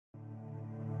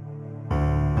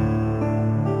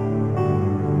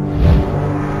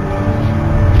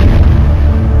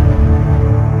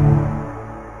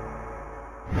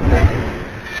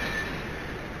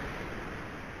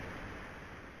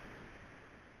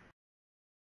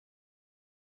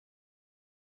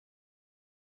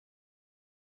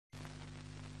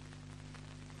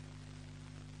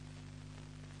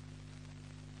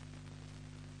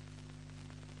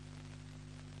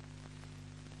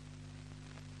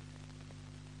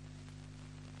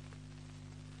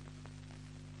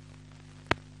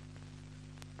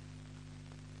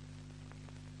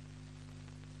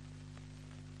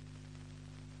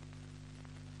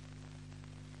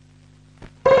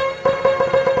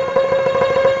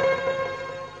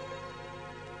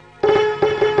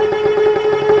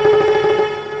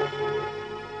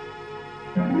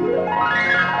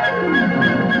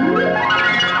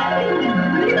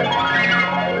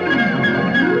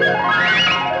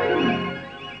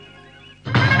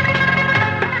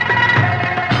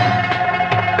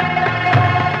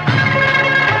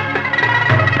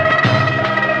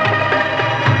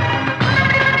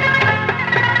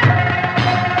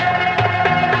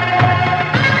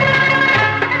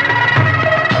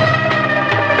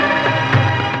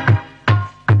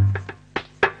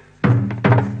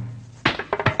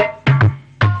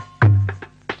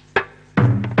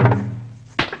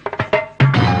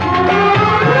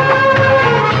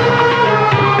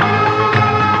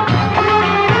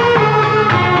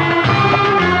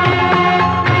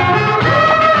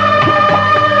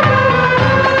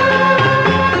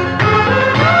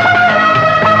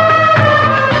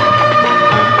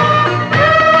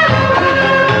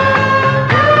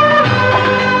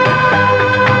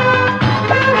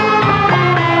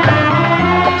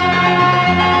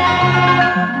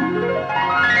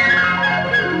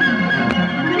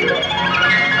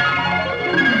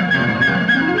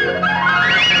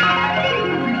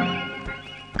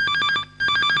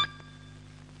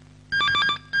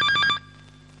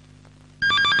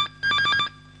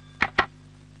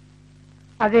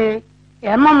അത്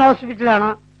MM ഹോസ്പിറ്റലാണ്.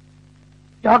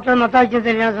 Doctor മത്തായിച്ച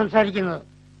തന്നെയാണ് സംസാരിക്കുന്നത്.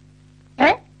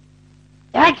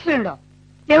 ആക്സിഡന്റോ?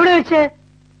 എവിടെ വെച്ച്?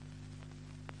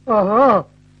 ഓഹോ,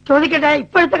 ചോദിക്കട്ടെ,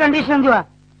 ഇപ്പോഴത്തെ കണ്ടീഷൻ എന്തുവാ?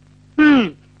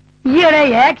 ഈയിടെ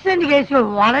ആക്സിഡന്റ് കേസുകൾ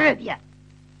വളരെയധികം.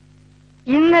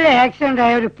 ഇന്നലെ ആക്സിഡന്റ്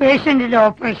ആയ ഒരു പേഷ്യന്റിന്റെ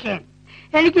ഓപ്പറേഷൻ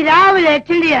എനിക്ക് രാവിലെ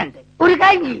അറ്റൻഡ് ചെയ്യാനുണ്ട്. ഒരു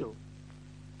കാര്യം ചെയ്യൂ,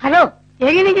 ഹലോ,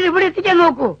 എങ്ങനെയെങ്കിലും ഇവിടെ എത്തിക്കാൻ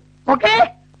നോക്കൂ. ഓക്കെ?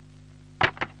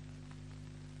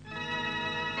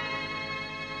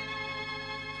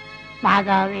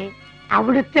 മാതാവേ,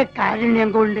 അവിടുത്തെ കാരുണ്യം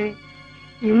കൊണ്ട്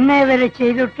ഇന്നേ വരെ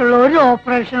ചെയ്തിട്ടുള്ള ഒരു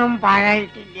ഓപ്പറേഷനും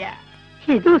പാഴായിട്ടില്ല.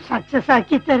 ഇത് സക്സസ്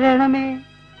ആക്കി തരണമേ.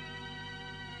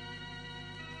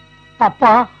 പപ്പ,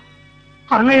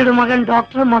 അങ്ങയുടെ മകൻ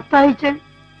ഡോക്ടർ മത്തായിച്ചൻ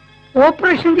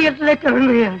ഓപ്പറേഷൻ തിയേറ്ററിലേക്ക്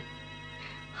ഇറങ്ങുകയാണ്.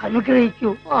 അനുഗ്രഹിക്കൂ,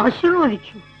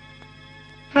 ആശീർവദിക്കൂ.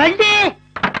 ഫ്രണ്ടേ.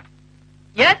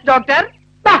 Yes doctor.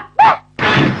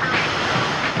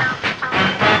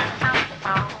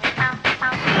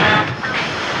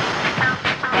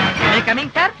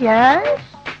 Coming sir. Yes.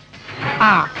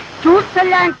 Choose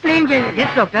എല്ലാം ക്ലീൻ ചെയ്തു.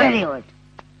 Yes doctor. Very good.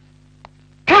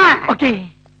 Okay.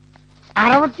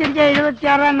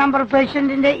 65-76 number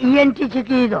പേഷ്യന്റിന്റെ ENT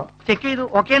check ചെയ്തോ? ചെക്ക് ചെയ്തു.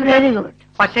 ഓക്കെ. Very good.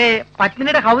 പക്ഷേ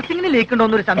പത്മിനിയുടെ ഹൗസിംഗിന് ലീക്ക് ഉണ്ടോ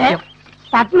എന്നൊരു സംശയം.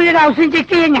 പത്മിനിയുടെ ഹൗസിംഗ്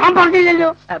ചെക്ക് ചെയ്യാൻ ഞാൻ പറഞ്ഞില്ലല്ലോ.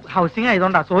 Housing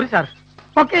ആയതുകൊണ്ടാ. Sorry sir.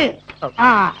 Okay.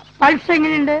 Pulse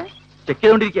എങ്ങനെയുണ്ട്? ചെക്ക്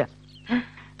ചെയ്തോണ്ടിരിക്കുക.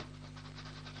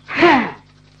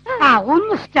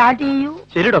 ഒന്ന് സ്റ്റാർട്ട് ചെയ്യൂ.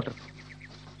 ശരി ഡോക്ടർ.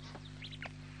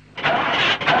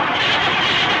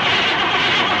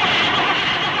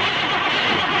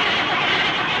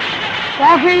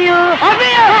 ഓഫ് ചെയ്യൂ.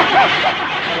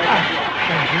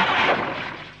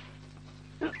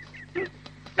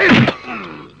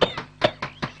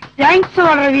 ലങ്സ്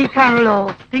വളരെ വീക്കാണല്ലോ.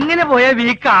 ഇങ്ങനെ പോയാൽ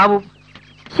വീക്ക് ആവും.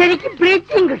 ശരിക്കും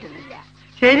ബ്രീത്തിങ് കിട്ടുന്നില്ല.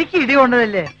 ശരിക്കും ഇടി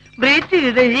കൊണ്ടതല്ലേ. ബ്രീത്ത്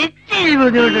ചെയ്ത് ഇച്ചിരി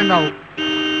ബുദ്ധിമുട്ടുണ്ടാവും.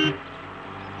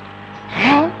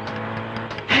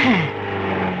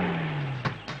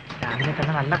 രാവിലെ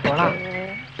തന്നെ നല്ല കോളാ.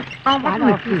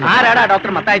 ആരാടാ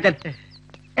ഡോക്ടർ മത്തായിച്ചൻ?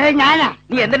 ഞാനാ.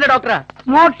 നീ എന്തിന്റെ ഡോക്ടറാ?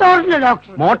 മോട്ടോറിന്റെ ഡോക്ടർ.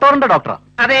 മോട്ടോറിന്റെ ഡോക്ടറാ?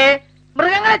 അതെ.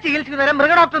 മൃഗങ്ങളെ ചികിത്സിക്കുന്നവരെ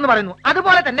മൃഗ ഡോക്ടർ എന്ന് പറയുന്നു.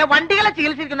 അതുപോലെ തന്നെ വണ്ടികളെ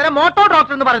ചികിത്സിക്കുന്നവരെ മോട്ടോർ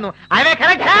ഡോക്ടർ എന്ന് പറയുന്നു.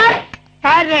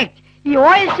 ഈ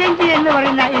ഓയിൽ ചേഞ്ച് എന്ന്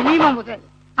പറയുന്ന നിയമം മുതൽ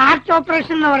ഹാർട്ട്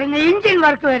ഓപ്പറേഷൻ എന്ന് പറയുന്ന എഞ്ചിൻ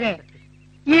വർക്ക് വരെ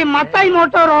ഈ മത്തായി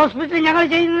മോട്ടോർ ഹോസ്പിറ്റൽ ഞങ്ങൾ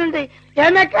ചെയ്യുന്നുണ്ട്.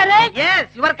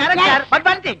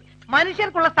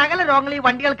 മനുഷ്യർക്കുള്ള സകല രോഗങ്ങൾ ഈ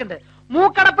വണ്ടികൾക്കുണ്ട്.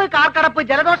 മൂക്കടപ്പ്, കാർക്കടപ്പ്,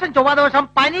 ജലദോഷം, ചൊവ്വാദോഷം,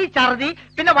 പനി, ഛർദി,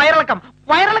 പിന്നെ വയറിളക്കം.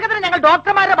 വയറിളക്കത്തിന് ഞങ്ങൾ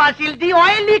ഡോക്ടർമാരുടെ ഭാഷയിൽ ദി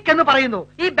ഓയിൽ ലീക്ക് എന്ന് പറയുന്നു.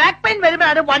 ഈ ബാക്ക് പെയിൻ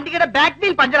വരുമ്പോഴാണ് വണ്ടിയുടെ ബാക്ക്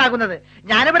വീൽ പഞ്ചർ ആകുന്നത്.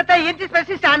 ഞാനിവിടുത്തെ ENT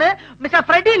സ്പെഷ്യലിസ്റ്റ് ആണ്, മിസ്റ്റർ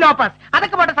ഫ്രെഡി ലോപ്പസ്.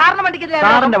 അതൊക്കെ പോട്ടെ, സാറിന്റെ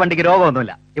വണ്ടിക്ക്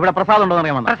രോഗമൊന്നുമില്ല. ഇവിടെ പ്രസാദം ഉണ്ടോ?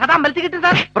 പ്രസാദം അമ്പലത്തിൽ കിട്ടും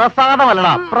സാർ.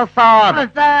 പ്രസാദമല്ലടാ, പ്രസാദ്.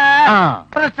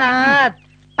 പ്രസാദ്,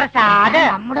 പ്രസാദ്,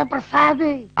 നമ്മുടെ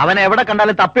പ്രസാദ്. അവനെ എവിടെ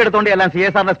കണ്ടാലും തപ്പിയെടുത്തോണ്ട് എല്ലാം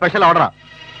CSRന്റെ സ്പെഷ്യൽ ഓർഡറാ.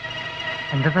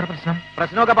 എന്താ സാർ പ്രശ്നം?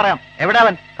 പ്രശ്നമൊക്കെ പറയാം. എവിടെ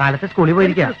അവൻ? കാലത്ത് സ്കൂളിൽ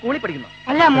പോയിരിക്കുക. സ്കൂളിൽ പഠിക്കുന്നു.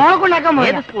 അല്ല, മോളെ കൊണ്ടാക്കാൻ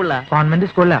പോയി. ഏത് സ്കൂളിലാ? കോൺവെന്റ്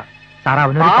സ്കൂളിലാ സാർ.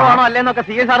 അവനാണോ അല്ലേന്നൊക്കെ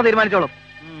CSR തീരുമാനിച്ചോളും.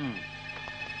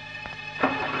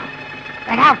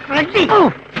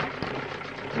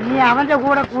 നീ അവന്റെ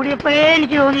കൂടെ കൂടിയപ്പോഴേ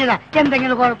എനിക്ക് തോന്നിയതാ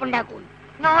എന്തെങ്കിലും കുഴപ്പമുണ്ടാക്കൂ.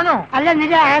 അല്ല,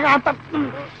 നിന്റെ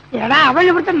എടാ, അവൻ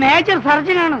ഇവിടുത്തെ മേജർ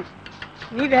സർജനാണ്.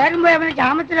 നീ വേഗം പോയി അവനെ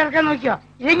ജാമത്തിൽ ഇറക്കാൻ നോക്കിയോ.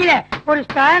 ഇല്ലെങ്കിലേ ഒരു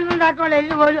സ്റ്റാൻഡ് ഉണ്ടാക്കുമ്പോൾ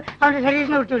എല്ലാം പോലും അവന്റെ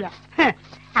ശരീരത്തിന് കിട്ടൂല.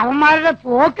 അവന്മാരുടെ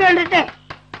പോക്ക് കണ്ടിട്ട്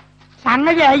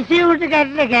സംഗതി ICU വിട്ട്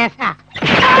കയറ്റിന്റെ കേസാ.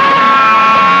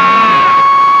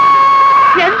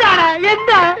 എന്താണ്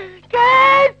എന്താ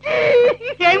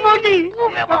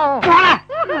പോണ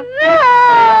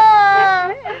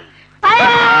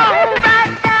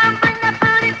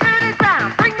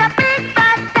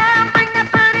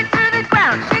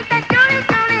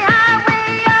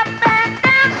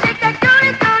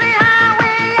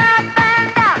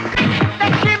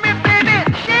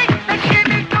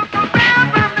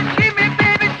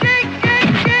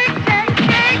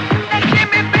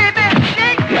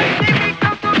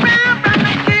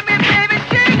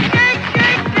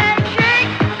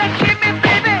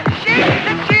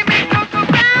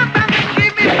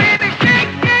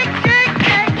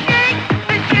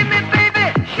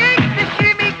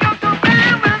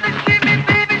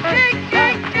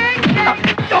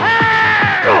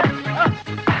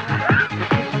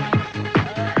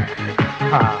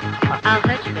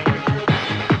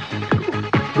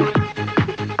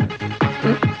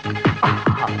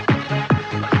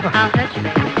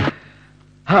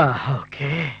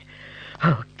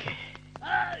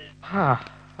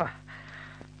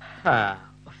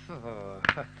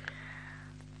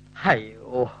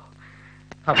അയ്യോ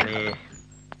അമ്മേ,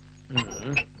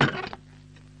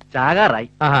 ചാകാറായി.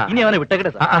 ഇനി അവനെ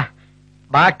വിട്ടേക്കട്ടെ.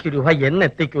 ബാക്കി രൂപ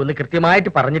എന്നെത്തിക്കുമെന്ന്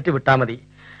കൃത്യമായിട്ട് പറഞ്ഞിട്ട് വിട്ടാ മതി.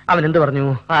 അവൻ എന്ത് പറഞ്ഞു?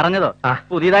 പറഞ്ഞതോ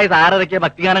പുതിയതായി സാറിറക്കിയ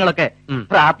ഭക്തിഗാനങ്ങളൊക്കെ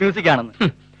റാപ്പ് മ്യൂസിക് ആണെന്ന്.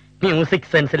 മ്യൂസിക്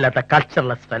സെൻസ് ഇല്ലാത്ത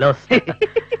കൾച്ചറലെസ് ഫെലോസ്.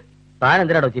 താൻ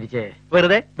എന്തിനാടോ ചിരിച്ചേ?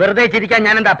 വെറുതെ ചിരിക്കാൻ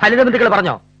ഞാൻ എന്താ ഫലിത ബന്ധുക്കൾ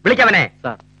പറഞ്ഞോ? വിളിക്കവനെ.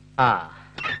 ആ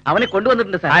അവനെ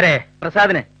കൊണ്ടുവന്നിട്ടുണ്ട് സാർ. ആരെ?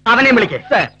 പ്രസാദിനെ. അവനെയും വിളിക്കേ.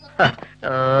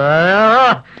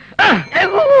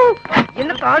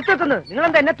 എന്നെ താഴ്ചെത്തുന്നു. നിങ്ങൾ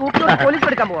എന്താ എന്നെ തൂക്കി പോലീസ്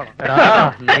എടുക്കാൻ പോകണം?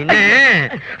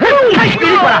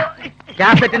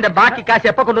 കാസറ്റിന്റെ ബാക്കി കാശ്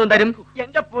എപ്പോ കൊണ്ടുവന്ന് തരും?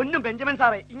 എന്റെ പൊന്നും ബെഞ്ചമിൻ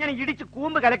സാറേ, ഇങ്ങനെ ഇടിച്ച്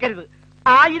കൂമ്പ് കലക്കരുത്.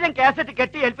 1000 കാസറ്റ്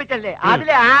കെട്ടി ഏൽപ്പിച്ചല്ലേ,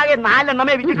 അതിലെ ആകെ 4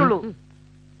 എണ്ണമേ വിറ്റിട്ടുള്ളൂ.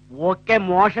 ഓക്കെ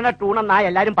മോഷണ ടൂണെന്നാ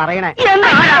എല്ലാരും പറയണേ.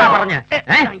 പറഞ്ഞ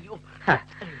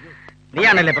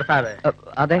നീയാണല്ലേ പ്രസാദ്?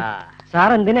 അതെ. സാർ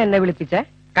എന്തിനാ എന്നെ വിളിപ്പിച്ചേ?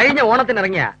 കഴിഞ്ഞ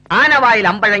ഓണത്തിനിറങ്ങിയ ആനവായിൽ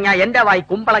അമ്പഴങ്ങ എന്റെ വായി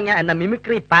കുമ്പളങ്ങ എന്ന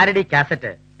മിമിക്രി പാരഡി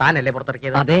കാസറ്റ് താനല്ലേ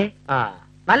പുറത്തിറക്കിയത്? അതെ.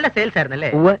 നല്ല സെയിൽസ് ആയിരുന്നല്ലേ?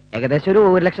 ഏകദേശം ഒരു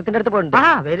 1 ലക്ഷത്തിന്റെ അടുത്ത് പോയിട്ടുണ്ട്.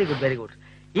 Very good very good.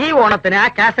 ഈ ഓണത്തിന് ആ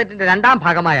കാസറ്റിന്റെ 2ാം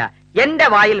ഭാഗമായ എന്റെ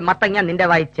വായിൽ മത്തങ്ങ നിന്റെ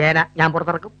വായി ചേന ഞാൻ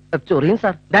പുറത്തിറക്കും. ചൊറിയും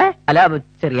സാർ. അല്ല,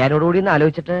 ചെറിയാനോടുകൂടി ഒന്ന്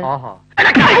ആലോചിച്ചിട്ട്. ഓഹോ,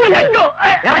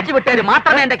 ഇറച്ചി വിട്ടേര്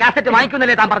മാത്രമേ എന്റെ കാസറ്റ്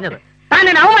വാങ്ങിക്കുന്നല്ലേ താൻ പറഞ്ഞത്? താൻ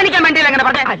എന്നെ അവമാനിക്കാൻ വേണ്ടിയില്ല അങ്ങനെ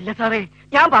പറഞ്ഞേ? അല്ല സാറേ,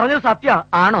 ഞാൻ പറഞ്ഞത് സത്യ.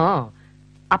 ആണോ?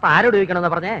 അപ്പൊ ആരോട് ചോദിക്കണമെന്ന്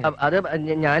പറഞ്ഞേ? അത്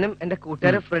ഞാനും എന്റെ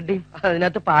കൂട്ടുകാരൻ ഫ്രെഡിയും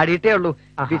അതിനകത്ത് പാടിയിട്ടേ ഉള്ളൂ.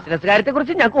 ബിസിനസ് കാര്യത്തെ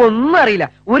കുറിച്ച് ഞങ്ങൾക്ക് ഒന്നും അറിയില്ല.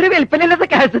 ഒരു വിൽപ്പനയില്ലാത്ത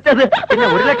കാസറ്റ് അത്. പിന്നെ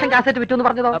 1 ലക്ഷം കാസറ്റ് വിറ്റു എന്ന്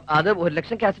പറഞ്ഞതോ? അത് 1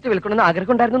 ലക്ഷം കാസറ്റ് വിൽക്കണമെന്ന്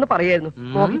ആഗ്രഹം ഉണ്ടായിരുന്നു പറയായിരുന്നു.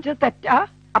 മോഹിച്ചത് തെറ്റാ.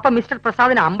 അപ്പൊ മിസ്റ്റർ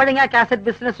പ്രസാദിന് അമ്പഴങ്ങ കാസറ്റ്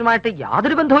ബിസിനസ്സുമായിട്ട്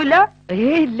യാതൊരു ബന്ധവും ഇല്ല?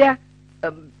 ഇല്ല.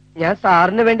 ഞാൻ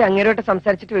സാറിന് വേണ്ടി അങ്ങേരോട്ട്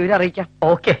സംസാരിച്ചിട്ട് വിവരം അറിയിക്കാം.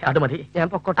 ഓക്കെ, അത് മതി. ഞാൻ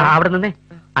പൊക്കോട്ടെ. അവിടെ നിന്നേ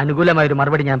അനുകൂലമായ ഒരു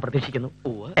മറുപടി ഞാൻ പ്രതീക്ഷിക്കുന്നു.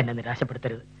 എന്നെ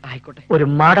നിരാശപ്പെടുത്തരുത്. ആയിക്കോട്ടെ. ഒരു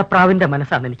മാടപ്രാവിന്റെ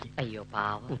മനസ്സാണ് എനിക്ക്. അയ്യോ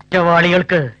പാവം.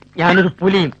 കുറ്റവാളികൾക്ക് ഞാനൊരു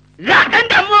പുലിയും.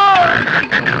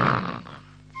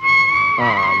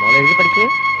 മോളെ എഴുതി പഠിക്കേ.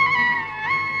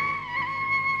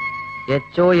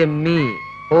 HOME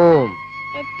home.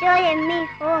 HOME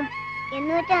ഹോം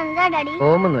എന്ന് വെച്ചാ എന്താ ഡാഡി?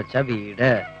 ഹോം എന്ന് വെച്ചാ വീട്.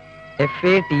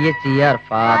 FATHER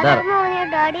father.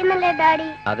 ഡാഡി എന്നല്ലേ ഡാഡി?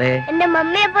 അതെ. എന്റെ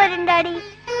മമ്മിയെ പോരും ഡാഡി.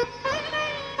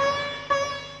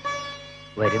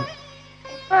 വരും.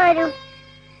 വരും.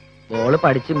 മോള്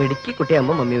പഠിച്ച് മിടുക്കി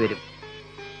കുട്ടിയാകുമ്പോ മമ്മി വരും.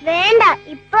 വേണ്ട,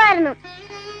 ഇപ്പൊ വരണം.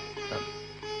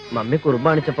 മമ്മി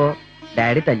കുറുമ്പാണിച്ചപ്പോ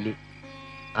ഡാഡി തല്ലി,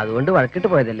 അതുകൊണ്ട് വഴക്കിട്ട്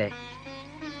പോയതല്ലേ.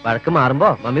 വഴക്ക് മാറുമ്പോ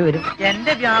മമ്മി വരും.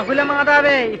 എന്റെ വ്യാകുല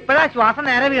മാതാവേ, ഇപ്പഴാ ശ്വാസം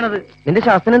നേരെ വീണത്. നിന്റെ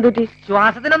ശ്വാസനം എന്തുറ്റി?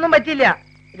 ശ്വാസത്തിനൊന്നും പറ്റില്ല.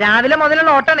 രാവിലെ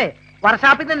മുതലുള്ള ഓട്ടണേ.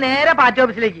 വർഷാപ്പിൽ നിന്ന് നേരെ പാർട്ടി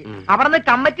ഓഫീസിലേക്ക്, അവിടുന്ന്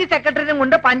കമ്മിറ്റി സെക്രട്ടറിനും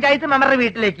കൊണ്ട് പഞ്ചായത്ത് മെമ്പറുടെ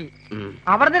വീട്ടിലേക്ക്,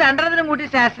 അവിടുന്ന് 2 കൂട്ടി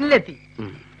സ്റ്റേഷനിലെത്തി.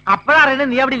 അപ്പോഴറിയണേ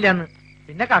നീ അവിടെ ഇല്ലെന്ന്.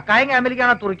 പിന്നെ കക്കായം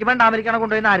ക്യാമ്പിലേക്കാണോ തുറക്കിമൺ ഡാമിലേക്കാണോ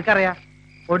കൊണ്ടുപോയി ആർക്കറിയാം.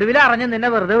 ഒടുവിൽ അറിഞ്ഞ് നിന്നെ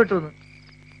വെറുതെ വിട്ടുന്ന്.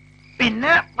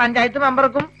 പിന്നെ പഞ്ചായത്ത്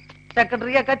മെമ്പർക്കും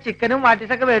സെക്രട്ടറിക്കൊക്കെ ചിക്കനും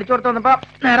വാട്ടീസൊക്കെ മേടിച്ചു കൊടുത്തു വന്നപ്പോ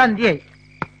നേരെ അന്തിയായി.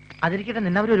 അതിരിക്കട്ടെ,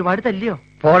 നിന്നെ അവർ ഒരുപാട് തല്ലിയോ?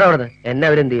 പോടവിടുന്ന്. എന്നെ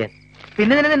അവരെന്ത് ചെയ്യാൻ?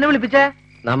 പിന്നെ നിന്നെ വിളിപ്പിച്ചേ?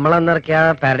 നമ്മളന്നിറക്കിയ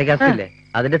പാരഡികാസ്റ്റ് ഇല്ലേ,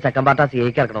 അതിന്റെ സെക്കൻഡ് പാർട്ട്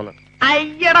സിഐക്ക് ഇറക്കണമെന്ന്.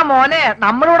 അയ്യടാ മോനെ,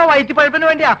 നമ്മളിവിടെ വയറ്റി പഴുപ്പിന്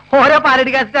വേണ്ടിയാ ഓരോ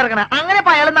പാരഡി കാസറ്റ് ഇറക്കണേ. അങ്ങനെ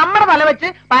അയാൾ നമ്മുടെ തല വെച്ച്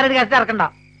പാരഡി കാസറ്റ് ഇറക്കണ്ട.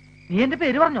 നീ എന്റെ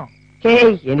പേര് പറഞ്ഞോ?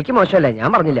 ഹേയ്, എനിക്ക് മോശമല്ലേ, ഞാൻ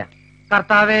പറഞ്ഞില്ല.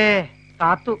 കർത്താവേ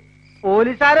കാത്തു.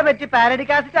 പോലീസുകാരെ പറ്റി പാരഡി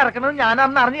കാസറ്റ് ഇറക്കണമെന്ന് ഞാൻ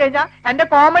അന്ന് അറിഞ്ഞു കഴിഞ്ഞാ എന്റെ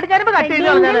കോമഡി ഞാനിപ്പോ കട്ട് ചെയ്ത്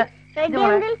പറഞ്ഞത്.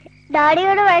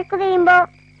 ഡാഡിയോട് വഴക്ക് ചെയ്യുമ്പോ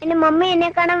എന്റെ മമ്മി എന്നെ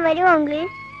കാണാൻ വരുമോ?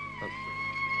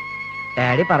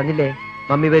 ഡാഡി പറഞ്ഞില്ലേ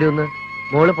മമ്മി വരുമെന്ന്.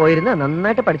 മോള് പോയിരുന്ന്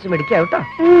നന്നായിട്ട് പഠിച്ച് മെഡിക്കാവട്ടോ.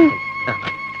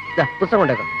 പുസ്തകം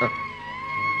കൊണ്ടേക്കാം.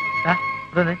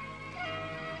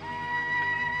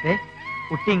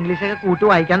 കുട്ടി ഇംഗ്ലീഷൊക്കെ കൂട്ടി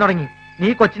വായിക്കാൻ തുടങ്ങി. നീ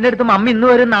കൊച്ചിന്റെ അടുത്ത് മമ്മി ഇന്ന്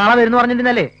വരും നാളെ വരും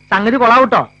പറഞ്ഞിരുന്നല്ലേ, സംഗതി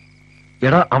കൊള്ളാവൂട്ടോ.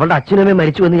 എടാ, അവളുടെ അച്ഛനമ്മയും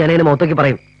മരിച്ചു എന്ന് ഞാൻ അതിനെ മുഖത്തേക്ക്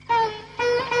പറയും.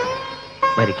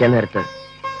 മരിക്കാൻ നേരത്ത്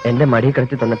എന്റെ മടി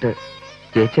കിടത്തി തന്നിട്ട്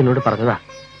ചേച്ചി എന്നോട് പറഞ്ഞതാ,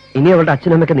 ഇനി അവളുടെ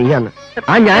അച്ഛനമ്മയൊക്കെ നീയാന്ന്.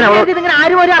 ഞാൻ ഇതിങ്ങനെ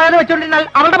ആരും ഒരു അറിയാതെ വെച്ചോണ്ടിരുന്നാൽ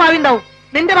അവളുടെ ഭാവി ഉണ്ടാവും,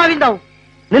 നിന്റെ ഭാവി ഉണ്ടാവും.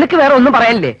 നിനക്ക് വേറെ ഒന്നും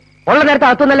പറയാനില്ലേ? ഉള്ള നേരത്തെ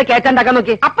അകത്തുനിന്നല്ലേ കേറ്റാണ്ടാക്കാൻ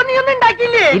നോക്കി. അപ്പൊ നീ ഒന്നും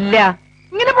ഉണ്ടാക്കിയില്ലേ? ഇല്ല.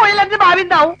 ഇങ്ങനെ പോയാൽ എന്റെ ഭാവി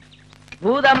ഉണ്ടാവും.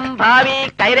 ഭൂതം ഭാവി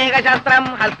കൈരേഖശാസ്ത്രം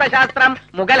ഹസ്തശാസ്ത്രം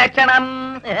മുഖലക്ഷണം.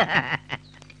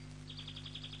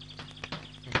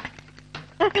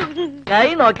 കൈ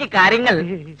നോക്കി കാര്യങ്ങൾ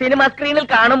സിനിമ സ്ക്രീനിൽ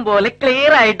കാണും പോലെ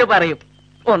ക്ലിയർ ആയിട്ട് പറയും.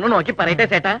 ഒന്ന് നോക്കി പറയട്ടെ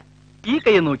ചേട്ടാ. ഈ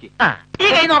കൈ നോക്കി. ഈ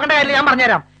കൈ നോക്കേണ്ട കാര്യം ഞാൻ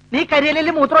പറഞ്ഞുതരാം. നീ കരിയലിൽ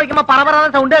മൂത്രം ഒഴിക്കുമ്പോ പറ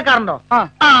സൗണ്ട് കേൾക്കാറുണ്ടോ?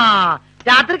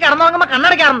 രാത്രി കിടന്നുറങ്ങുമ്പോ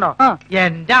കണ്ണടയ്ക്കാറുണ്ടോ?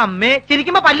 എന്റെ അമ്മേ,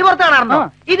 ചിരിക്കുമ്പോ പല്ല് പുറത്ത് കാണാറുണ്ടോ?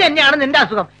 ഇത് തന്നെയാണ് നിന്റെ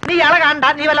അസുഖം. നീ ഇയാളെ കാണണ്ട,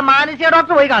 നീ വല്ല മാനസിക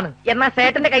ഡോക്ടർ പോയി കാണും. എന്നാ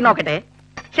ചേട്ടന്റെ കൈ നോക്കട്ടെ.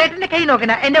 ചേട്ടന്റെ കൈ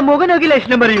നോക്കണ, എന്റെ മുഖം നോക്കി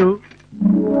ലക്ഷണം പറയൂ.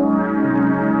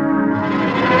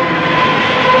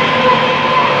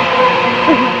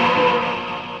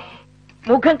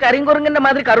 മുഖം കരിങ്കുറുങ്ങിന്റെ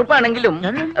മാതിരി കറുപ്പാണെങ്കിലും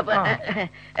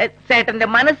ചേട്ടന്റെ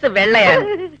മനസ്സ് വെള്ളയാണ്.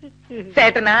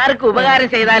 ചേട്ടൻ ആർക്ക് ഉപകാരം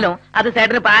ചെയ്താലും അത്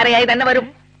ചേട്ടന് പാരയായി തന്നെ വരും.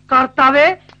 കർത്താവേ,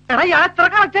 എടാ ഞാൻ എത്ര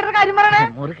കളക്ടറുടെ കാര്യം പറയണേ.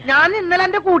 ഞാൻ ഇന്നലെ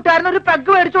എന്റെ കൂട്ടുകാരൻ ഒരു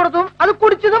പെഗ് മേടിച്ചു കൊടുത്തും അത്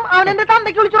കുടിച്ചതും അവൻ എന്റെ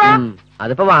തന്തയ്ക്ക് വിളിച്ചോടാ.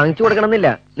 അതിപ്പോ വാങ്ങിച്ചു കൊടുക്കണമെന്നില്ല.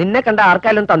 നിന്നെ കണ്ട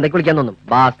ആർക്കായാലും തന്തയ്ക്ക് വിളിക്കാൻ തോന്നും.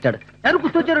 ബാസ്റ്റഡ്. ഞാൻ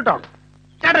കുത്തു വെച്ചു കേട്ടോ.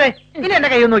 ചേട്ടേ ഇനി എന്റെ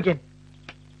കൈ ഒന്ന് നോക്കിയേ.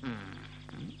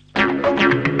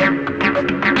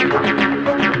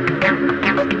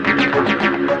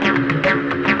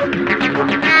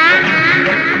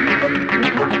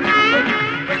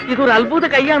 ഇതൊരു അത്ഭുത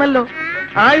കൈയാണല്ലോ.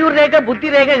 ആയുർരേഖ,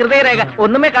 ബുദ്ധിരേഖ, ഹൃദയരേഖ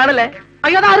ഒന്നുമേ കാണല്ലേ.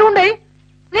 അയ്യോ അത് ആരുണ്ടേ?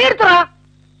 നീ എടുത്തറാ.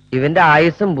 ഇവന്റെ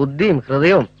ആയുസ്സും ബുദ്ധിയും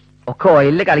ഹൃദയവും ഒക്കെ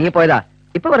ഓയിലിൽ കലങ്ങിപ്പോയതാ.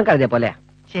 ഇപ്പൊ വെറും കളഞ്ഞ പോലെ.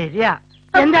 ശരിയാ.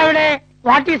 എന്താ ഇവിടെ?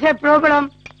 What is A problem?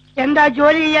 എന്താ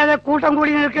ജോലി ചെയ്യാതെ കൂട്ടം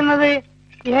കൂടി നിൽക്കുന്നത്?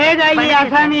 ഏതായി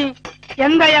ആസാമി?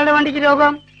 എന്താ ഇയാളുടെ വണ്ടിക്ക്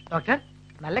രോഗം? ഡോക്ടർ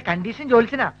നല്ല കണ്ടീഷൻ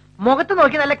ജോലിസിനാ. മുഖത്ത്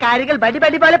നോക്കി നല്ല കാര്യങ്ങൾ ബടി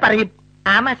ബടി പോലെ പറയും.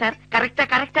 ആമാ സാർ,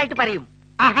 കറക്റ്റ് ആയിട്ട് പറയും.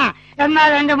 ആഹാ,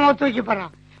 എന്നാൽ എന്റെ മുഖത്ത് നോക്കി പറ.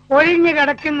 ഒഴിഞ്ഞു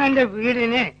കിടക്കുന്ന എന്റെ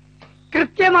വീടിന്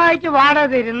കൃത്യമായിട്ട് വാടക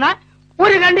തരുന്ന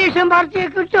ഒരു കണ്ടീഷൻ പാർട്ടിയെ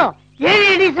കിട്ടോ? ഏത്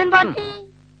എഡീഷൻ പാർട്ടി?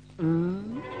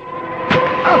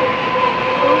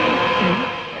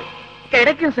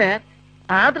 കിടക്കും സാർ.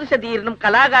 ആദർശധീരനും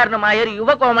കലാകാരനുമായ ഒരു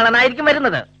യുവകോമളനായിരിക്കും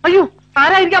വരുന്നത്. അയ്യോ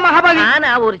ആരായിരിക്കാം മഹാഭാവി?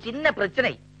 ആനാ ഒരു ചിന്ന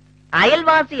പ്രശ്നം.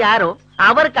 അയൽവാസി ആരോ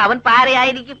അവർക്ക് അവൻ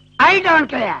പാരയായിരിക്കും. I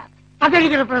don't care.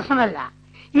 അതെനിക്കൊരു പ്രശ്നമല്ല.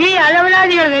 ഈ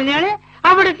അലവലാദികൾ തന്നെയാണ്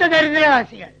അവിടുത്തെ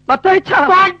ദരിദ്രവാസികൾ.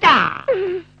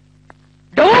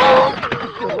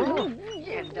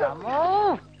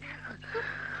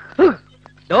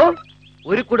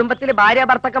 ഒരു കുടുംബത്തിലെ ഭാര്യ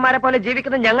ഭർത്തക്കന്മാരെ പോലെ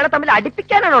ജീവിക്കുന്ന ഞങ്ങളെ തമ്മിൽ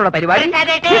അടുപ്പിക്കാനാണോ പരിപാടി?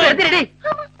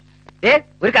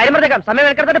 ഒരു കാര്യം പറഞ്ഞേക്കാം. സമയം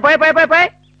എടുക്കട്ടെ. പോയ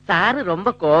സാറ് ரொம்ப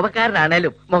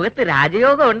കോപക്കാരനാണേലും മുഖത്ത്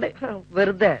രാജയോഗം ഉണ്ട്.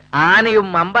 വെറുതെ ആനയും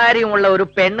അമ്പാരിയും ഉള്ള ഒരു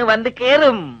പെണ്ണ് വന്ന്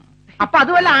കേറും. അപ്പൊ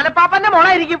അതുമല്ല ആനപ്പാപ്പന്റെ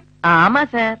മോളായിരിക്കും. ആമാ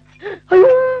സാർ.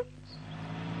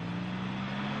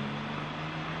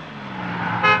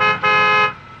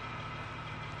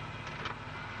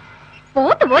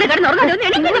 പോത്ത് പോലെ കിടന്നു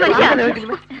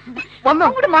വന്നോ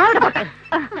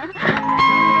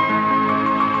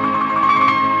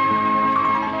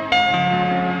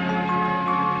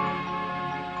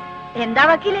എന്താ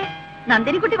വക്കീലെ,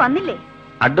 നന്ദിനിക്കുട്ടി വന്നില്ലേ?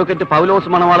 അഡ്വക്കേറ്റ്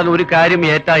പൗലോസ് മണവാളൻ ഒരു കാര്യം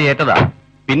ഏറ്റതാ.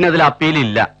 പിന്നെ അതിൽ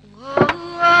അപ്പീലില്ല.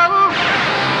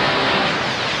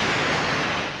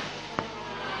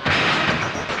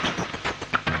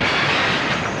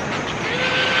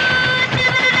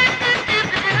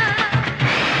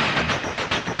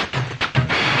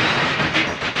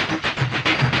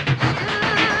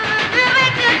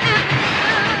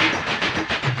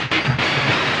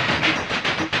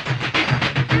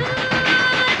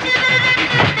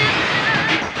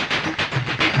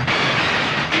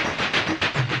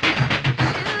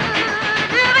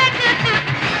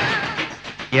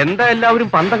 എന്താ എല്ലാവരും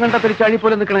പന്തം കണ്ട പെരിച്ചാഴി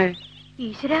പോലെ നിൽക്കണേ?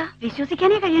 ഈശ്വര,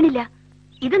 വിശ്വസിക്കാനേ കഴിയണില്ല.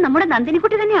 ഇത് നമ്മുടെ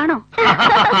നന്ദിനിക്കുട്ടി തന്നെയാണോ?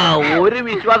 ഒരു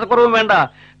വിശ്വാസക്കുറവും വേണ്ട.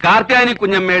 കാർത്യാനി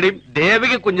കുഞ്ഞമ്മയുടെയും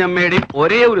ദേവിക കുഞ്ഞമ്മയുടെയും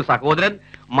ഒരേ ഒരു സഹോദരൻ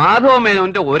മാധവ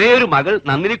മേനോന്റെ ഒരേ ഒരു മകൾ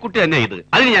നന്ദിനിക്കുട്ടി തന്നെ ഇത്.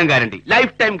 അതിന് ഞാൻ ഗ്യാരണ്ടി,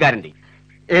 ലൈഫ് ടൈം ഗ്യാരണ്ടി.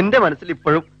 എന്റെ മനസ്സിൽ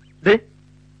ഇപ്പോഴും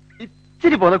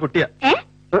ഇച്ചിരി പോന്ന കുട്ടിയാ.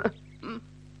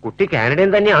 കുട്ടി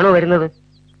കാനഡയിൽ തന്നെയാണോ വരുന്നത്?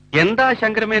 എന്താ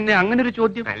ശങ്കരമേനെ അങ്ങനെ ഒരു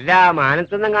ചോദ്യം? അല്ല,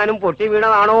 മാനത്തെന്നെങ്ങാനും പൊട്ടി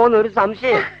വീണതാണോ എന്നൊരു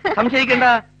സംശയം. സംശയിക്കണ്ട,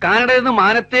 കാനഡയിൽ നിന്ന്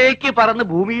മാനത്തേക്ക് പറന്ന്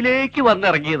ഭൂമിയിലേക്ക്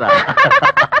വന്നിറങ്ങിയതാ.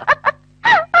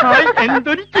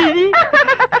 എന്തൊരു ചിരി.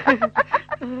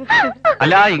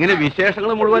 അല്ല, ഇങ്ങനെ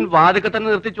വിശേഷങ്ങൾ മുഴുവൻ വാതിക്കെ തന്നെ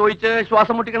നിർത്തി ചോദിച്ച്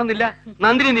ശ്വാസം മുട്ടിക്കണമെന്നില്ല.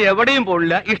 നന്ദിനി നീ എവിടെയും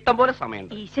പോണില്ല, ഇഷ്ടം പോലെ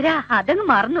സമയമുണ്ട്. ഈശ്വര, അതങ്ങ്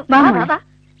മറന്നു.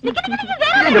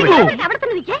 അവിടെ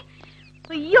തന്നെ നിൽക്കേ.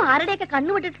 അയ്യോ, ആരുടെയൊക്കെ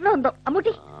കണ്ണുവിട്ടിട്ടുണ്ടോ എന്തോ.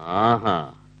 അമ്മൂട്ടി ആഹാ,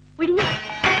 പിടിഞ്ഞു.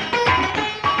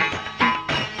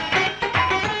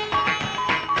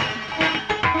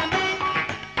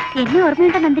 എന്നെ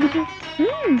ഓർമ്മയുണ്ടോ നന്ദിനിക്ക്?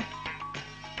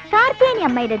 കാർത്തിയാനി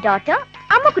അമ്മയുടെ ഡോട്ടർ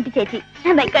അമ്മക്കുട്ടി ചേച്ചി.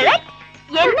 എന്നെ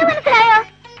മനസ്സിലായോ?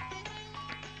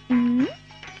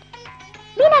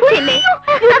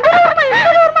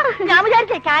 ഞാൻ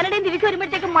വിചാരിച്ചേ കാനഡയും തിരിച്ചു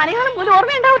വരുമ്പോഴത്തേക്ക് മലയാളം പോലും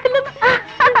ഓർമ്മയുണ്ടാവത്തില്ലെന്ന്.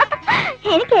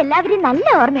 എനിക്ക് എല്ലാവരെയും നല്ല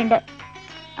ഓർമ്മയുണ്ട്.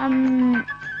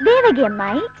 ദേവകി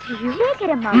അമ്മായി,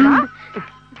 ശേഖരമ്മാമ,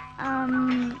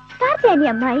 കാർത്തിയാനി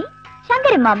അമ്മായി,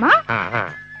 ശങ്കരമ്മാമ,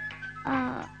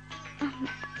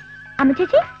 അമ്മ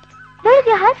ചേച്ചി.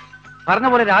 പറഞ്ഞ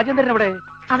പോലെ രാജേന്ദ്രൻ എവിടെ?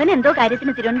 അവൻ എന്തോ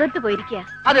കാര്യത്തിന് തിരുവനന്തപുരത്ത് പോയിരിക്കുക.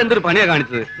 അതെന്തൊരു പണിയാ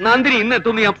കാണിച്ചത്? നന്ദിനി ഇന്ന്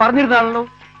എത്തുമെന്ന് ഞാൻ പറഞ്ഞിരുന്നാണല്ലോ.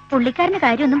 പുള്ളിക്കാരന്റെ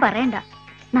കാര്യമൊന്നും പറയണ്ട.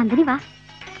 നന്ദിനി വാ.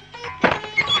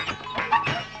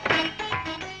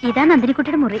 ഇതാ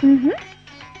നന്ദിനിക്കുട്ടിയുടെ മുറി.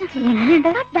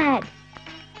 എങ്ങനെയുണ്ട്?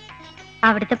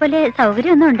 അവിടുത്തെ പോലെ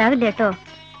സൗകര്യമൊന്നും ഉണ്ടാവില്ല കേട്ടോ.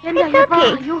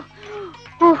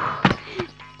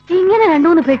 ഇങ്ങനെ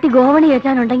രണ്ടുമൂന്ന് പെട്ടി ഗോവണി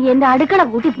വെച്ചാനുണ്ടെങ്കിൽ എന്റെ അടുക്കള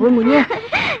കൂട്ടി പോകും കുഞ്ഞ്.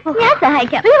 ഞാൻ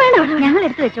സഹായിക്കാം. വേണ്ട, ഞങ്ങൾ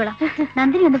എടുത്തു വെച്ചോളാം.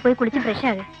 നന്ദിനി ഒന്ന് പോയി കുളിച്ച് ഫ്രഷ്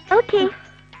ആകെ. ഓക്കെ.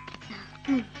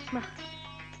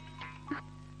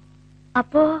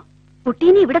 അപ്പോ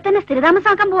കുട്ടീനെ ഇവിടെ തന്നെ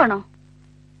സ്ഥിരതാമസാക്കാൻ പോവാണോ?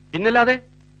 പിന്നല്ലാതെ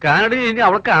കാനഡയിൽ ഇനി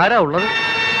അവൾക്ക് ആരാ ഉള്ളത്?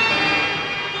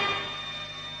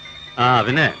 ആ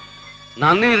പിന്നെ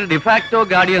നന്ദി ഡിഫാക്ടോ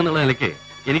ഗാർഡിയൻ എന്നുള്ള നിലയ്ക്ക്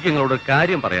എനിക്ക് നിങ്ങളോട്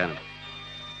കാര്യം പറയാനുണ്ട്.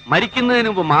 മരിക്കുന്നതിന്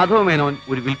മുമ്പ് മാധവ മേനോൻ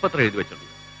ഒരു വിൽപ്പത്രം എഴുതി വെച്ചിട്ടുണ്ട്.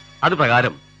 അത്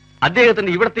പ്രകാരം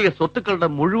അദ്ദേഹത്തിന്റെ ഇവിടത്തെ സ്വത്തുക്കളുടെ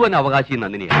മുഴുവൻ അവകാശി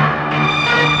നന്ദിനിയാണ്.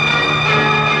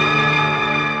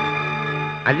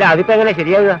 അല്ല, അതിപ്പോ എങ്ങനെ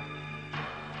ശരിയാവുക?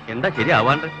 എന്താ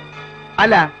ശരിയാവാണ്ട്?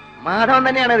 അല്ല, മാധവൻ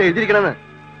തന്നെയാണ് അത് എഴുതിയിരിക്കണെന്ന്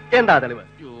എന്താ തെളിവ്?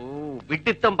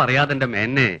 വിട്ടിത്തം പറയാതെ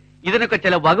മേന്നെ, ഇതിനൊക്കെ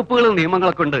ചില വകുപ്പുകളും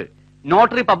നിയമങ്ങളൊക്കെ ഉണ്ട്.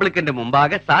 നോട്ടറി പബ്ലിക്കിന്റെ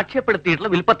മുമ്പാകെ സാക്ഷ്യപ്പെടുത്തിയിട്ടുള്ള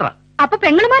വിൽപ്പത്ര. അപ്പൊ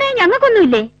പെങ്ങളുമാരെ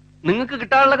ഞങ്ങൾക്കൊന്നുമില്ലേ? നിങ്ങൾക്ക്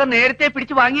കിട്ടാനുള്ളതൊക്കെ നേരത്തെ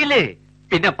പിടിച്ചു വാങ്ങിയില്ലേ?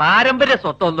 പിന്നെ പാരമ്പര്യ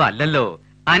സ്വത്തൊന്നും അല്ലല്ലോ.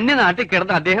 അന്യനാട്ടിൽ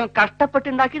കിടന്ന് അദ്ദേഹം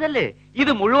കഷ്ടപ്പെട്ടുണ്ടാക്കിയതല്ലേ.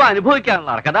 ഇത് മുഴുവൻ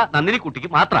അനുഭവിക്കാനുള്ള അർഹത നന്ദിനിക്കുട്ടിക്ക്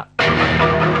മാത്രം.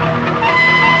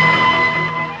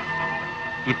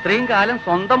 ഇത്രയും കാലം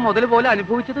സ്വന്തം മുതൽ പോലെ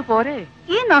അനുഭവിച്ചത് പോരെ?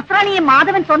 ഈ നസ്രാണിയെ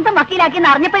മാധവൻ സ്വന്തം വക്കീലാക്കിയെന്ന്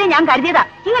അറിഞ്ഞപ്പോഴേ ഞാൻ കരുതിയതാ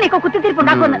ഇങ്ങനെയൊക്കെ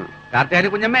കുത്തിത്തിരിപ്പുണ്ടാക്കുമെന്ന്. കാർത്തിയാനി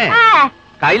കുഞ്ഞമ്മേ,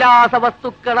 കൈലാസ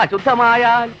വസ്തുക്കൾ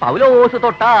അശുദ്ധമായാൽ പൗലോസ്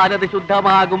തൊട്ടാലത്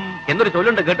ശുദ്ധമാകും എന്നൊരു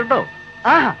ചൊല്ലുണ്ട്, കേട്ടിട്ടോ?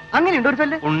 ആ, അങ്ങനെയുണ്ട് ഒരു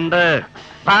ചൊല്ല്. ഉണ്ട്.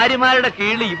 ഭാര്യമാരുടെ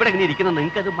കീഴിൽ ഇവിടെ ഇങ്ങനെ ഇരിക്കുന്ന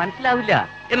നിങ്ങൾക്കത് മനസ്സിലാവില്ല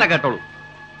എന്നാ കേട്ടോളൂ.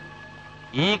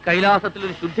 ഈ കൈലാസത്തിൽ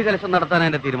ഒരു ശുദ്ധി കലശം നടത്താൻ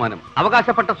എന്റെ തീരുമാനം.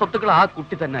 അവകാശപ്പെട്ട സ്വത്തുക്കൾ ആ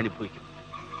കുട്ടി തന്നെ അനുഭവിക്കും.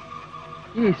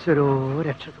 ഈശ്വരോ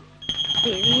രക്ഷതു.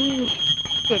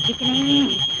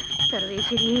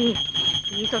 സർവേശ്വരി,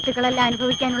 ഈ സ്വത്തുക്കളെല്ലാം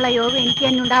അനുഭവിക്കാനുള്ള യോഗം എനിക്ക്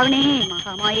തന്നെ ഉണ്ടാവണേ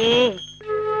മഹാമായേ.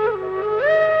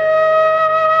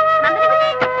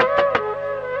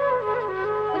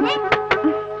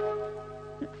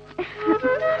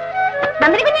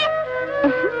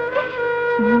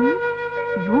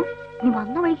 നീ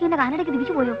വന്ന വഴിക്ക് എന്റെ കാനടയ്ക്ക്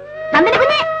തിരിച്ചു പോയോ? നന്ദിനി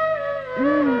കുഞ്ഞെ,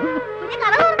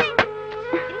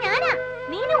 ഞാനാ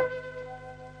Meenu.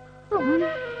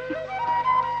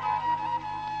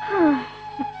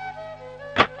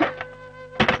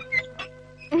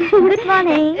 Good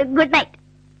morning. Good night.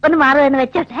 ഒന്ന് മാറുമെന്ന്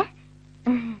വെച്ചോട്ടെ.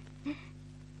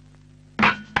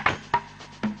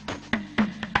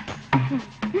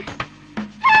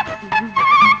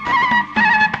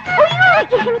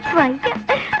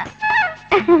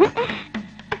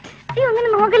 അങ്ങനെ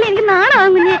നോക്കല്ലേ, എനിക്ക്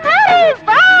നാണാവും കുഞ്ഞെ.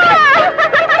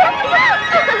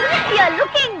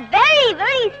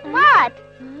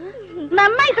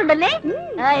 നന്നായിട്ടുണ്ടല്ലേ?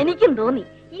 എനിക്കും തോന്നി.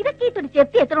 ഇതൊക്കെ ഇട്ടൊരു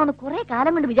ചെത്തി എത്തണമെന്ന് കുറെ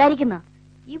കാലം കൊണ്ട് വിചാരിക്കുന്ന.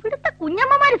 ഇവിടുത്തെ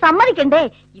കുഞ്ഞമ്മമാര് സമ്മതിക്കണ്ടേ?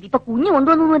 ഇതിപ്പോ കുഞ്ഞു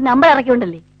കൊണ്ടുവന്നു നമ്പർ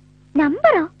ഇറക്കിയുണ്ടല്ലേ.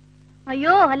 നമ്പറോ?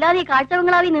 അയ്യോ, അല്ലാതെ ഈ കാഴ്ച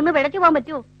ബംഗ്ലാവിൽ നിന്ന് പിഴച്ചു പോകാൻ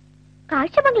പറ്റുമോ?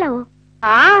 കാഴ്ച ബംഗ്ലാവോ?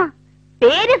 ആ,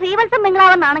 പേര് ശ്രീവത്സം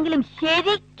ബംഗ്ലാവെന്നാണെങ്കിലും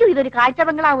ശരിക്കും ഇതൊരു കാഴ്ച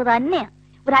ബംഗ്ലാവ് തന്നെയാ.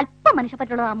 ഒരല്പം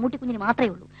മനുഷ്യപ്പറ്റുള്ളത് അമ്മൂട്ടിക്കുഞ്ഞിന് മാത്രമേ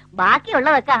ഉള്ളൂ.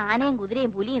 ബാക്കിയുള്ളതൊക്കെ ആനയും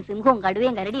കുതിരയും പുലിയും സിംഹവും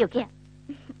കടുവയും കരടിയും ഒക്കെയാ.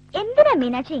 എന്തിനാ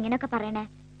മീനാക്ഷി ഇങ്ങനെയൊക്കെ പറയണേ?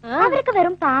 അവരൊക്കെ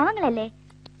വെറും പാവങ്ങളല്ലേ.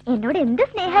 എന്നോട് എന്ത്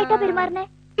സ്നേഹമായിട്ടാ പെരുമാറണേ?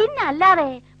 പിന്നെ അല്ലാതെ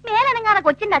മേലനങ്ങാതെ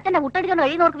കൊച്ചിന്റെ അച്ഛന്റെ പുട്ടടിച്ചോണ്ട്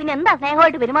കഴിയുന്നവർക്ക് പിന്നെ എന്താ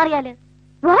സ്നേഹമായിട്ട് പെരുമാറിയാല്?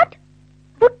 വാട്ട്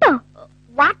പുട്ടോ?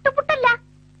 വാട്ടുപുട്ടല്ല,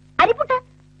 അരിപ്പുട്ട്.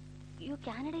 അയ്യോ,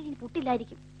 കാനഡയിൽ ഇനി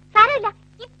പുട്ടില്ലായിരിക്കും. സാരമില്ല,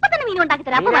 ഇപ്പൊ തന്നെ മീൻ ഉണ്ടാക്കി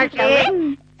തരാം.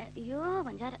 അയ്യോ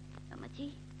പഞ്ചാര അമ്മച്ചി.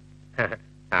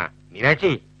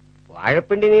 മീനാക്ഷി,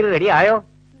 വാഴപ്പിണ്ടി നീര് റെഡി ആയോ?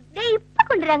 ഇപ്പൊ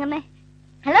കൊണ്ടുവരാങ്ങന്നേ.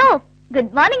 Hello,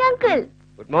 good morning uncle.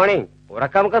 Good morning.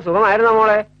 ഉറക്കമൊക്കെ സുഖമായിരുന്നോ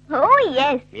മോളെ? ഓ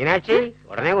യെസ്. മീനാക്ഷി,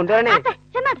 ഉടനെ കൊണ്ടുവരണേ.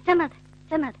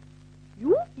 ചെന്നാട്ടെ.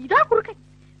 ഇതാ കുറുക്കൻ.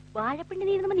 വാഴപ്പിണ്ടി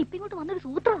നീരുന്ന ഇപ്പൊ ഇങ്ങോട്ട് വന്നൊരു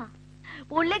സൂത്രമാ.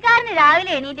 പുള്ളിക്കാരന്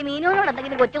രാവിലെ എണീറ്റ് മീനോനോട്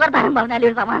എന്തെങ്കിലും കൊച്ചു വർത്താനം പറഞ്ഞാലും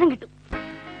ഒരു സമാധാനം കിട്ടും.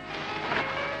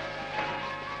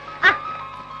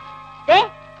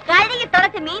 കഴുകി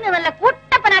തുടച്ച് മീന് നല്ല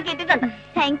കുട്ടപ്പനാക്കി ഇട്ടിട്ടുണ്ട്.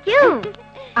 Thank you.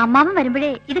 അമ്മാവൻ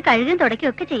വരുമ്പോഴേ ഇത് കഴുകും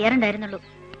തുടക്കുകയും ഒക്കെ ചെയ്യാറുണ്ടായിരുന്നുള്ളൂ.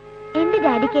 എന്റെ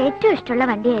ഡാഡിക്ക് ഏറ്റവും ഇഷ്ടമുള്ള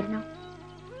വണ്ടിയായിരുന്നു.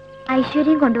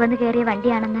 ഐശ്വര്യം കൊണ്ടുവന്ന് കയറിയ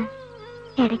വണ്ടിയാണെന്ന്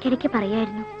ഇടയ്ക്കിടയ്ക്ക്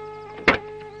പറയായിരുന്നു.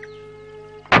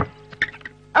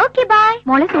 Okay bye.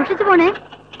 മോളെ സൂക്ഷിച്ചു പോണേ.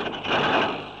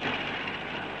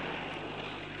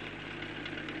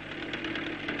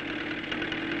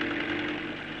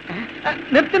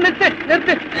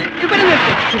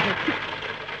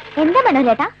 എന്താ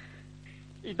മനോജേട്ടാ?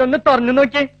 ഇതൊന്ന് തുറന്നു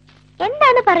നോക്കിയേ.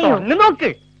 എന്താന്ന് പറയൂ. ഒന്ന് നോക്ക്.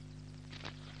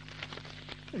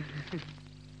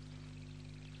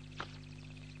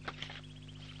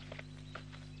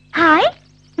 ഹായ്,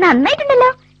 നന്നായിട്ടുണ്ടല്ലോ.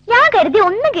 ഞാൻ കരുതി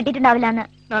ഒന്നും കിട്ടിയിട്ടുണ്ടാവില്ലാന്ന്.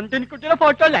 നന്ദിനിക്കുട്ടിയുടെ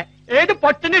ഫോട്ടോ അല്ലേ? ഏത്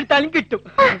പൊട്ടനെ എടുത്താലും കിട്ടും.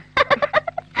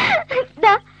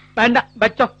 വേണ്ട,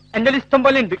 വെച്ചോ, എന്റെ ഇഷ്ടം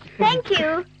പോലെ ഉണ്ട്. Thank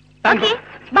you. Okay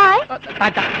bye.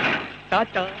 Tata.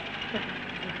 Tata.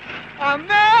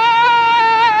 അമ്മേ.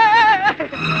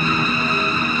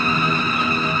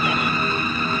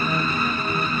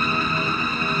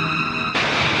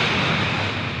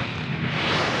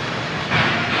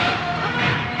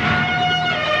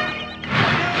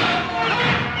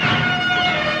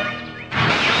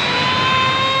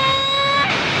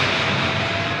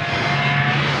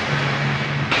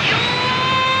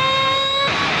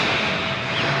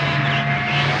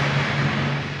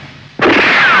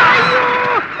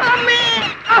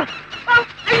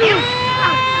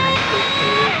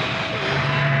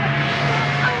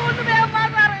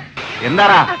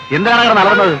 എന്താണ്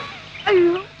നടന്നത്?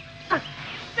 അയ്യോ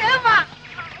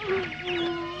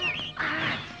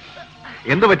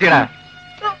എന്ത് പറ്റിയടാ?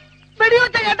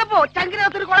 വെടിവെച്ച കേട്ടപ്പോ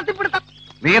ചങ്കിനകത്തൊരു കുളത്തിപ്പിടുത്തം.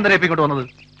 നീ എന്തിനാ ഇപ്പൊ ഇങ്ങോട്ട് വന്നത്?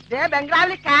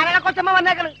 ബംഗ്ലാവിൽ കാനഡ കൊച്ചമ്മ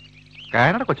വന്നേക്കണ്.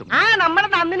 കാനഡ കൊച്ചമ്മ? ആ, നമ്മുടെ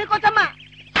നന്ദിനി കൊച്ചമ്മ.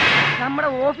 നമ്മുടെ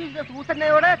ഓഫീസിലെ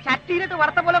സൂസന്നയോട് ചട്ടിയിലിട്ട്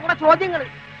വറുത്ത പോലെ കുറെ ചോദ്യങ്ങൾ.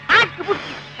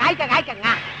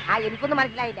 എനിക്കൊന്നും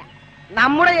മനസ്സിലായില്ല.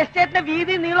 നമ്മുടെ എസ്റ്റേറ്റിന്റെ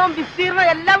വീതി, നീളവും വിസ്തീർണവും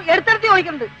എല്ലാം എടുത്തെടുത്ത്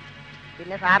ചോദിക്കുന്നുണ്ട്.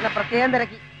 പിന്നെ സാറിനെ പ്രത്യേകം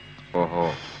തിരക്കി. ഓഹോ,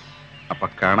 അപ്പൊ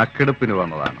കണക്കെടുപ്പിന്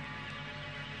വന്നതാണ്.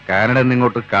 കാനഡ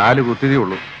ഇങ്ങോട്ട് കാല് കുത്തിയതേ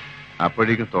ഉള്ളൂ,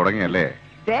 അപ്പോഴേക്കും തുടങ്ങിയല്ലേ?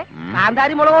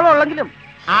 കാന്താരി മുളകോളം ഉള്ളെങ്കിലും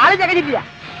ആള് ജഗതില്ല.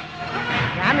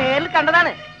 ഞാൻ നേരിൽ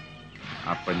കണ്ടതാണ്.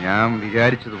 അപ്പൊ ഞാൻ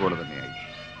വിചാരിച്ചതുപോലെ തന്നെയായി.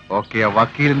 ഓക്കെ, ആ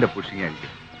വക്കീലിന്റെ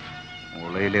പുഷിങ്ങായിരിക്കും.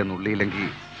 മുളയിലെ നുള്ളിയില്ലെങ്കിൽ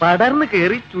പടർന്ന്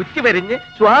കേറി ചുറ്റി വരിഞ്ഞ്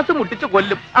ശ്വാസം മുട്ടിച്ച്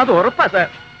കൊല്ലും. അത് ഉറപ്പാ സാർ.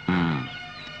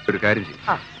 ഒരു കാര്യം ചെയ്യും,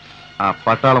 ആ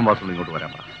പട്ടാളം വാസം ഇങ്ങോട്ട്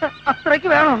വരാൻ പറ. അത്രയ്ക്ക്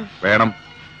വേണോ? വേണം.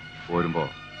 പോരുമ്പോ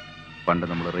പണ്ട്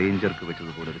നമ്മൾ റേഞ്ചർക്ക്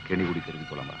വെച്ചതുപോലെ ഒരു കെണി കൂടി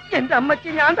കരുതിക്കൊള്ളാൻ പറ. എന്റെ അമ്മയ്ക്ക്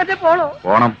ഞാൻ തന്നെ പോണോ?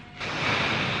 പോണം.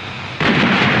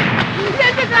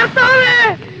 എന്റെ കർത്താവേ!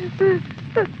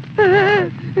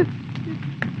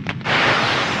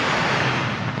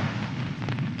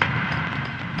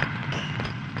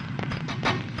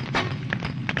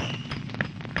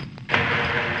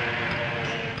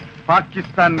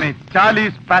 पाकिस्तान में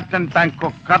 40 पैटर्न टैंक को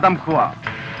खत्म हुआ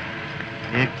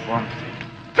एक बम से,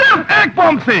 सिर्फ एक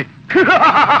बम से।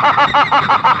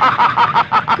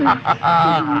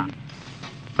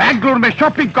 बैंगलोर में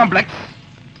शॉपिंग कॉम्प्लेक्स,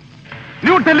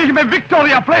 न्यू दिल्ली में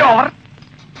विक्टोरिया फ्लाईओवर,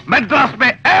 मद्रास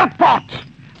में airport.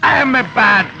 I M a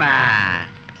bad man,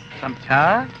 समझा?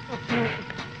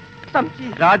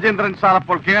 രാജേന്ദ്രൻ സാർ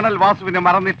അപ്പോൾ കേണൽ വാസുവിനെ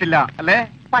മറന്നിട്ടില്ല അല്ലേ?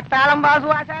 പട്ടാളം വാസു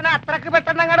ആശാനെ അത്രക്ക്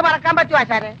പെട്ടെന്ന് അങ്ങോട്ട് മറക്കാൻ പറ്റുമോ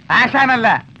ആശാനെ? ആശാനല്ല,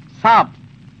 സാബ്,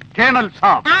 കേണൽ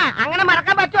സാബ്. ആ, അങ്ങനെ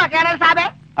മറക്കാൻ പറ്റുമോ കേണൽ സാബേ?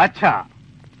 അച്ഛാ,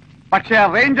 പക്ഷെ ആ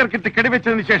റേഞ്ചർ കിറ്റ്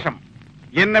കെടിവെച്ചതിന് ശേഷം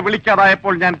എന്നെ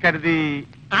വിളിക്കാതായപ്പോൾ ഞാൻ കരുതി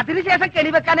അതിനുശേഷം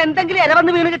കെണിവെക്കാൻ എന്തെങ്കിലും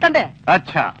ഇലവന്ന് വീണ് കിട്ടണ്ടേ?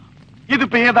 അച്ഛാ,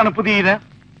 ഇതിപ്പോ ഏതാണ് പുതിയത്?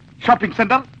 Shopping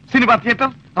centre, cinema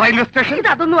theatre, railway station?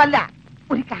 ഇതൊന്നും അല്ല,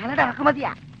 ഒരു കാനഡ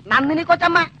ഇറക്കുമതിയാ. നന്ദിനി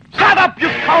കൊച്ചമ്മ. Shut up, you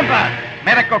scoundrel!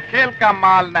 मेरे को खेल का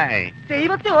माल नहीं.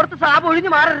 ദൈവത്തെ ഓർത്ത് സാബ്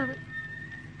ഒഴിഞ്ഞു മാറരുത്.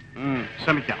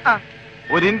 ശ്രമിക്കാം.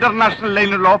 ഒരു ഇന്റർനാഷണൽ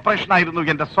ലൈനിലുള്ള ഓപ്പറേഷൻ ആയിരുന്നു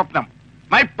എന്റെ സ്വപ്നം.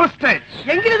 My prestige.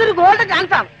 എങ്കിലും ഇതൊരു ഗോൾഡൻ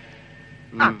ചാൻസ് ആണ്.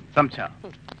 സംശ,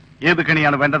 ഏത്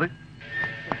കണിയാണ് വേണ്ടത്?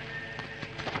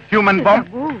 Human bomb,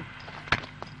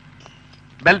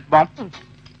 belt bomb,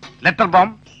 letter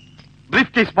bomb,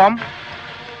 brief case bomb,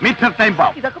 metre time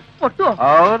bomb, ഇതൊക്കെ പൊട്ടുവോ?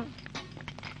 और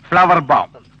ഫ്ലവർ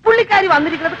ബോംബ്. പുള്ളിക്കാരി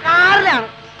വന്നിരിക്കുന്നത് കാറിലാണ്.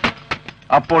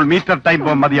 അപ്പോൾ മീറ്റർ ടൈം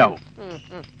ബോംബ് മതിയാവും.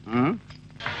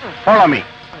 Follow me.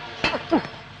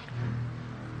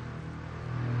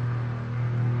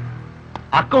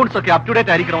 അക്കൗണ്ട്സ് ഒക്കെ അപ് ടു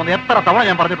ഡേറ്റ് ആയിരിക്കണമെന്ന് എത്ര തവണ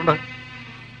ഞാൻ പറഞ്ഞിട്ടുണ്ട്.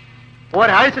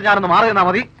 ഒരാഴ്ച ഞാനൊന്ന് മാറി നിന്നാ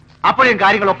മതി, അപ്പോഴേയും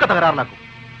കാര്യങ്ങളൊക്കെ തകരാറിലാക്കും.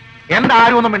 എന്താ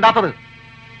ആരും ഒന്നും മിണ്ടാത്തത്?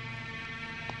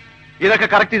 ഇതൊക്കെ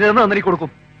കറക്റ്റ് ചെയ്തെന്ന് എനിക്ക്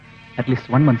കൊടുക്കും.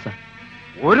 At least 1 month sir.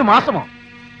 ഒരു മാസമോ?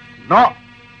 No,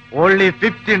 only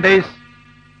 15 days.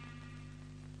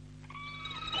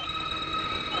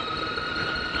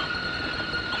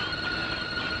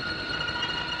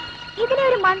 ഇതിലെ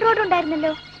ഒരു മൺ റോഡ്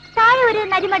ഉണ്ടായിരുന്നല്ലോ, താഴെ ഒരു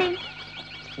നരിമടയും.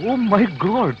 ഓ മൈ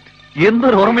ഗോഡ്,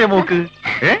 എന്തൊരു ഓർമ്മയെ നോക്ക്.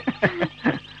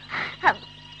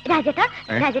 രാജേട്ടാ,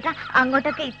 രാജേട്ടാ,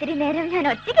 അങ്ങോട്ടൊക്കെ ഇത്തിരി നേരം ഞാൻ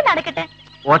ഒറ്റയ്ക്ക് നടക്കട്ടെ?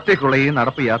 ഒറ്റയ്ക്കുള്ള ഈ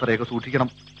നടപ്പ് യാത്രയൊക്കെ സൂക്ഷിക്കണം.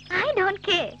 I don't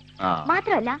care.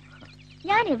 മാത്രമല്ല,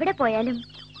 ഞാൻ എവിടെ പോയാലും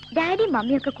ഡാഡിയും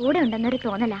മമ്മിയൊക്കെ കൂടെ ഉണ്ടെന്നൊരു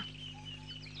തോന്നല.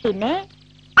 പിന്നെ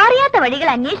അറിയാത്ത വഴികൾ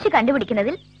അന്വേഷിച്ച്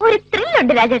കണ്ടുപിടിക്കുന്നതിൽ ഒരു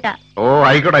ത്രില്ലുണ്ട് രാജേട്ടാ. ഓ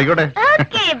ആയിക്കോട്ടെ ആയിക്കോട്ടെ.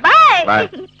 Okay, by. By.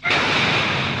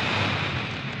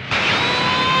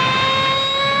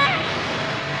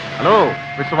 Hello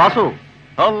mister Vasu.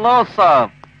 Hello sir.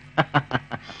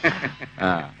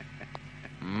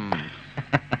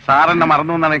 Sir എന്നെ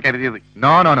മറന്നു എന്നാണ് കരുതിയത്.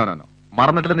 നോ നോ നോ നോ,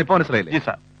 മറന്നിട്ടില്ലെന്ന് ഇപ്പൊ മനസ്സിലായില്ലേ? G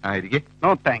sir. ആയിരിക്കെ. No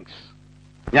thanks.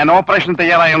 ഞാൻ ഓപ്പറേഷൻ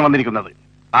തയ്യാറായാണ് വന്നിരിക്കുന്നത്.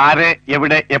 ആരെ,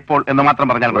 എവിടെ, എപ്പോൾ എന്ന് മാത്രം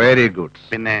പറഞ്ഞാൽ മതി. Very good.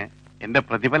 പിന്നെ എന്റെ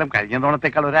പ്രതിഫലം കഴിഞ്ഞ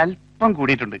തവണത്തേക്കാൾ ഒരല്പം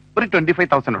കൂടിയിട്ടുണ്ട്. ഒരു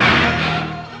 25,000 ഉണ്ട്.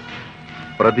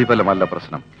 പ്രതിഫലമല്ല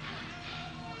പ്രശ്നം,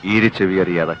 ഈരിച്ചെവി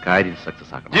അറിയാതെ കാര്യം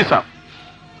സക്സസ് ആക്കണം. G sir.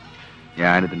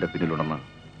 ഞാനിതിന്റെ പിന്നിലുണ്ടെന്ന്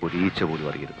ഒരു ഈച്ച പോലും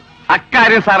അറിയരുത്.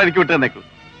 അക്കാര്യം സാർ എനിക്ക് വിട്ടു തന്നേക്കൂ.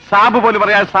 സാബ് പോലും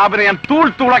പറയാതെ സാബിനെ ഞാൻ തൂൾ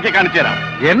തൂളാക്കി കാണിച്ചു തരാം.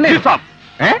 എന്നെ? G sir.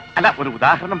 അല്ല, ഒരു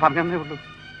ഉദാഹരണം പറഞ്ഞേ ഉള്ളൂ.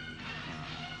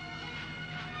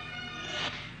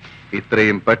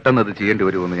 ഇത്രയും പെട്ടെന്ന് അത് ചെയ്യേണ്ടി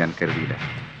വരുമെന്ന് ഞാൻ കരുതിയില്ല.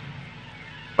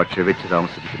 പക്ഷെ വെച്ച്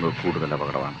താമസിപ്പിക്കുന്നത് കൂടുതൽ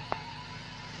അപകടമാണ്.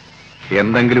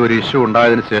 എന്തെങ്കിലും ഒരു ഇഷ്യൂ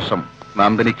ഉണ്ടായതിനു ശേഷം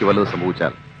നന്ദിനിക്ക് വലുത്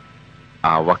സംഭവിച്ചാൽ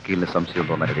ആ വക്കീലിന് സംശയം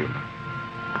തോന്നാനിടയുണ്ട്.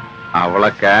 അവളെ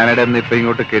കാനഡ ഇപ്പൊ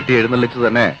ഇങ്ങോട്ട് കെട്ടി എഴുന്നള്ളിച്ചു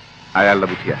തന്നെ അയാളുടെ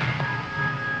ബുദ്ധിയാണ്.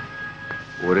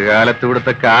 ഒരു കാലത്ത്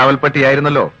ഇവിടുത്തെ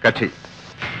കാവൽപ്പട്ടിയായിരുന്നല്ലോ കക്ഷി.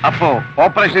 അപ്പോ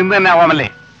ഓപ്പറേഷൻ ഇന്ന് തന്നെ ആവാമല്ലേ?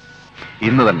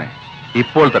 ഇന്ന് തന്നെ,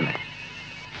 ഇപ്പോൾ തന്നെ.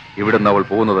 ഇവിടുന്ന് അവൾ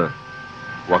പോകുന്നത്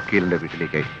വക്കീലിന്റെ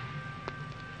വീട്ടിലേക്കായിരിക്കും.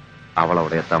 അവൾ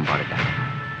അവിടെ എത്താൻ പാടില്ല.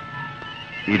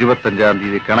 25-ാം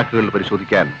തീയതി കണക്കുകൾ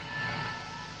പരിശോധിക്കാൻ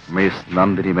മിസ്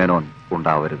നന്ദിനി മേനോൻ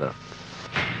ഉണ്ടാവരുത്.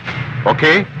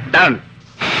 ഓക്കെ? ഡൺ.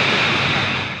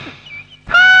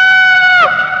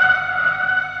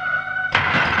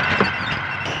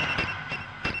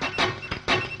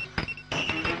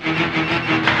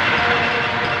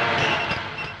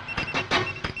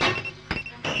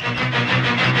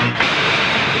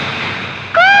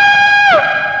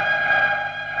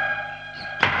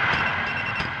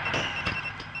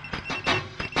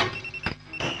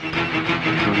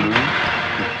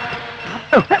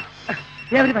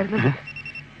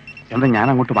 എന്താ ഞാൻ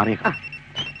അങ്ങോട്ട് മാറിയേക്കാം.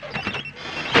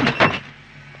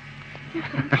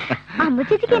 അമ്മ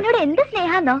ചേച്ചിക്ക് എന്നോട് എന്ത്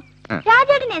സ്നേഹാന്നോ.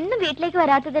 രാജേട്ടൻ എന്നും വീട്ടിലേക്ക്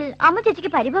വരാത്തതിൽ അമ്മ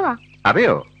ചേച്ചിക്ക് പരിഭവാ.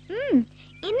 അതെയോ?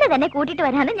 ഇന്ന് തന്നെ കൂട്ടിട്ട്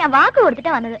വരാന്ന് ഞാൻ വാക്ക്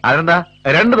കൊടുത്തിട്ടാ വന്നത്. അതെന്താ?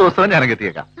 2 ദിവസം ഞാൻ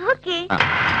എത്തിയേക്കാം. ഓക്കെ.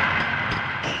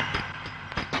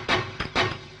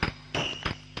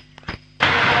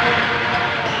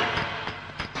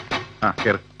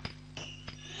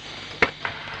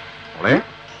 മോളെ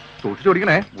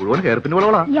സൂക്ഷിച്ചോടിക്കണേ, മുഴുവൻ ഹെയർപിൻ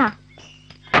വളവളാ.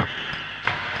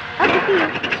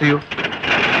 ചെയ്യൂ.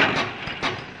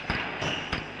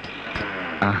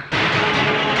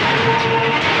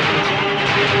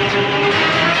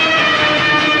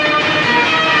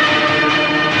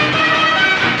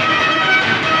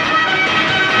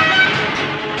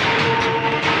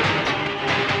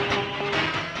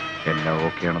 എല്ലാം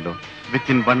ഓക്കെ ആണല്ലോ?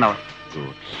 Within 1 hour.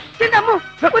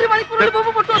 ഒരു മണിക്കൂറിൽ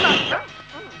ബോംബ് പൊട്ടുവന്ന.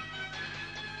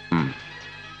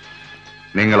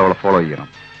 നിങ്ങൾ അവളെ ഫോളോ ചെയ്യണം.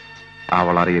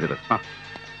 അവൾ അറിയരുത്.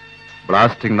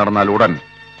 ബ്ലാസ്റ്റിംഗ് നടന്നാൽ ഉടൻ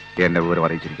എന്നെ വിവരം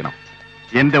അറിയിച്ചിരിക്കണം.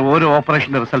 എന്റെ ഓരോ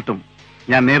ഓപ്പറേഷന്റെ റിസൾട്ടും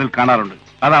ഞാൻ നേരിൽ കാണാറുണ്ട്.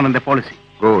 അതാണ് എന്റെ പോളിസി.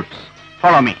 ഗുഡ്.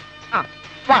 Follow me.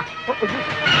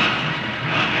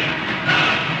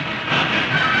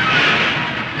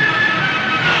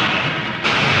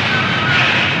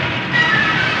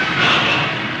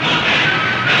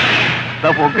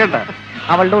 പോക്കേണ്ട.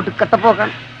 അവളുടെ ഒടുക്കത്തെ പോകാൻ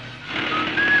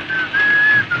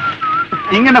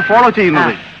ഇങ്ങനെ ഫോളോ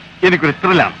ചെയ്യുന്നത് എനിക്കൊരു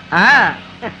ത്രില്ലാണ്.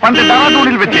 പണ്ട്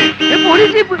ഡാറൂണിൽ വെച്ച്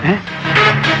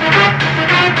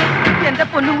എന്റെ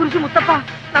പൊന്നും കുറിച്ച് മുത്തപ്പ,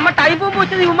 നമ്മ ടൈം ബോംബ്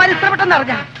വെച്ചത് ഇവന്മാർ ഇത്ര പെട്ടെന്ന്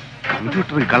അറിഞ്ഞ.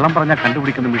 കമ്പ്യൂട്ടറിൽ കള്ളം പറഞ്ഞാൽ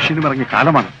കണ്ടുപിടിക്കുന്ന മെഷീനും ഇറങ്ങിയ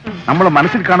കാലമാണ്. നമ്മൾ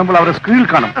മനസ്സിൽ കാണുമ്പോൾ അവരെ സ്ക്രീനിൽ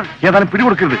കാണും. ഏതായാലും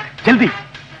പിടികൊടുക്കരുത്. ജൽദി.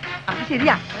 അത്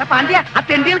ശരിയാ. പാണ്ഡ്യ, ആ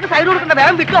തെണ്ടികൾക്ക് സൈഡ് കൊടുക്കണ്ട,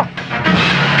 വേഗം വിട്ടോ.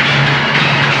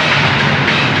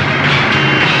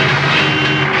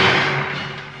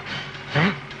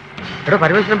 എടോ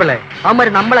പരമേശ്വരൻ പിള്ളേ,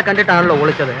 അവന്മാര് നമ്മളെ കണ്ടിട്ടാണല്ലോ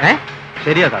ഒളിച്ചത്.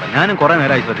 ശരിയാ സാറേ, ഞാനും കുറെ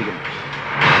നേരമായി ശ്രദ്ധിക്കുന്നു.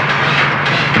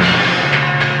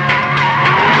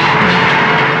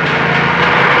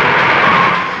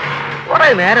 കുറെ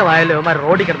നേരമായല്ലോ അവന്മാർ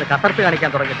റോഡിൽ കിടന്ന് കസർത്ത് കാണിക്കാൻ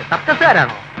തുടങ്ങിയിട്ട്.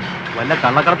 സർക്കസുകാരാണോ? വല്ല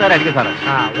കള്ളക്കടത്തുകാരായിരിക്കും സാറേ.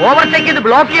 ഓവർടേക്ക് ചെയ്ത്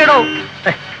ബ്ലോക്ക് ചെയ്യണോ?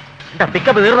 എന്താ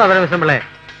പിക്കപ്പ് തീർന്നോ പരമേശ്വരൻ പിള്ളേ?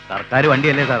 സർക്കാർ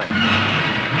വണ്ടിയല്ലേ സാറേ.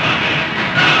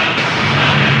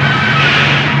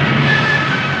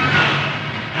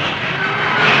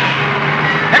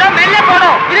 എടോ മെല്ലെ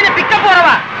പോണോ, ഇതിന് പിക്കപ്പ്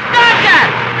കുറവാ.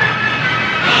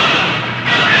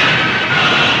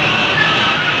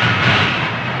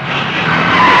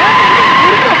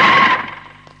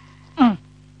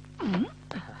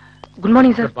 Good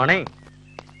morning sir. Good morning.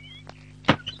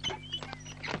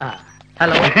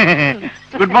 Hello.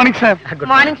 Good morning sir. Good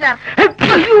morning sir.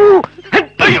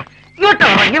 ഇങ്ങോട്ട്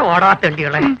ഇറങ്ങി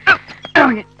ഓടാത്തണ്ടികളെ.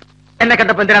 എന്നെ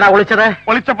കണ്ടപ്പോ എന്തിനാടാ ഒളിച്ചത്?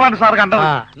 ഒളിച്ചപ്പാണ് സാർ കണ്ടത്.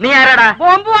 നീ ആരാടാ?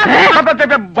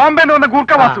 ബോംബെ വന്ന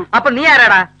ഗൂർക്ക വാസു. അപ്പൊ നീ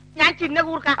ആരാടാ? ഞാൻ ചിന്ന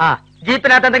കൂർക്ക.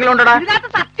 ജീപ്പിനകത്ത് എന്തെങ്കിലും ഉണ്ടോടാ? ഇതിനകത്ത്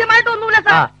സത്യമായിട്ടൊന്നുമില്ല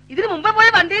സാർ. ഇതിന് മുമ്പേ പോയ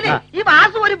വണ്ടിയില് ഈ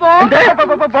വാസു ഒരു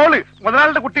ബോംബ് ബോള്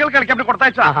മുതലാളിയുടെ കുട്ടികൾക്ക് കളിക്കാൻ വേണ്ടി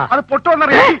കൊടുത്തയച്ചാ. അത്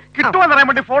പൊട്ടുവന്നറിയാം, കിട്ടുമെന്നറിയാൻ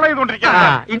വേണ്ടി ഫോളോ ചെയ്തുകൊണ്ടിരിക്കുകയാണ്.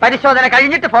 ഈ പരിശോധന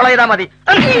കഴിഞ്ഞിട്ട് ഫോളോ ചെയ്താൽ മതി.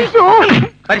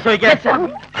 പരിശോധിക്കാം.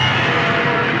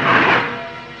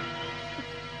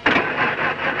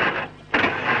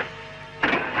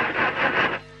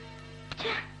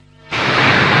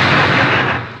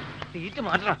 സീറ്റ്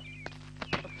മാറ്റണം.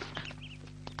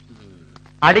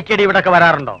 അടിക്കടി ഇവിടൊക്കെ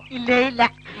വരാറുണ്ടോ? ഇല്ലേ ഇല്ല.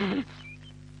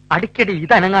 അടിക്കടി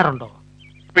ഇത് അനങ്ങാറുണ്ടോ?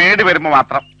 പേടി വരുമ്പോ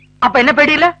മാത്രം. അപ്പൊ എന്നെ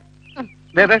പേടിയില്ല?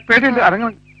 പേടിയില്ല, അരങ്ങ.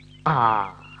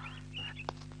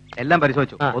 എല്ലാം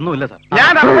പരിശോധിച്ചു, ഒന്നുമില്ല സാർ.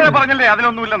 ഞാൻ അങ്ങനെ പറഞ്ഞല്ലേ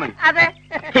അതിലൊന്നുമില്ലെന്ന്. അതെ.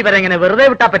 ഇവരെങ്ങനെ വെറുതെ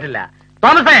വിട്ടാ പറ്റില്ല.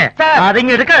 തോമസേ,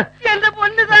 അതിങ്ങ് എടുക്ക്. എന്റെ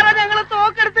പൊന്ന് സാറാ, ഞങ്ങളെ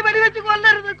തോക്കെടുത്ത് വെടിവെച്ച്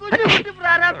കൊല്ലരുത്. കുഞ്ഞു കുട്ടി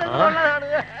പ്രാരാബ്ദങ്ങളുള്ളതാണ്.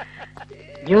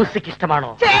 മ്യൂസിക് ഇഷ്ടമാണോ?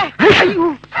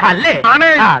 അല്ലേ?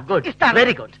 Good,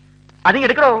 very good. അതിങ്ങ്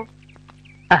എടുക്കണോ?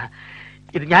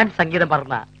 ഇത് ഞാൻ സംഗീതം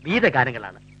പറഞ്ഞ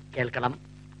ഗീതഗാനങ്ങളാണ്, കേൾക്കണം.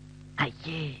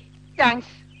 അയ്യേ.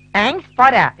 താങ്ക്സ്. താങ്ക്സ്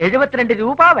പോരാ, 72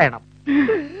 രൂപ വേണം.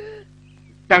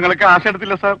 ഞങ്ങൾ കാശ്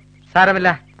എടുത്തില്ല സാർ. സാരമില്ല,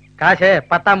 കാശ്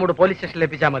 10-ാം മൂട് പോലീസ് സ്റ്റേഷനിൽ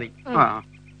എത്തിച്ചാ മതി.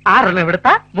 6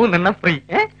 എടുത്താ 3 ഫ്രീ.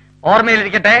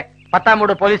 ഓർമ്മയിലിരിക്കട്ടെ, 10-ാം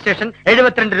മൂട് പോലീസ് സ്റ്റേഷൻ,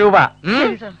 72 രൂപ.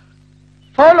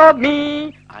 Follow me.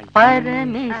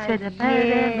 പരമേശ്വര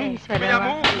പരമേശ്വര.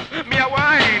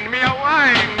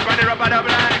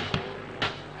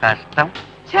 കഷ്ടം.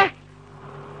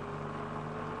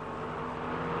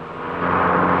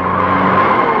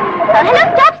 Hello,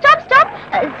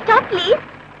 stop please.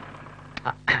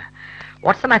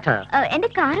 What's the matter? എന്റെ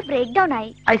കാർ ബ്രേക്ക് ഡൗൺ ആയി.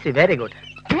 I C, very good.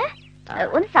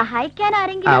 ഒന്ന് സഹായിക്കാൻ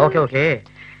ആരെങ്കിലും? Okay okay.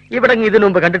 ഇവിടെ ഇതിനു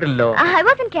മുമ്പ് കണ്ടിട്ടില്ലല്ലോ. I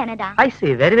was in Canada. I C,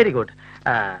 very very good.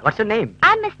 What's your name?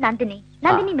 I'm Miss Nandini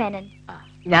Menon.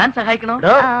 ഞാൻ സഹായിക്കണോ?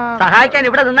 സഹായിക്കാൻ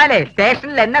ഇവിടെ നിന്നാലേ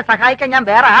സ്റ്റേഷനിൽ എന്നെ സഹായിക്കാൻ ഞാൻ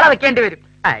വേറെ ആളെ വെക്കേണ്ടി വരും.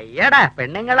 അയ്യടാ,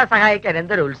 പെണ്ണുങ്ങളെ സഹായിക്കാൻ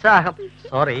എന്തൊരു ഉത്സാഹം.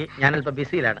 സോറി, ഞാനിപ്പോ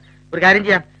ബിസിയിലാണ്. ഒരു കാര്യം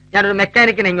ചെയ്യാം, ഞാനൊരു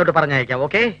മെക്കാനിക്കിനെ ഇങ്ങോട്ട് പറഞ്ഞയക്കാം.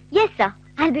 Okay? Yes sir,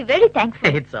 I'll be very thankful.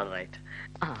 It's all right.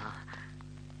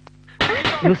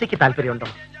 Music താല്പര്യമുണ്ടോ?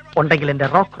 ഉണ്ടെങ്കിൽ എന്റെ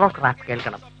റോക്ക് റാപ്പ്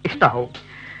കേൾക്കണം, ഇഷ്ടാവും.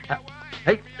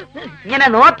 ഇങ്ങനെ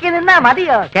നോക്കി നിന്നാ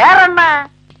മതിയോ? കേറണ്ണ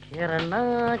കേറണ്ണ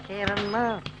കേറണ്ണ,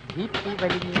 വീട്ടിൽ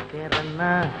വലിഞ്ഞ് കേറണ്ണ.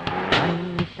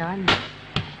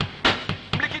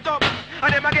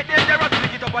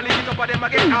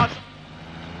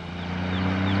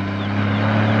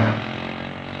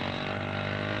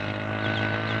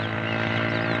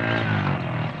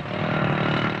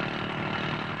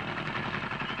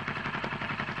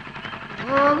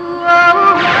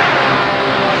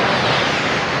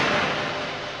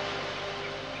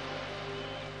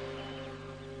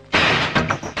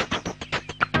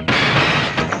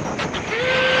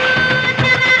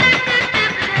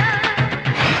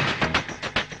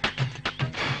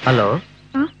 ഹലോ,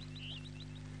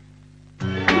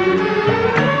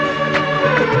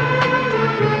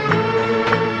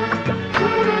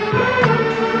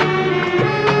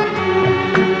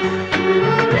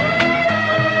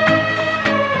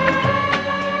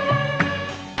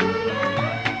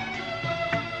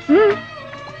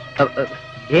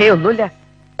 ഒന്നുമില്ല.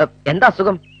 എന്താ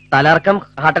അസുഖം? തലകറക്കം,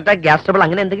 ഹാർട്ട് അറ്റാക്ക്, ഗ്യാസ് ട്രബിൾ,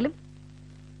 അങ്ങനെ എന്തെങ്കിലും?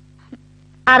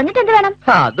 അറിഞ്ഞിട്ട് എന്ത് വേണം?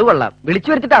 അത് കൊള്ളാം. വിളിച്ചു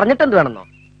വരുത്തിട്ട് അറിഞ്ഞിട്ട് എന്ത് വേണമെന്നോ?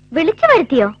 വിളിച്ചു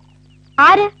വരുത്തിയോ?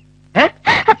 ആര്?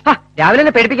 രാവിലെ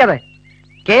തന്നെ പേടിപ്പിക്കാതെ.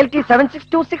 KLT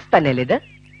 7626 തന്നെയല്ലേ ഇത്?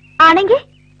 ആണെങ്കിൽ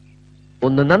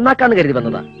ഒന്ന് നന്നാക്കാന്ന് കരുതി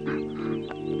വന്നതാ.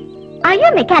 Are you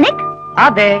a mechanic?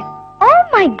 അതെ. Oh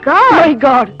my God. My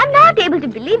God. I'm not able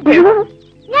to believe this.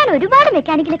 ഞാൻ ഒരുപാട്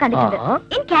മെക്കാനിക്കിനെ കണ്ടിട്ടുണ്ട്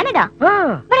in Canada.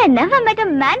 But I never met a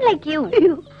man like you.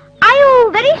 Are you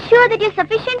very sure that you're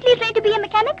sufficiently trained to be a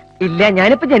mechanic? ഇല്ല,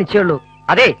 ഞാനിപ്പോ ജനിച്ചുള്ളൂ.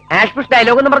 അതെ, ആഷ്പുഷ്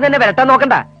dialogue എന്ന് പറഞ്ഞ എന്നെ വരട്ടാൻ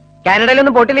നോക്കണ്ട.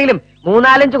 കാനഡയിലൊന്നും പോയിട്ടില്ലെങ്കിലും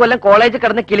 3-4 കൊല്ലം കോളേജ്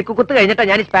കിടന്ന് കിളിക്കുത്ത് കഴിഞ്ഞിട്ടാ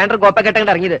ഞാൻ സ്പാൻഡർ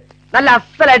ഗോപ്പക്കെട്ടങ്ങോട്ട് ഇറങ്ങിയത്. നല്ല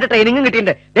അസലായിട്ട് ട്രെയിനിങ്ങും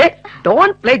കിട്ടിയിട്ടുണ്ട്.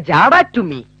 Don't play ജാഡ to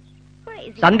me.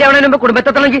 സന്ധ്യ ആവണതിന് മുമ്പ്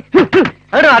കുടുംബത്തെത്തണമെങ്കിൽ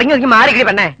അവിടെ ഇറങ്ങി നോക്കി മാറിക്കിടി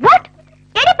പെണ്ണേ.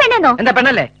 എന്താ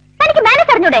പെണ്ണല്ലേ?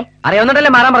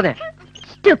 അറിയാവുന്നുണ്ടല്ലേ മാറാൻ പറഞ്ഞേ?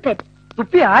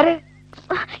 തുപ്പി ആര്?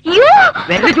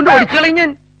 വെറുതെ ചുണ്ട് ഒടിച്ചു കളയും ഞാൻ.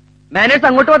 മാനേഴ്സ്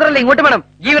അങ്ങോട്ട് മാത്രമല്ല ഇങ്ങോട്ട് വേണം.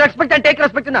 Give respect and take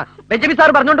respect എന്നാ ബെഞ്ചമിൻ സാർ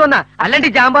പറഞ്ഞോണ്ട് വന്നാ. അല്ലാണ്ട്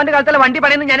ഈ ജാമ്പാന്റെ കാലത്തുള്ള വണ്ടി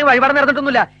പണിയൊന്നും ഞാൻ വഴിപാട്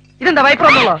നടന്നിട്ടൊന്നുമില്ല. ഇതെന്താ വൈപ്പർ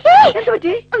ഒന്നുള്ളോ?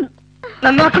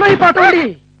 നന്നാക്കണോ ഈ പാത്തോടി?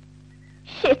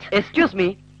 എക്സ്ക്യൂസ് മീ,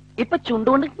 ഇപ്പൊ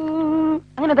ചുണ്ടുകൊണ്ട്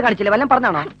അങ്ങനെ എന്താ കാണിച്ചില്ലേ? വല്ലതും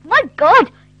പറഞ്ഞാണോ?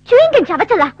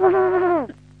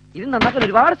 ഇത് നന്നാക്കാൻ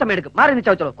ഒരുപാട് സമയം എടുക്കും. മാറി നിന്ന്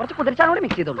ചവച്ചോളൂ. കുറച്ച് കുതിരച്ചാണോടെ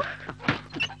മിക്സ് ചെയ്തോളൂ.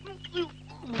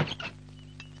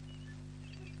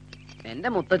 എന്റെ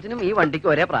മുത്തച്ഛനും ഈ വണ്ടിക്ക്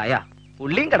ഒരേ പ്രായ.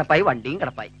 പുള്ളിയും കിടപ്പായി, വണ്ടിയും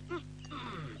കിടപ്പായി.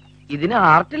 ഇതിന്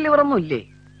ഹാർട്ടിൽ ലിവറൊന്നും ഇല്ലേ?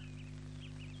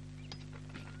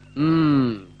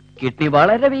 കിഡ്നി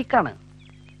വളരെ വീക്കാണ്.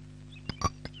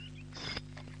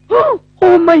 ഓ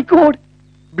മൈ ഗോഡ്,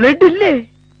 ബ്ലഡ് ഇല്ലേ?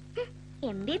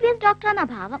 MBBS ഡോക്ടറാണ്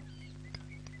ഭാവം.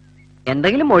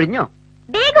 എന്തെങ്കിലും ഒഴിഞ്ഞോ?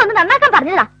 വേഗം ഒന്ന് നന്നാക്കാൻ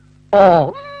പറഞ്ഞതാ. ഓ,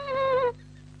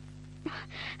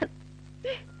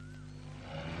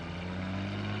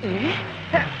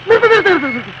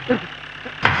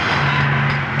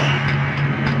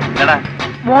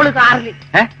 മോള് കാറില്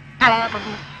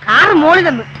കാറ് മോളിൽ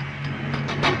നിന്ന്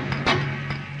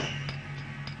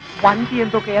വണ്ടി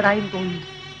എന്തോ കേടായി തോന്നി.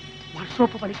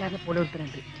 വർക്ക്ഷോപ്പ് പണിക്കാരനെ പോലെ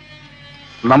ഒരുത്തരുണ്ട്.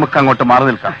 നമുക്ക് അങ്ങോട്ട് മാറി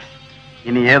നിൽക്കാം.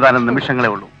 ഇനി ഏതാനും നിമിഷങ്ങളേ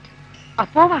ഉള്ളൂ.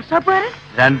 അപ്പോ വർക്ക്ഷോപ്പുകാരൻ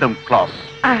രണ്ടും ക്ലോസ്.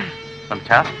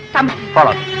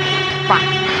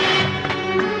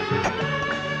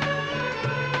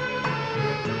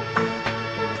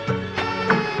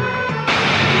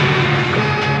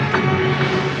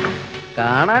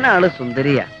 കാണാനാള്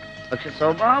സുന്ദരിയാ, പക്ഷെ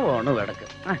സ്വഭാവമാണ് വിടക്ക്.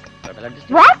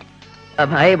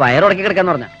 ഭായ് വയറുടക്കി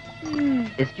കിടക്കാന്ന് പറഞ്ഞ.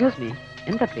 എക്സ്ക്യൂസ് മീ,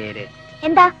 എന്താ പേര്?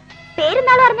 എന്താ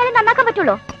പേരെന്നാളും അറിഞ്ഞാലേ നന്നാക്കാൻ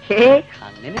പറ്റുള്ളൂ. ഹേ,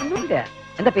 അങ്ങനെയൊന്നുമില്ല.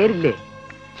 എന്താ പേരില്ലേ?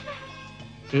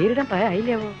 പേരിടാൻ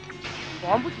പ്രായമായില്ലേവോ?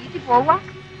 ബോംബ് ചീറ്റി പോവാ.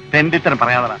 തെണ്ടിത്തരം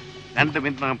പറയാതെ 2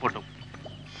 മിനിറ്റിനകം പൊട്ടും.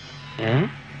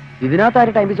 ഇതിനകത്ത്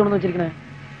ആര് ടൈം പീസ് കൊണ്ടെന്ന് വെച്ചിരിക്കണേ?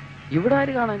 ഇവിടെ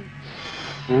ആര് കാണാൻ?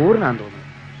 പൂർണ്ണാന്ന് തോന്നുന്നു.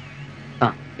 ആ,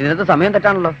 ഇതിനകത്ത് സമയം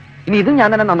തെറ്റാണല്ലോ. ഇനി ഇതും ഞാൻ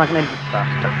തന്നെ നന്നാക്കണ.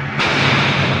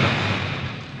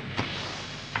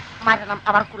 മരണം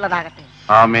അവർക്കുള്ളതാകട്ടെ.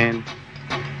 ആമേൻ.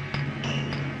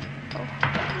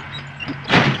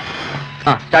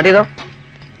 ആ, സ്റ്റാർട്ട് ചെയ്തോ.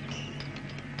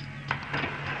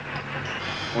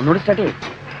 ഒന്നുകൂടി സ്റ്റാർട്ട് ചെയ്യും.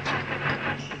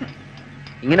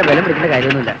 ഇങ്ങനെ ബലം പിടിക്കേണ്ട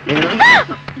കാര്യമൊന്നുമില്ല.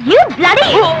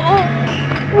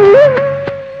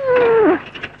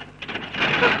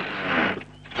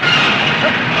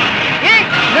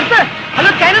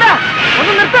 ഹലോ കാനഡ,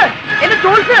 ഒന്ന് നിർത്ത്. എന്റെ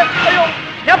ടൂൾസ്. അയ്യോ,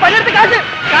 ഞാൻ പണിയെടുത്ത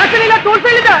കാശിലില്ല,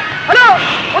 ടൂൾസിലില്ല. ഹലോ,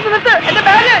 ഒന്ന് നിർത്ത്. എന്റെ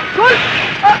ബാഗ്, ടൂൾസ്.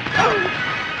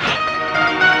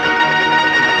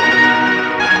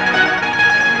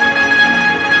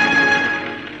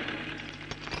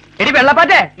 എടി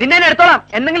വെള്ളപ്പാറ്റേ, നിന്നെ ഞാൻ എടുത്തോളാം.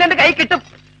 എന്തെങ്കിലും എന്റെ കൈ കിട്ടും.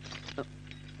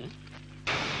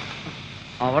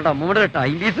 അവിടെ അമ്മൂടെ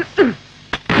ടൈം പീസ്.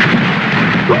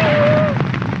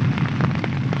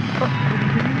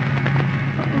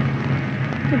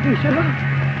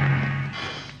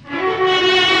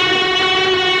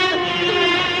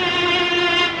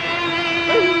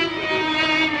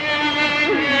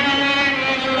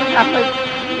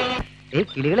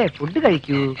 കിളികളെ, ഫുഡ്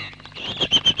കഴിക്കൂ.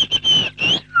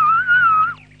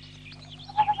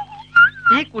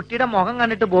 ഈ കുട്ടിയുടെ മുഖം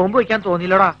കണ്ടിട്ട് ബോംബ് വെക്കാൻ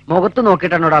തോന്നിയില്ലോടാ. മുഖത്ത്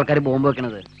നോക്കിയിട്ടാണ് ആൾക്കാർ ബോംബ്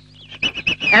വെക്കണത്.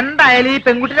 എന്തായാലും ഈ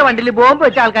പെൺകുട്ടിയുടെ വണ്ടിയിൽ ബോംബ്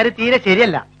വെച്ച ആൾക്കാർ തീരെ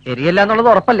ശരിയല്ല. ശരിയല്ല എന്നുള്ളത്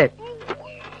ഉറപ്പല്ലേ?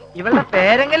 ഇവളുടെ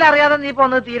പേരെങ്കിലും അറിയാതെ നീ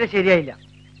പോന്നത് തീരെ ശരിയായില്ല.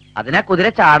 അതിനാ കുതിര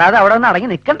ചാടാതെ അവിടെ ഒന്ന് അടങ്ങി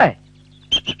നിക്കണ്ടേ?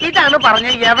 ഇതാണ് പറഞ്ഞ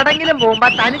എവിടെങ്കിലും പോകുമ്പോ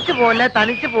തനിച്ചു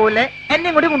പോലെ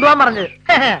എന്നെയും കൂടി കൊണ്ടുപോകാൻ പറഞ്ഞത്.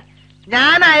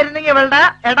 ഞാനായിരുന്നെങ്കിൽ ഇവളുടെ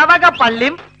ഇടവക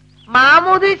പള്ളിയും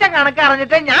മാമോദീശ കണക്ക്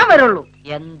അറിഞ്ഞിട്ടേ ഞാൻ വരുള്ളൂ.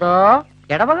 എന്തോ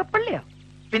ഇടവകപ്പള്ളിയോ?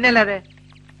 പിന്നല്ലാതെ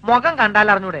മുഖം കണ്ടാൽ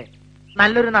അറിഞ്ഞൂടെ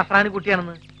നല്ലൊരു നസ്രാണി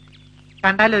കുട്ടിയാണെന്ന്?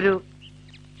 കണ്ടാലൊരു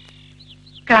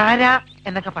കാര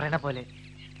എന്നൊക്കെ പറയണ പോലെ.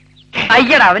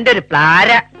 അയ്യടാ, അവന്റെ ഒരു പ്ലാര.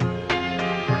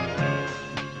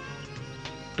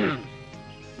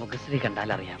 മുഖശ്രീ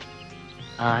കണ്ടാലറിയാം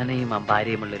ആനയും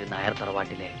അമ്പാരിയുമുള്ളൊരു നായർ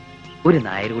തറവാട്ടിലെ ഒരു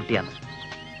നായർ കുട്ടിയാണ്.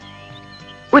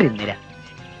 ഒരു ഇന്ദിര.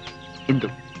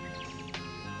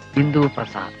 ഇന്ദു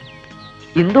പ്രസാദ്.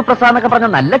 ഇന്ദു പ്രസാദ് എന്നൊക്കെ പറഞ്ഞ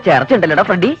നല്ല ചേർച്ച ഉണ്ടല്ലോടാ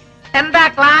ഫ്രണ്ടി. എന്താ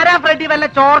ക്ലാര ഫ്രെഡി വല്ല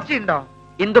ചോർച്ചയുണ്ടോ?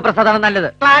 ഇന്ദു പ്രസാദ് ആണ് നല്ലത്.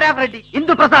 Clara Freddy,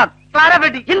 Indu Prasad, Clara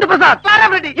Freddy, Indu Prasad, Clara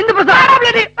Freddy, Indu Prasad.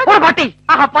 ഒരു പട്ടി.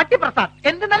 ആഹാ, പട്ടി പ്രസാദ്.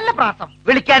 എന്ത് നല്ല പ്രാസം.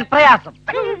 വിളിക്കാൻ പ്രയാസം.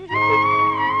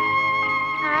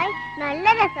 ഹായ്, നല്ല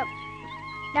രസം.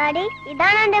 ഡാഡി,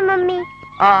 ഇതാണ് എന്റെ മമ്മി.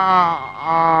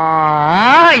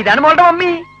 ഇതാണ് മോളുടെ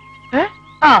മമ്മി.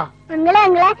 അങ്ങളെ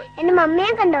എന്റെ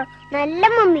മമ്മിയെ കണ്ടോ? നല്ല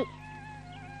മമ്മി.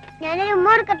 ഞാനൊരു ഉമ്മ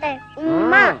കൊടുക്കട്ടെ?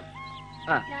 ഉമ്മ.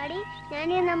 ഡാഡി, ഞാൻ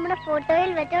നമ്മുടെ ഫോട്ടോയിൽ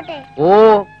വെച്ചോട്ടെ? ഓ,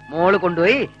 മോള്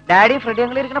കൊണ്ടുപോയി ഡാഡി ഫ്രെഡി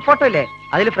ഞങ്ങൾ ഇരിക്കുന്ന ഫോട്ടോ ഇല്ലേ,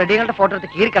 അതിൽ ഫ്രെഡിങ്ങളുടെ ഫോട്ടോ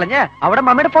എടുത്ത് കീറിക്കളഞ്ഞ് അവിടെ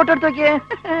മമ്മിയുടെ ഫോട്ടോ എടുത്ത് നോക്കിയേ.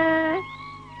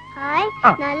 ഹായ്,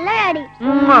 നല്ല ഡാഡി.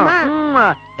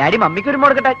 ഡാഡി മമ്മിക്ക് ഒരു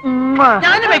മോടുക്കട്ടെ.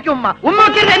 ഞാൻ വെക്കും ഉമ്മ.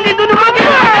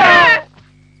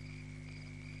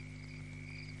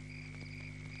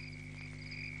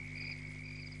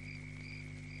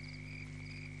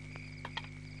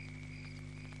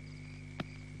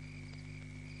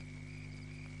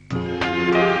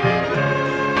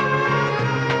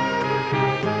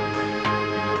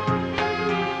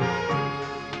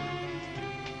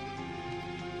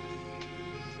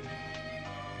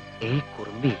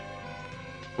 കുറുമ്പി,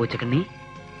 പൂച്ചക്കണ്ണി,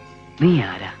 നീ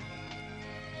ആരാ?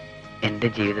 എന്റെ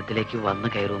ജീവിതത്തിലേക്ക് വന്നു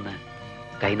കയറൂന്ന്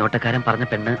കൈനോട്ടക്കാരൻ പറഞ്ഞ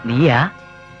പെണ്ണ് നീയാ?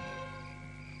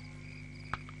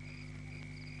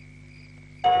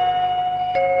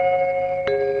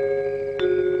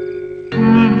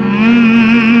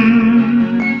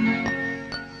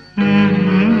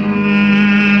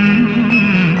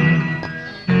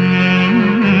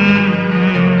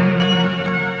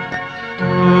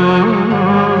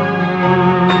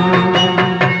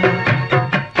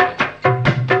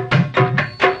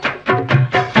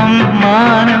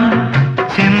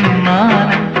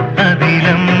 ചെന്നാലും അതില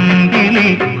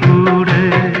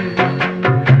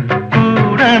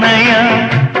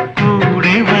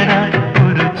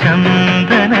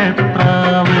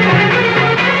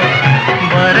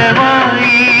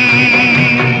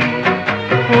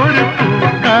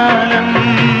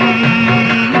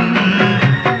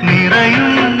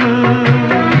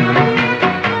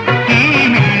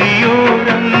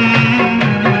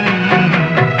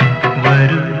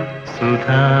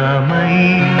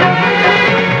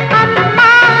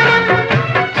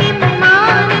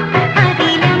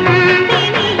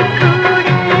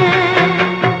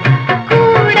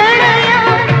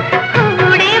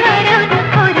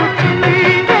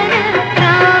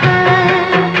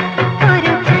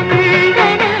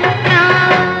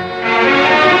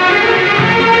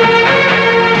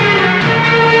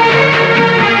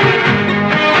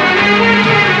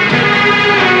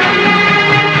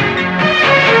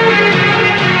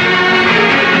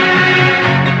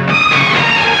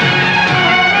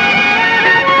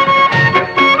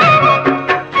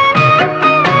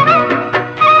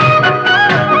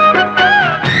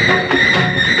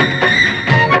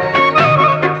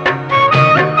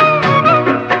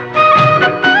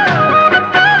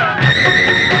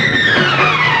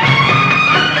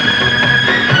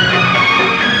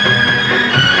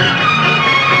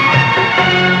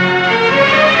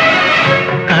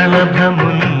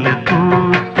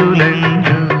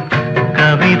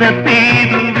കവിത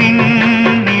പെയ്തു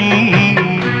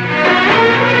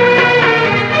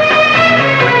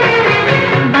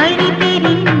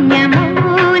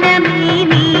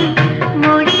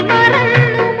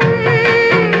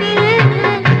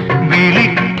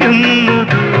വിളിക്കുന്നു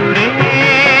ദൂരെ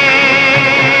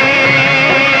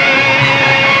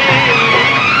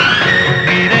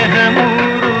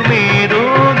വിരഹമൂറുമേതോ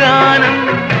ഗാനം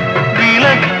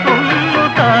വിളക്കുന്നു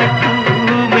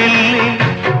താഴ്ത്തുമെല്ലെ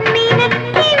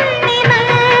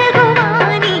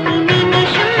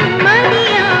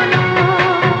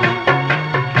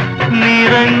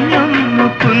നിറഞ്ഞൊന്നു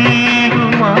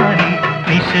പുൽകുമാരി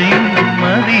നിശയും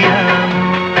മതിയാമോ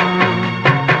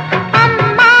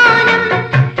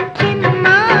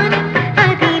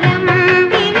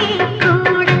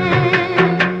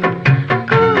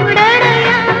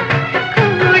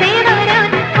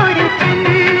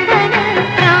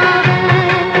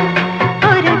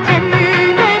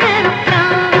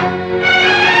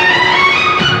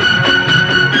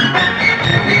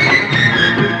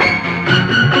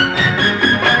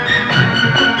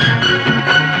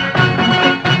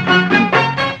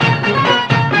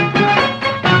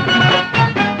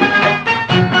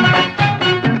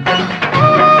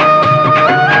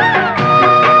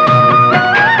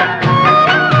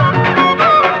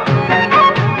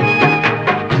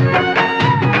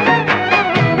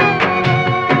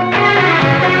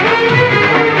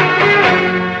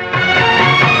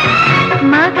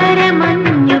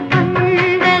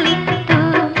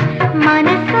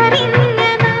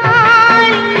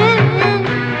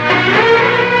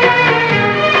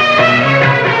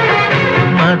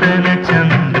മദന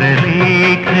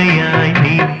ചന്ദ്രലേഖയായി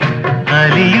നീ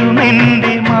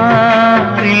അലിയുമെന്റെ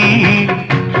മാറി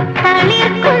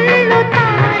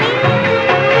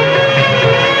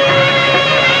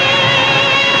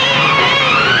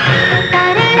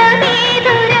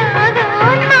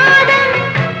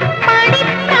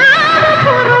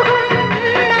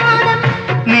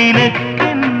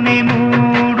നിനക്കെന്നെ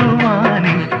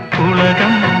മൂടുവാനിൽ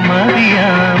ഉലകം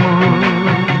മതിയാമോ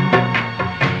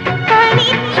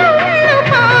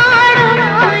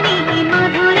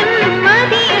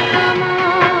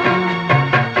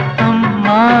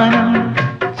അമ്മാനം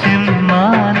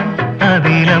ചെമ്മാനം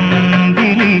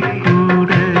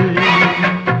അതിലമ്പിളിക്കൂട്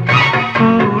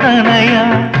കൂടണയാ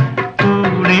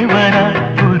കൂടെ വരാ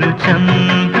ഒരു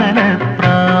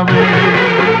ചന്ദനപ്രാവ്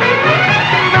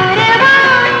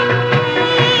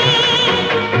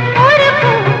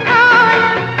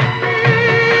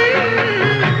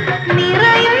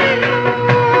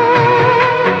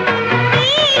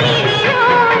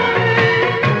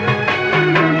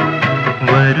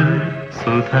വരൂ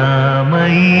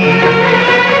സുധാമയി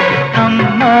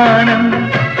അമ്മാനം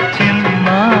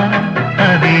ചെമ്മാനം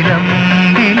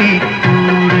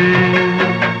അതിലമ്പിളിക്കൂട്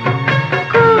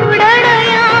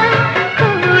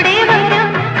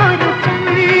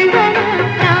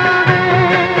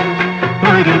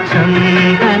ഒരു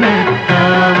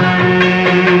ചന്ദനത്താവ്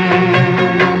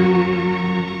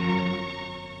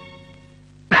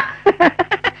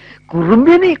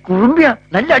കുറുമ്പിയ കുറുമ്പിയ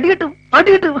നല്ല അടി കിട്ടും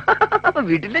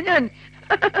വീട്ടിലെ ഞാൻ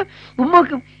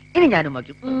ഉമ്മാക്കും ഇനി ഞാൻ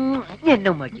ഉമ്മാക്കും എന്നെ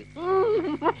ഉമ്മാക്കും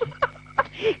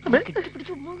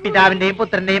പിതാവിന്റെയും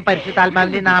പുത്രന്റെയും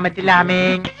പരിശുദ്ധാത്മാവിന്റെയും നാമത്തിൽ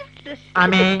ആമേൻ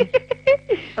ആമേൻ.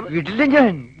 വീട്ടിലെ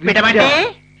ഞാൻ വിടമാട്ടേ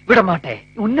വിടമാട്ടെ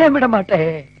ഉന്നേ വിടമാട്ടെ.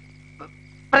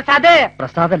 പ്രസാദ്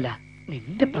പ്രസാദല്ല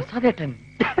നിന്റെ പ്രസാദേട്ടൻ.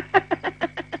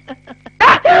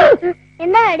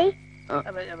 എന്താ ഡാഡി?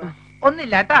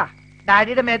 ഒന്നില്ല കേട്ടാ,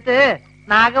 ഡാഡിയുടെ മേത്ത്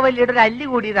നാഗവല്ലിയുടെ ഒരു അല്ലി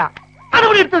കൂടിയതാ.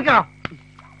 അതുകൂടി എടുത്തു വെക്കണം.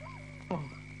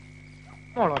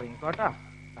 മോളറിയിക്കോട്ടാ,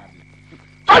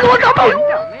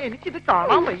 എനിക്കിത്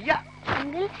കാണാൻ വയ്യ.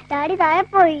 അങ്കിൾ ഡാഡി താഴെ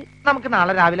പോയി. നമുക്ക്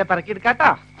നാളെ രാവിലെ പറക്കിയെടുക്കാട്ടാ.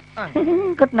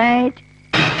 Good night.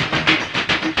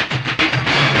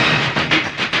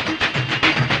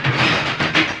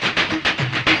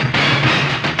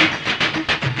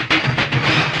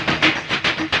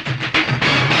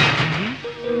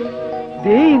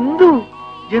 ഇന്ദു.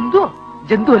 ജന്തു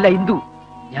ജന്തു അല്ല ഇന്ദു.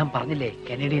 ഞാൻ പറഞ്ഞില്ലേ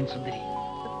കനേഡിയൻ സുന്ദരി.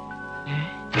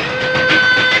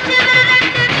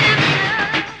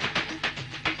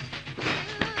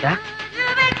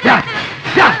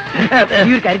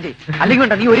 നീ ഒരു കാര്യം ചെയ്യും, അല്ലെങ്കിൽ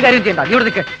നീ ഒരു കാര്യം ചെയ്യണ്ട. നീ ഇവിടെ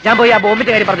നിൽക്ക്, ഞാൻ പോയി ആ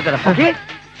ബോംബിന്റെ കാര്യം പറഞ്ഞിട്ട് വരാം. ഓക്കെ?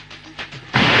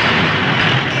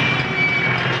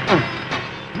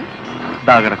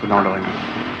 കിടക്കുന്ന അവിടെ വണ്ടി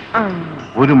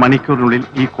 1 മണിക്കൂറിനുള്ളിൽ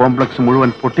ഈ കോംപ്ലക്സ് മുഴുവൻ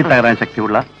പൊട്ടിത്തകരാൻ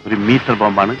ശക്തിയുള്ള ഒരു മീറ്റർ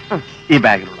ബോംബാണ് ഈ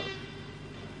ബാഗിലുള്ളത്.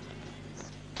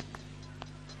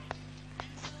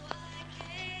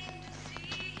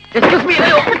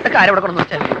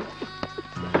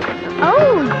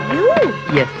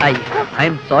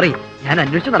 സോറി, ഞാൻ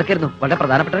അന്വേഷിച്ചു നടക്കായിരുന്നു. വളരെ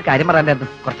പ്രധാനപ്പെട്ട ഒരു കാര്യം പറയാനായിരുന്നു.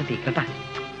 കുറച്ച് തീക്കട്ടാ.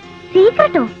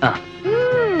 സീക്രട്ടോ?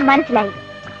 മനസ്സിലായി.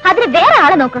 അതിന് വേറെ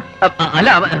ആളെ നോക്ക്. അല്ല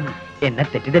എന്നെ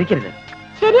തെറ്റിദ്ധരിക്കരുത്.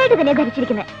 ശരിയായിട്ട് തന്നെ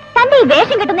ധരിച്ചിരിക്കുന്നത്. തന്റെ ഈ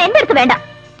വേഷം കെട്ടുന്ന എന്റെ അടുത്ത് വേണ്ട.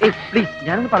 പ്ലീസ്,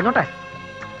 ഞാനൊന്ന് പറഞ്ഞോട്ടെ.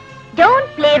 Don't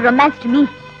play romance to me.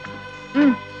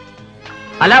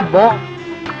 അല്ല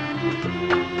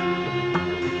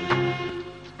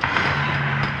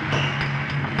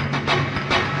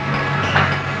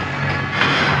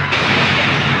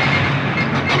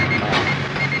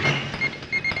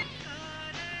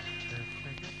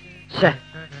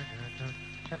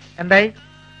എന്തായി?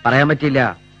 പറയാൻ പറ്റിയില്ല.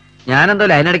 ഞാനെന്തോ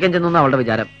ലൈൻ അടിക്കാൻ ചെന്നു അവളുടെ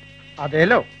വിചാരം.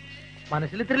 അതേലോ,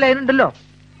 മനസ്സിൽ ഇത്തിരി ലൈൻ ഉണ്ടല്ലോ.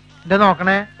 എന്താ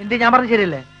നോക്കണേ? എന്ത് ഞാൻ പറഞ്ഞ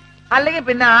ശരിയല്ലേ? അല്ലെങ്കിൽ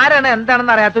പിന്നെ ആരാണ്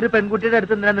എന്താണെന്ന് അറിയാത്തൊരു പെൺകുട്ടിയുടെ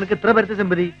അടുത്ത് എന്തിനാ നിനക്ക് ഇത്ര പേർക്ക്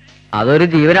സിമ്പതി? അതൊരു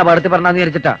ജീവൻ അപകടത്തിൽ പറഞ്ഞാന്ന്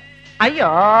വിചാരിച്ചിട്ടാ. അയ്യോ,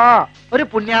 ഒരു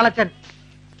പുണ്യാളച്ചൻ.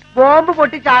 ബോംബ്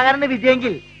പൊട്ടിച്ചാകാരന്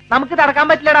വിജയെങ്കിൽ നമുക്ക് തടക്കാൻ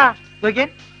പറ്റില്ലടാ. നോക്കിയൻ,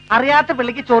 അറിയാത്ത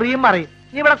പിള്ളിക്ക് ചൊറിയും പറയും.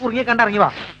 നീ ഇവിടെ കുറുങ്ങി കണ്ടിറങ്ങി വാ.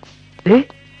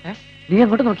 നീ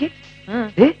അങ്ങോട്ട് നോക്കി.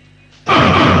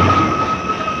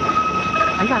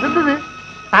 അയ്യോ, അതെന്തത്?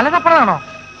 തല തപ്പണതാണോ?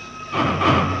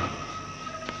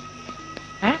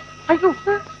 അയ്യോ,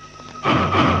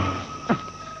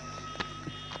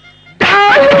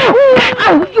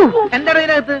 എന്താണോ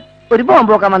ഇതിനകത്ത്? ഒരു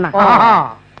ബോംബ് നോക്കാൻ വന്ന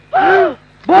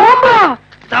ബോംബാ?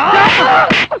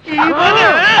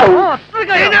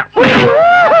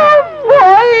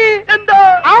 എന്താ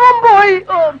അവൻ പോയി?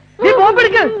 നീ ബോംബ്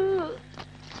എടുക്ക്.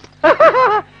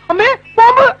 അമ്മേ,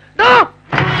 ബോംബ്!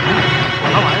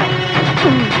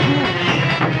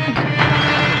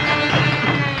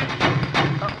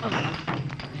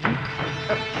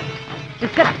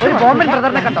 ഒരു ബോംബൻ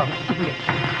ബ്രദറിനെ കണ്ടോ?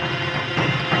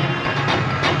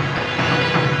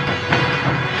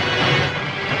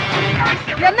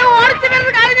 എന്നെ ഓടിച്ചു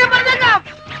വരുന്ന കാര്യം ഞാൻ പറഞ്ഞേക്കാം.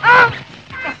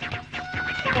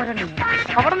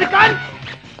 അവിടെ നിൽക്കാൻ.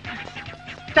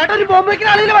 ചേട്ടാ, ഒരു ബോംബ്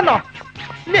വയ്ക്കുന്ന ആളിൽ വന്നോ?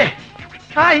 ഇല്ലേ?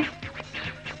 ഹായ്.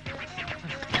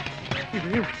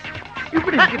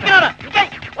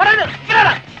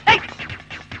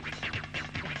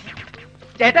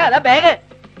 ചേട്ടാ, അതാ ബാഗ്.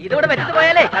 ഇതോടെ വെച്ചിട്ട്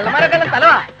പോയാലേ കള്ളന്മാരൊക്കെ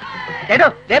തലവാ. ചേട്ടോ,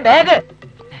 ബാഗ്.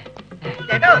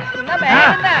 ചേട്ടോ,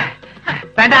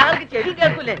 വേണ്ട, ചെവി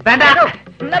കേൾക്കൂലേ? വേണ്ട,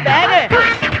 ബാഗ്.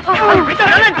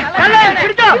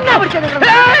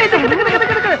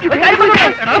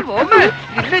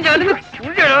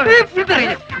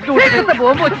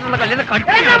 ബോംബ് വെച്ചിട്ടുള്ള കല്യാണം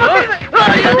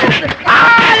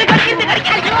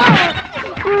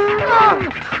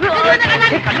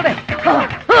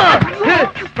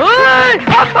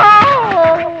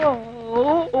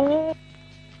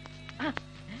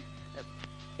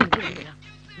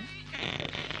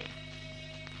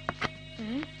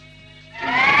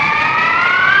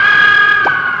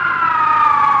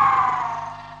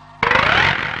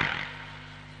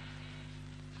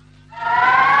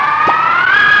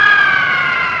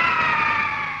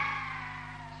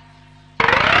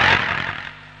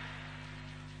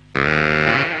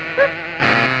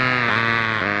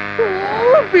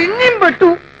പിന്നെയും പെട്ടു.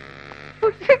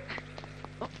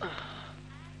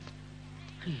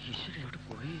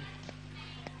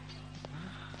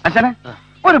 അച്ഛനെ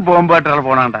ഒരു ബോംബായിട്ട് ഒരാൾ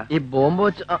പോണണ്ട. ഈ ബോംബ്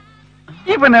വെച്ച്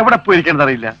ഈ പിന്നെ എവിടെ പോയിരിക്കണമെന്ന്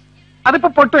അറിയില്ല. അതിപ്പോ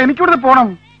പൊട്ടോ, എനിക്കിവിടെ പോണം.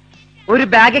 ഒരു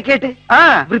ബാഗൊക്കെ ആയിട്ട്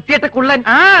വൃത്തിയായിട്ട കുള്ളൻ,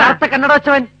 കറുത്ത കണ്ണട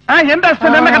വെച്ചവൻ. എന്റെ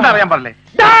അച്ഛൻ എന്നെ കണ്ട അറിയാൻ പറഞ്ഞേ.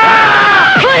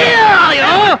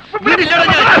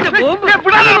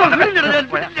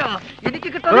 എനിക്ക്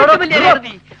കിട്ടാൻ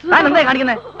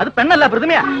കാണിക്കുന്നേ? അത് പെണ്ണല്ല,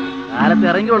 പ്രതിമയാ. കാലത്ത്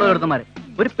ഇറങ്ങിയുള്ള എടുത്തമാര്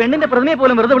ഒരു പെണ്ണിന്റെ പ്രതിമയെ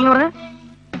പോലും വെറുതെ വിളിന്ന് പറഞ്ഞേ.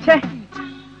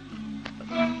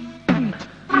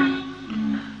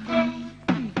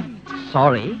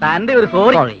 സോറി, തന്റെ ഒരു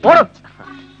sorry.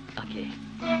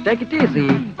 Take it easy.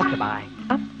 Okay, bye.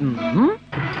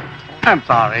 I'm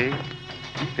sorry.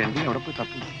 ഈ പെണ്ണിനെ എവിടെ പോയി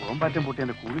തപ്പി? ബോംബാറ്റം പൊട്ടി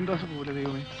എന്റെ കൂളിംഗ് ഗ്ലാസ് പോലെ.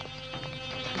 ദൈവമേ,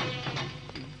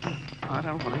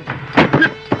 ആരാണ് പറയുന്നത്?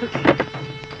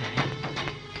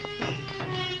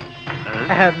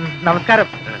 നമസ്കാരം.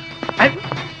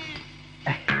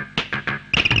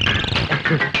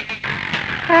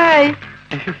 ഹായ്.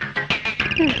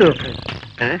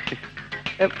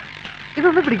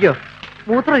 ഇതൊന്ന് പിടിക്കോ?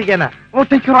 മൂത്രം ഒഴിക്കാനാ?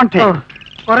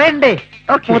 കൊറേ ഉണ്ടേ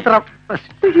മൂത്രം.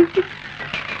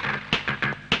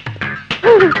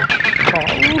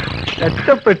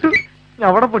 രക്ഷപ്പെട്ടു.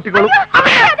 അവിടെ പൊട്ടിക്കോളും.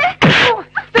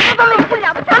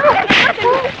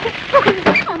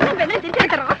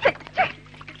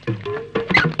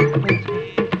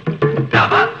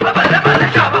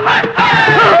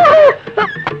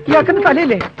 ഇയാൾക്ക്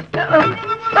തലയില്ലേ?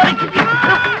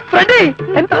 ഫ്രണ്ടി,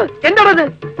 എന്താണത്?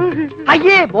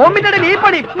 അയ്യേ, ബോംബിന്റെ ഇടയിൽ ഈ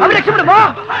പണി. അവർ രക്ഷപ്പെടുമോ?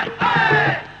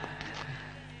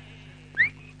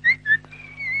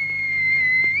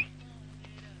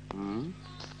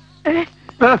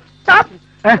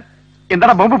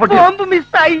 എന്താടാ ബോംബ് പൊട്ടി? ബോംബ്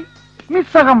മിസ്സായി.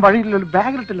 മിസ്സാകാൻ വഴിയില്ല, ഒരു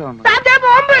ബാഗിലിട്ടല്ലോ.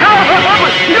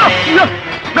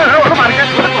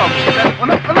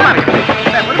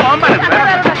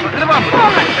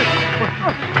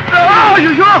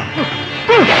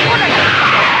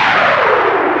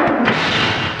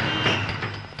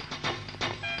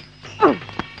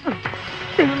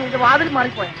 വാതിൽ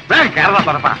മാറിപ്പോയ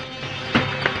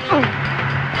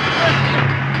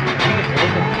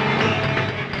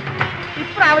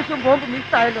ഇപ്രാവശ്യം ബോംബ്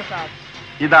മിസ്സായല്ലോ സാർ.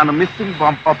 ഇതാണ് മിസ്സിംഗ്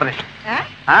ബോംബ് ഓപ്പറേഷൻ.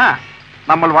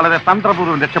 നമ്മൾ വളരെ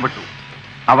തന്ത്രപൂർവ്വം രക്ഷപ്പെട്ടു.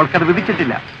 അവൾക്കത്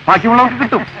വിധിച്ചിട്ടില്ല, ബാക്കിയുള്ളവർക്ക്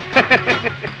കിട്ടും.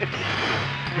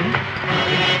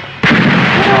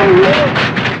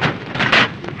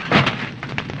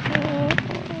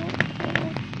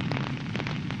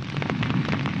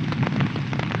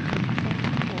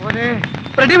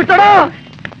 റെഡി വിട്ടോടോ.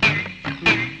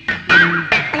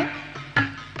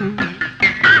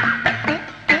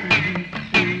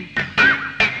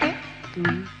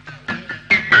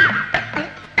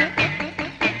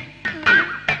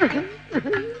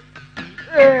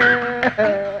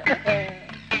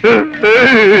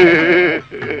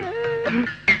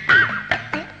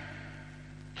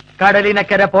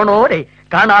 കടലിനക്കര പോണോരെ,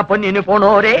 കാണാ പൊന്നിന്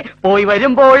പോണോരെ, പോയി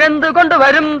വരുമ്പോഴെന്ത്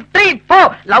കൊണ്ടുവരും? 3, 4.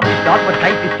 Love is short but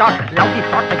life is short. Love is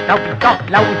short but love is short.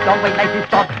 Love is long but life is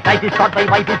short. Life is short but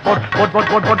life is short.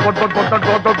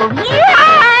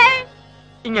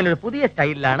 ഇങ്ങനൊരു പുതിയ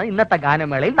സ്റ്റൈലിലാണ് ഇന്നത്തെ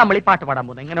ഗാനമേളയിൽ നമ്മൾ ഈ പാട്ട് പാടാൻ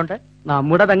പോകുന്നത്. എങ്ങനെയുണ്ട്?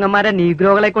 നമ്മുടെ പെങ്ങന്മാരെ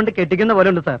നീഗ്രോകളെ കൊണ്ട് കെട്ടിക്കുന്ന പോലെ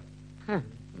ഉണ്ട് സാർ.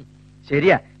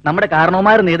 ശരിയാ, നമ്മുടെ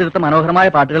കാരണവന്മാർ നേതൃത്വ മനോഹരമായ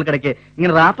പാട്ടുകൾക്കിടയ്ക്ക്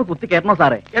ഇങ്ങനെ റാപ്പ് കുത്തി കയറ്റണോ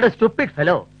സാറേ? എടാ സ്റ്റുപ്പിഡ്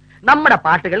ഫെലോ, നമ്മുടെ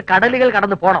പാട്ടുകൾ കടലുകൾ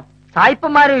കടന്നു പോണം,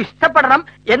 സായിപ്പന്മാരെ ഇഷ്ടപ്പെടണം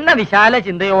എന്ന വിശാല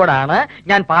ചിന്തയോടാണ്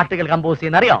ഞാൻ പാട്ടുകൾ കമ്പോസ്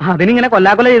ചെയ്യുന്ന. അറിയോ? അതിനിങ്ങനെ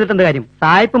കൊല്ലാകൊല ചെയ്തിട്ടുണ്ട് കാര്യം.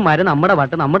 സായിപ്പന്മാര് നമ്മുടെ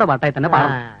പാട്ടായി തന്നെ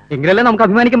പാടണം, എങ്കിലല്ലേ നമുക്ക്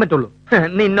അഭിമാനിക്കാൻ പറ്റുള്ളൂ.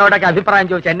 നിന്നോടൊക്കെ അഭിപ്രായം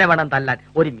ചോദിച്ചാൽ എന്നെ വേണം തല്ലാൻ.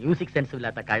 ഒരു മ്യൂസിക് സെൻസും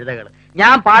ഇല്ലാത്ത കഴുതകൾ.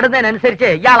 ഞാൻ പാടുന്നതിനനുസരിച്ച്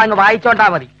ഇയാൾ അങ്ങ് വായിച്ചോണ്ടാ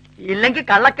മതി. ഇല്ലെങ്കിൽ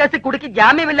കള്ളക്കേസ് കുടുക്കി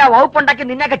ജാമ്യമില്ല വകുപ്പുണ്ടാക്കി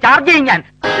നിന്നെയൊക്കെ ചാർജ് ചെയ്യും ഞാൻ.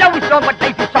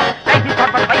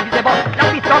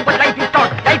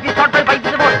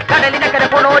 കടലിനക്കര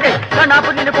പോണോരെ,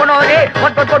 കണ്ണാപ്പുന്നിന് പോണോരെ.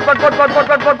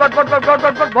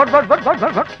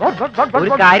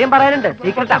 ഒരു കാര്യം പറയാനുണ്ട്,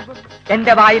 സീക്രട്ടാ.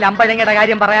 എന്റെ വായിൽ അമ്പഴങ്ങയുടെ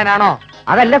കാര്യം പറയാനാണോ?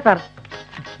 അതല്ല സാർ.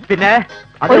 പിന്നെ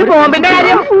ഒരു ബോംബിന്റെ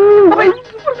കാര്യം.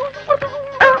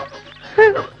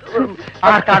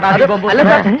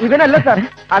 ഇവനല്ല സാർ,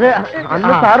 അത്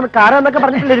അന്ന് സാർ കാരെന്നൊക്കെ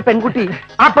പറഞ്ഞിട്ടില്ല ഒരു പെൺകുട്ടി.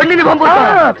 ആ പെണ്ണിന് ബോംബ്.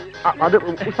 അത്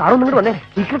സാർ ഒന്നും വന്നേ,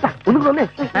 സീക്രട്ടാ, ഒന്നും വന്നേ.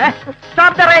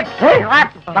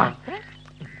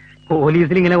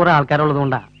 പോലീസിൽ ഇങ്ങനെ കുറെ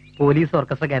ആൾക്കാരുള്ളതുകൊണ്ടാ പോലീസ്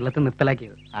ഓർക്കസ്ട്ര കേരളത്തിൽ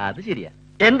നിർത്തലാക്കിയത്. അത് ശരിയാ.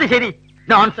 എന്ത് ശരി?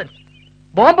 നോൺസെൻസ്.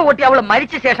 ബോംബ് പൊട്ടി അവള്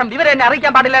മരിച്ച ശേഷം ഇവരെ എന്നെ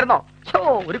അറിയിക്കാൻ പാടില്ലായിരുന്നോ?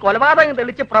 ഒരു കൊലപാതകം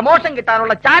തെളിച്ച് പ്രൊമോഷൻ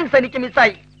കിട്ടാനുള്ള ചാൻസ് എനിക്ക്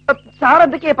മിസ്സായി. സാർ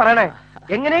എന്തൊക്കെയാ പറയണേ?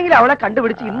 എങ്ങനെയെങ്കിലും അവളെ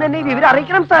കണ്ടുപിടിച്ച് ഇന്ന് തന്നെ വിവരം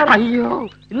അറിയിക്കണം സാർ. അയ്യോ,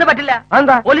 ഇന്ന് പറ്റില്ല.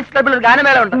 എന്താ? പോലീസ് ക്ലബിൽ ഒരു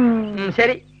ഗാനമേള ഉണ്ട്.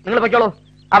 ശരി, നിങ്ങൾ പൊയ്ക്കോളൂ.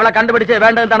 അവളെ കണ്ടുപിടിച്ച്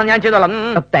വേണ്ടതെന്താണ് ഞാൻ ചെയ്തോളാം.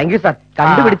 Thank you sir.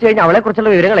 കണ്ടുപിടിച്ചു കഴിഞ്ഞാൽ അവളെ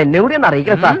കുറിച്ചുള്ള വിവരങ്ങൾ എന്നെ കൂടി ഒന്ന്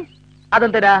അറിയിക്കണം സാർ.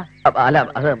 അതെന്തിനാ? അല്ല,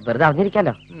 അത് വെറുതെ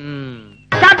അറിഞ്ഞിരിക്കാലോ.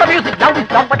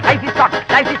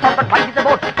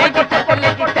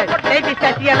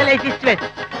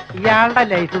 ഇയാളുടെ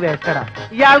ലൈഫ് വേസ്റ്റഡാ.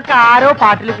 ഇയാൾക്ക് ആരോ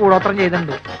പാട്ടിൽ കൂടോത്രം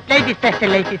ചെയ്തിട്ടുണ്ട്.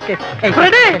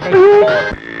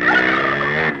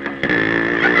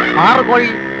 ആറ് കോഴി.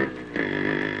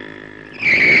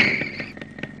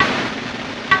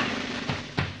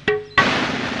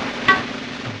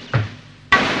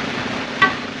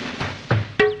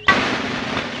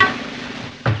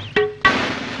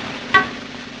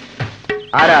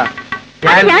 ആരാ?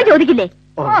 ഞാൻ ചോദിക്കില്ലേ?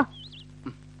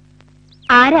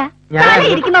 ആരാ?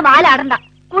 ഇരിക്കുമ്പോ വാലാടണ്ട.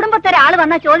 കുടുംബത്തൊരാള്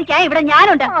വന്നാ ചോദിക്കാൻ ഇവിടെ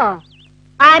ഞാനുണ്ട്.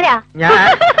 ആരാ?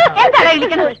 എന്താടാ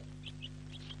ഇരിക്കണത്?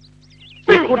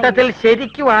 ഈ കൂട്ടത്തിൽ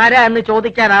ശരിക്കും ആരാ എന്ന്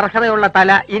ചോദിക്കാൻ അർഹതയുള്ള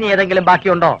തല ഇനി ഏതെങ്കിലും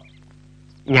ബാക്കിയുണ്ടോ?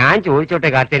 ഞാൻ ചോദിച്ചോട്ടെ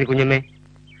കാർത്തിയാനി കുഞ്ഞമ്മേ.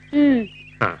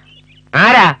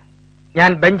 ആരാ?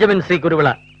 ഞാൻ ബെഞ്ചമിൻ സി കുരുവിള.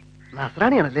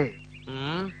 നസ്രാണിയാണല്ലേ?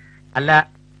 അല്ല,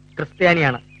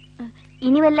 ക്രിസ്ത്യാനിയാണ്.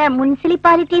 ഇനി വല്ല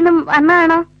മുനിസിപ്പാലിറ്റിന്നും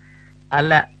വന്നതാണോ?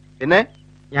 അല്ല. പിന്നെ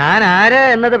ഞാൻ ആര്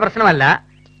എന്നത് പ്രശ്നമല്ല.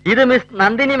 ഇത് മിസ്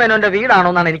നന്ദിനി മേനോന്റെ വീടാണോ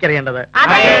എന്നാണ് എനിക്കറിയേണ്ടത്.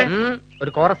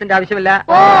 ഒരു കോറസിന്റെ ആവശ്യമില്ല.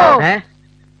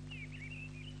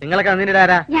 നിങ്ങളൊക്കെ നന്ദിനിയുടെ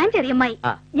ആരാ? ഞാൻ ചെറിയമ്മായി.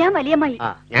 ഞാൻ വലിയമ്മായി.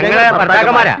 ഞങ്ങള്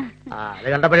ഭർത്താക്കന്മാരാ. അത്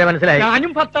കണ്ടപ്പോഴേ മനസ്സിലായി.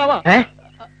 ഞാനും ഭർത്താവാ.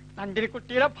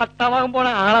 നന്ദിനിക്കുട്ടിയുടെ ഭർത്താവാകുമ്പോൾ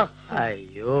ആളാ.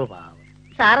 അയ്യോ പാവം.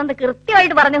 സാറെന്ത്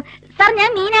കൃത്യമായിട്ട് പറഞ്ഞു. സാർ, ഞാൻ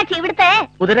മീനാക്ഷി, ഇവിടുത്തെ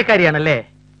കുതിരക്കാരിയാണല്ലേ?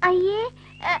 അയ്യേ,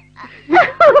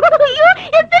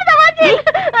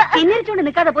 പിന്നിരിച്ചോണ്ട്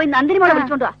നിൽക്കാതെ പോയി നന്ദിനി മോളെ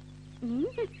വിളിച്ചോണ്ട് വാ.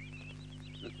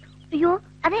 അയ്യോ,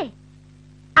 അതെ,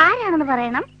 ആരാണെന്ന്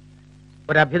പറയണം.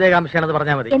 ഒരു അഭ്യുദയകാംക്ഷയാണെന്ന്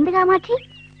പറഞ്ഞാൽ മതി. എന്ത് കാമാക്ഷി?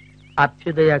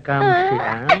 അഭ്യുദയകാംക്ഷ.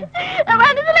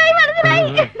 മനസ്സിലായി.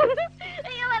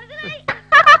 അയ്യോ, മനസ്സിലായി.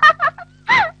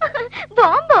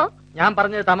 ബോംബോ? ഞാൻ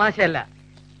പറഞ്ഞത് തമാശയല്ല.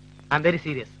 I am very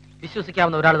serious.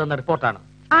 വിശ്വസിക്കാവുന്ന ഒരാൾ തന്ന റിപ്പോർട്ടാണ്.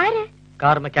 ആര്?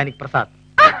 Car mechanic Prasad.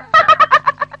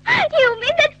 You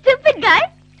mean that stupid guy?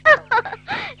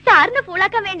 സാറിന്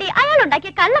ഫൂളാക്കാൻ വേണ്ടി അയാൾ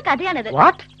ഉണ്ടാക്കിയ കള്ള കഥയാണിത്.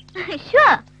 വാട്ട്?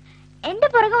 Sure. എന്റെ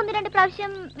പുറകെ 1-2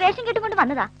 പ്രാവശ്യം വേഷം കെട്ടുകൊണ്ട്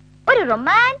വന്നതാ. ഒരു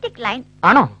റൊമാൻറ്റിക് ലൈൻ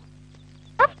ആണോ?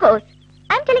 Of course.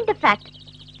 I'm telling the fact.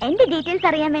 എന്റെ ഡീറ്റെയിൽസ്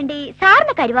അറിയാൻ വേണ്ടി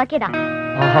സാറിനെ കരുവാക്കിയതാ.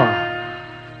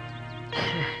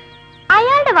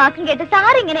 അയാളുടെ വാക്കും കേട്ട്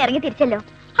സാർ ഇങ്ങനെ ഇറങ്ങി തിരിച്ചല്ലോ.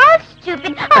 How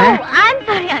stupid. Oh, I'm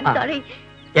sorry.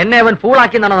 എന്നെ അവൻ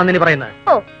ഫൂളാക്കി എന്നാണോ നന്ദിനി പറയുന്നത്?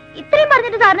 ഓ, ഇത്രയും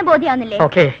പറഞ്ഞിട്ട് സാറിന് ബോധ്യാവുന്നില്ലേ?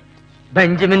 ഓക്കെ.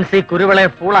 ബെഞ്ചമിൻ സി കുരുവിളെ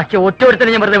ഫൂളാക്കി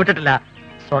ഒറ്റൊരുത്തരും ഞാൻ വെറുതെ വിട്ടിട്ടില്ല.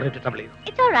 Sorry to trouble U.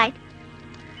 It's all right.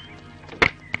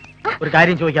 ഒരു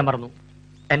കാര്യം ചോദിക്കാൻ മറന്നു.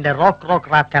 എന്റെ റോക്ക്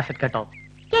റാപ്പ് കാസറ്റ് കേട്ടോ?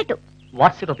 കേട്ടു.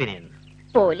 What's your opinion?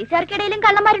 പോലീസുകാർക്കിടയിലും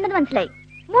കള്ളന്മാരുണ്ടെന്ന് മനസ്സിലായി.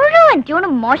 മുഴുവൻ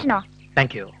ട്യൂണും മോഷണോ.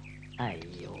 Thank you.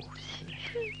 അയ്യോ,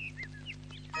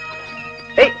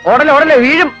 ഓടല്ലേ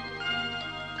വീഴും.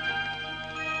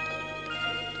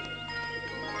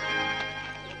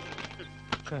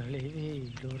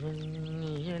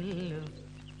 കളിവീലുറങ്ങിയല്ലോ,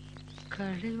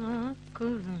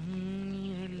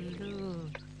 കളിവാക്കുറങ്ങിയല്ലോ.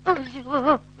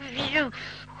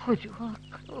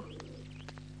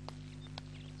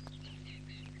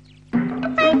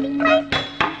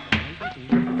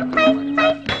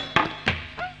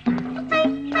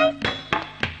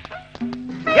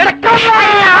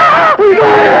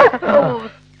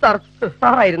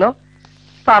 സാറായിരുന്നോ?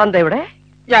 സാറെന്താ ഇവിടെ?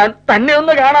 ഞാൻ തന്നെ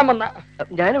ഒന്ന് കാണാൻ വന്ന.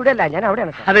 ഞാനിവിടെ അല്ല, ഞാൻ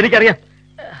അവിടെയാണ്. അതെനിക്കറിയാം.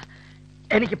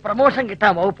 എനിക്ക് പ്രമോഷൻ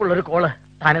കിട്ടാൻ വകുപ്പുള്ള ഒരു കോള്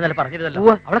താൻ ഇന്നലെ പറഞ്ഞിരുന്നല്ലോ.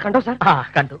 അവളെ കണ്ടോ സാർ? ആ,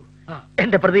 കണ്ടു.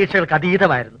 എന്റെ പ്രതീക്ഷകൾക്ക്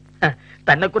അതീതമായിരുന്നു.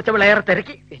 തന്നെ കുറിച്ച് അവൾ ഏറെ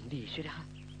തിരക്കി. എന്റെ ഈശ്വര,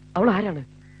 അവൾ ആരാണ്?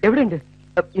 എവിടെയുണ്ട്?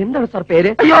 എന്താണ് സാർ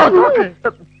പേര്?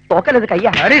 തോക്കല്ലത്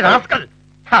കയ്യാ.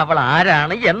 അവൾ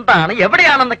ആരാണ്, എന്താണ്,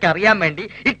 എവിടെയാണെന്നൊക്കെ അറിയാൻ വേണ്ടി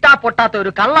ഇട്ടാ പൊട്ടാത്ത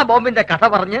ഒരു കള്ള ബോംബിന്റെ കഥ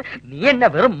പറഞ്ഞ് നീ എന്നെ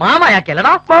വെറും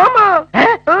മാമയാക്കിയല്ലടാ. മാമ?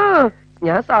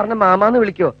 ഞാൻ സാറിനെ മാമാന്ന്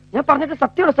വിളിക്കോ? ഞാൻ പറഞ്ഞിട്ട്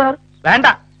സത്യമാണ് സാർ. വേണ്ട,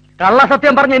 കള്ള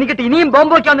സത്യം പറഞ്ഞ് എനിക്കിട്ട് ഇനിയും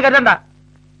ബോംബ് വയ്ക്കാന്ന് കരുതണ്ട.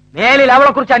 മേലിൽ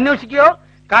അവളെ കുറിച്ച് അന്വേഷിക്കുകയോ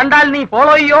കണ്ടാൽ നീ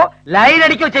ഫോളോ ചെയ്യോ ലൈൻ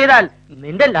അടിക്കോ ചെയ്താൽ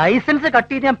നിന്റെ ലൈസൻസ്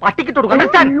കട്ട് ചെയ്ത് ഞാൻ പട്ടിക്കിട്ട് കൊടുക്കണം.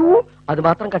 അത്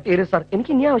മാത്രം കട്ട് ചെയ്യരുത് സാർ,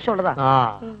 എനിക്ക് ഇനി ആവശ്യമുള്ളതാ.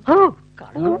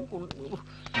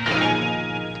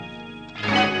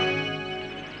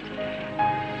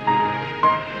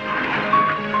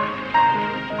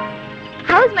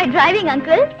 How's my driving,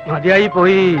 uncle? മതിയായി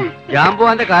പോയി.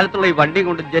 ജാമ്പുവാന്റെ കാലത്തുള്ള ഈ വണ്ടി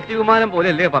കൊണ്ട് ജെറ്റ് വിമാനം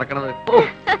പോലെയല്ലേ പറക്കണത്.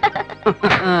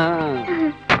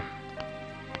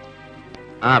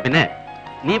 ആ, പിന്നെ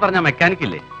നീ പറഞ്ഞ മെക്കാനിക്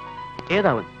ഇല്ലേ,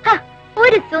 ഏതാവൻ?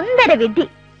 ഒരു സുന്ദര വിധി.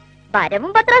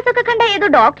 വരവും പത്രാസൊക്കെ കണ്ട ഏതോ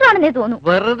ഡോക്ടറാണെന്നേ തോന്നുന്നു.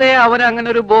 വെറുതെ അവൻ അങ്ങനെ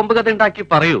ഒരു ബോംബ് കഥ ഉണ്ടാക്കി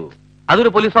പറയൂ. അതൊരു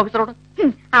പോലീസ് ഓഫീസറോട്.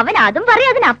 അവൻ അതും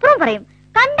പറയും, അതിനപ്പുറം പറയും.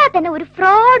 കണ്ടാ തന്നെ ഒരു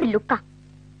ഫ്രോഡ് ലുക്കാ.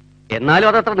 എന്നാലും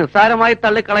അതത്ര നിസ്സാരമായി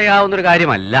തള്ളിക്കളയാവുന്ന ഒരു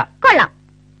കാര്യമല്ല. കൊള്ളാം.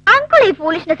 അങ്കിൾ ഈ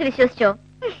ഫൂളിഷ്നെസ് വിശ്വസിച്ചോ?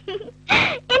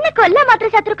 എന്നെ കൊല്ലാൻ മാത്രം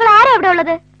ശത്രുക്കൾ ആരാ അവിടെ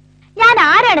ഉള്ളത്? ഞാൻ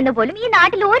ആരാണെന്ന് പോലും ഈ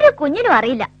നാട്ടിൽ ഒരു കുഞ്ഞിനും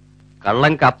അറിയില്ല.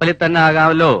 കള്ളൻ കപ്പലിൽ തന്നെ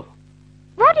ആകാമല്ലോ.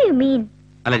 What do you mean?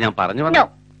 അല്ല, ഞാൻ പറഞ്ഞു No.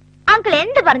 അങ്കിൾ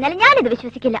എന്ത് പറഞ്ഞാലും ഞാനിത്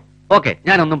വിശ്വസിക്കില്ല. ഓക്കെ,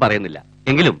 ഞാനൊന്നും പറയുന്നില്ല.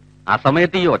 എങ്കിലും ആ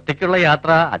സമയത്ത് ഈ ഒറ്റയ്ക്കുള്ള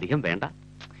യാത്ര അധികം വേണ്ട.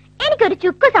 എനിക്കൊരു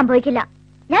ചുക്ക് സംഭവിക്കില്ല.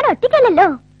 ഞാൻ ഒറ്റയ്ക്കല്ലല്ലോ.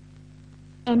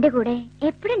 എന്റെ കൂടെ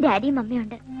എപ്പോഴും ഡാഡിയും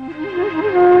മമ്മിയുണ്ട്.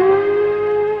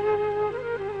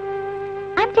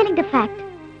 I'm telling the fact.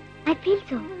 I feel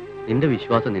so. നിന്റെ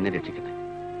വിശ്വാസം നിന്നെ രക്ഷിക്കട്ടെ.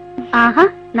 ആഹാ,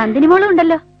 നന്ദിനി മോളും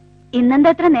ഉണ്ടല്ലോ. ഇന്നെന്താ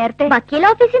എത്ര നേരത്തെ? വക്കീൽ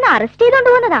ഓഫീസിൽ നിന്ന് അറസ്റ്റ് ചെയ്തോണ്ട്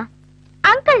പോകുന്നതാ.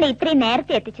 അങ്കിളിനെ ഇത്രയും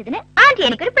നേരത്തെ എത്തിച്ചതിന് ആന്റി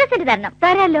എനിക്കൊരു പ്രസന്റ് തരണം.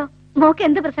 തരാലോ. മോക്ക്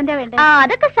എന്ത് പ്രസന്റാ വേണ്ടത്?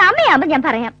 അതൊക്കെ സമയമാകുമ്പോ ഞാൻ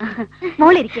പറയാം.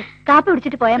 മോളിരിക്കെ, കാപ്പി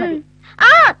കുടിച്ചിട്ട് പോയാ മതി.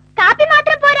 ആ, കാപ്പി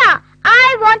മാത്രം പോരാ. I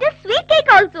want a sweet cake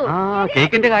also. ആ,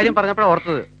 കേക്കിന്റെ കാര്യം പറഞ്ഞപ്പോഴാണ്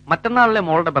ഓർത്തത്. മറ്റന്നാളല്ലേ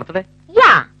മോളുടെ ബർത്ത്ഡേ?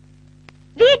 യാ.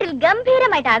 വീട്ടിൽ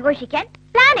ഗംഭീരമായിട്ട് ആഘോഷിക്കാൻ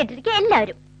പ്ലാൻ ഇട്ടിരിക്കുക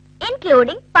എല്ലാവരും,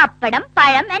 ഇൻക്ലൂഡിംഗ് പപ്പടം,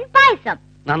 പഴം ആൻഡ് പായസം.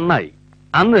 നന്നായി.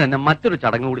 അന്ന് തന്നെ മറ്റൊരു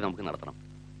ചടങ്ങ് കൂടി നമുക്ക് നടത്തണം.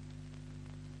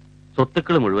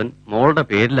 സ്വത്തുക്കൾ മുഴുവൻ മോളുടെ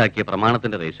പേരിലാക്കിയ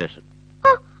പ്രമാണത്തിന്റെ രജിസ്ട്രേഷൻ. ഓ,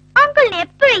 അങ്കിളിന്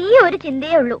എപ്പോഴും ഈ ഒരു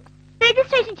ചിന്തയേ ഉള്ളൂ.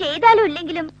 രജിസ്ട്രേഷൻ ചെയ്താലും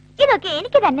ഇല്ലെങ്കിലും ഇതൊക്കെ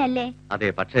എനിക്ക് തന്നെയല്ലേ? അതെ,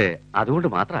 പക്ഷേ അതുകൊണ്ട്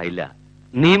മാത്രമായില്ല,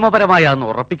 നിയമപരമായി അതൊന്ന്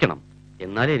ഉറപ്പിക്കണം.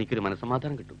 എന്നാലേ എനിക്കൊരു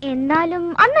മനസ്സമാധാനം കിട്ടും. എന്നാലും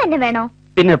അന്ന് തന്നെ വേണോ?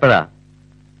 പിന്നെ എപ്പോഴാ?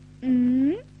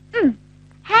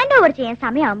 ഹാൻഡ് ഓവർ ചെയ്യാൻ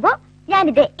സമയമാകുമ്പോ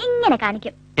ഞാനിത് ഇങ്ങനെ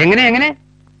കാണിക്കും. എങ്ങനെ എങ്ങനെ?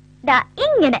 ദാ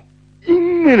ഇങ്ങനെ.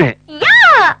 ഇങ്ങനെ? യാ.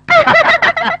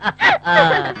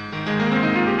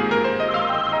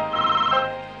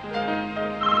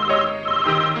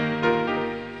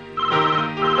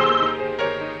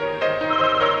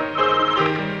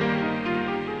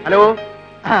 ഹലോ.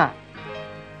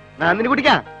 നന്ദിനി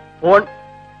കുട്ടിക്കാ ഫോൺ.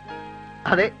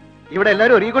 അതെ, ഇവിടെ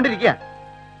എല്ലാരും ഒരുങ്ങിക്കൊണ്ടിരിക്കുക.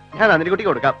 ഞാൻ നന്ദിനി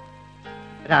കുട്ടിക്ക് കൊടുക്കാം.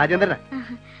 രാജേന്ദ്രനാ.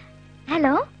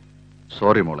 ഹലോ.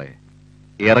 സോറി മോളെ,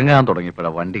 ഇറങ്ങാൻ തുടങ്ങിയപ്പോഴാ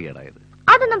വണ്ടി കേടായത്.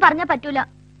 അതൊന്നും പറഞ്ഞാ പറ്റൂല.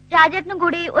 രാജേട്ടനും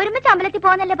കൂടി ഒരുമിച്ച് അമ്പലത്തിൽ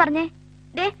പോകാനല്ലേ പറഞ്ഞേ?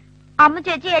 ദേ അമ്മ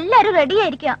ചേച്ചി എല്ലാരും റെഡി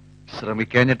ആയിരിക്കാം.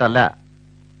 ശ്രമിക്കാഞ്ഞിട്ടല്ല,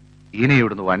 ഇനി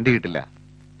ഇവിടുന്ന് വണ്ടി കിട്ടില്ല.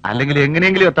 അല്ലെങ്കിൽ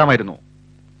എങ്ങനെയെങ്കിലും എത്താമായിരുന്നു.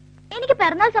 എനിക്ക്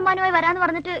പിറന്നാൾ സമ്മാനമായി വരാന്ന്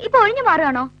പറഞ്ഞിട്ട് ഇപ്പൊ ഒഴിഞ്ഞു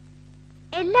മാറുകയാണോ?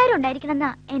 എല്ലാരും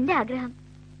ഉണ്ടായിരിക്കണമെന്നാ എന്റെ ആഗ്രഹം.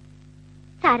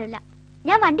 സാരല്ല,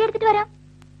 ഞാൻ വണ്ടി എടുത്തിട്ട് വരാം.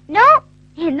 നോ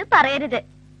എന്ന് പറയരുത്,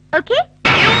 ഓക്കെ?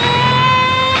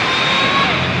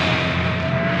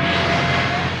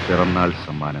 പിറന്നാൾ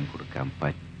സമ്മാനം കൊടുക്കാൻ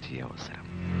പറ്റിയ അവസരം.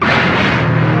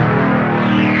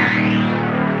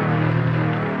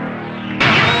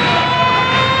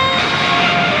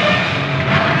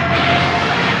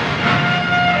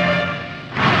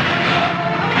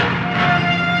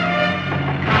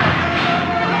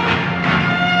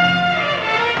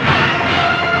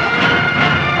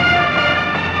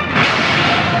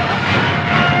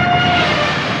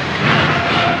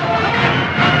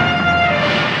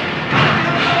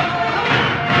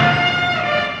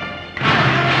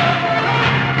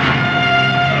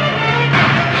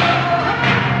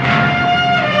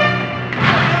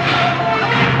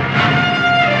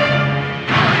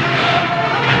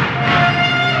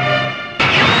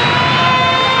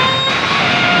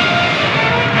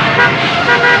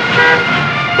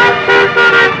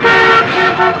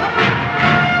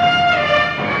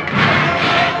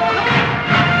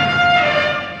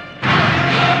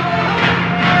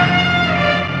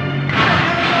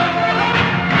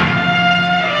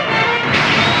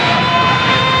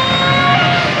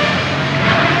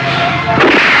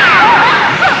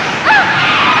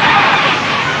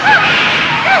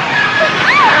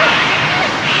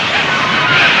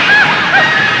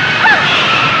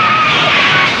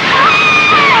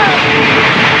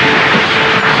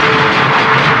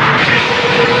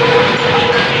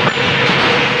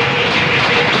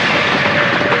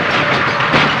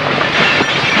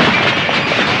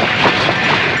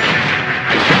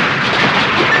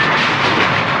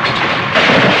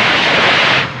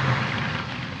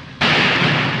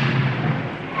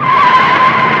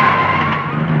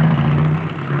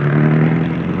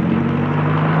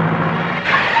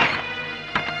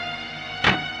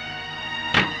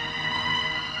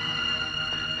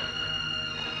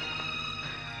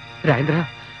 രാജേന്ദ്ര,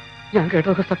 ഞാൻ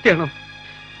കേട്ടതൊക്കെ സത്യമാണോ?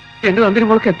 എന്റെ നന്ദിനി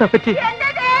മോൾക്ക് എന്താ പറ്റി?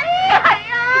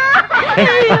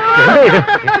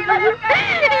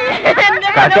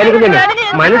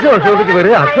 മനസ്സ് വർഷോപ്പിച്ച്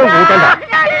വെറുതെ അസുഖം കൂട്ടണ്ട.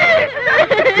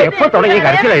 എപ്പോ തുടങ്ങി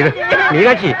കരച്ചിലായത്?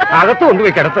 മീനാക്ഷി, അകത്ത്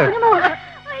കൊണ്ടുപോയി കിടത്ത്.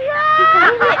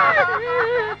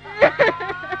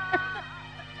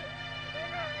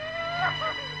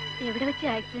 എവിടെ വെച്ച്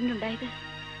ആക്സിഡന്റ് ഉണ്ടായത്?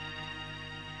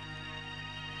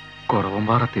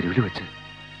 കുറവമ്പാറ തെരുവിൽ വെച്ച്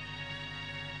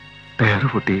ടയർ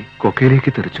പൊട്ടി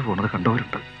കൊക്കയിലേക്ക് തെറിച്ചു പോണത്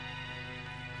കണ്ടവരുണ്ട്.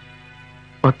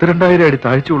 10,000 അടി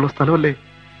താഴ്ചയുള്ള സ്ഥലമല്ലേ,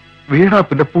 വീണാ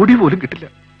പിന്നെ പൊടി പോലും കിട്ടില്ല.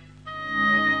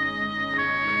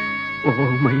 Oh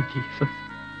my Jesus.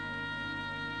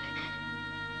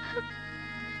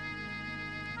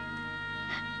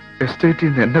 എസ്റ്റേറ്റിൽ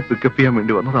നിന്ന് എന്നെ പിക്കപ്പ് ചെയ്യാൻ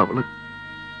വേണ്ടി വന്നത് അവള്.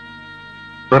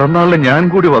 പിറന്നാളിന് ഞാൻ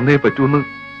കൂടി വന്നേ പറ്റൂന്ന്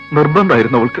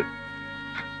നിർബന്ധമായിരുന്നു അവൾക്ക്.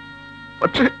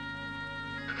 പക്ഷേ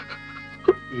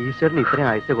ഈശ്വരന് ഇത്രയും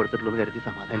ആഴ്ച കൊടുത്തിട്ടുള്ളൂ കരുതി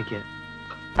സമാധാനിക്കുക,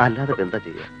 അല്ലാതെ എന്താ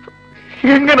ചെയ്യാ?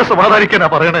 എങ്ങനെ സമാധാനിക്കാനാ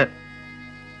പറയണേ?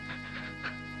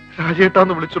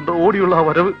 രാജേട്ടാന്ന് വിളിച്ചുണ്ടോ ഓടിയുള്ള ആ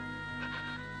വരവ്,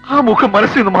 ആ മുഖം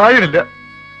മനസ്സിൽ നിന്ന് മായണില്ല.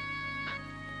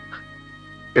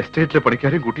 എസ്റ്റേറ്റിലെ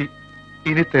പണിക്കാരെയും കൂട്ടി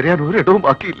ഇനി തരാൻ ഒരിടവും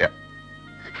ബാക്കിയില്ല.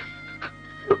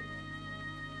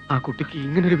 ആ കുട്ടിക്ക്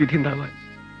ഇങ്ങനൊരു വിധി ഉണ്ടാവാൻ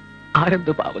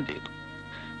ആരെന്തോ പാപം ചെയ്തു.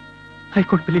 I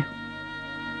couldn't believe.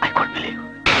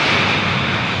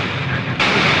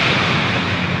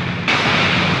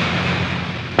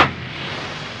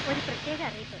 ഒരു പ്രത്യേക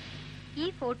അറിയിപ്പ്. ഈ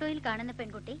ഫോട്ടോയിൽ കാണുന്ന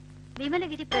പെൺകുട്ടി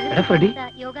വിമലഗിരി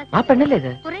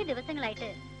കുറെ ദിവസങ്ങളായിട്ട്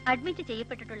അഡ്മിറ്റ്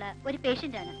ചെയ്യപ്പെട്ടിട്ടുള്ള ഒരു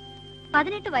പേഷ്യന്റ് ആണ്.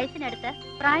 18 വയസ്സിനടുത്ത്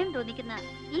പ്രായം തോന്നിക്കുന്ന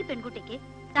ഈ പെൺകുട്ടിക്ക്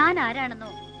താൻ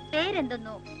ആരാണെന്നോ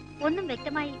പേരെന്തെന്നോ ഒന്നും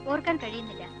വ്യക്തമായി ഓർക്കാൻ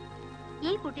കഴിയുന്നില്ല.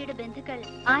 ഈ കുട്ടിയുടെ ബന്ധുക്കൾ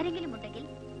ആരെങ്കിലും ഉണ്ടെങ്കിൽ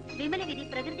വിമലഗിരി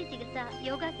പ്രകൃതി ചികിത്സ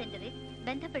യോഗ സെന്ററിൽ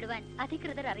ബന്ധപ്പെടുവാൻ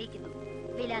അധികൃതർ അറിയിക്കുന്നു.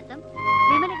 വിലാസം: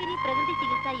 വിമലഗിരി പ്രകൃതി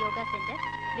ചികിത്സ യോഗ സെന്റർ,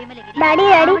 വിമലഗിരി.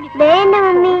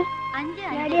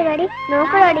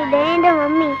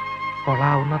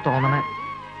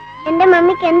 എന്റെ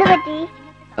മമ്മിക്ക് എന്ത് പറ്റി?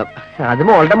 അത്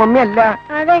മോളുടെ മമ്മി അല്ല.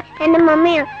 അതെ, എന്റെ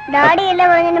മമ്മിയാ. ഡാഡി അല്ല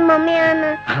പറഞ്ഞ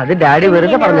മമ്മിയാന്ന്. അത് ഡാഡി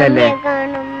വെറുതെ പറഞ്ഞല്ലേ.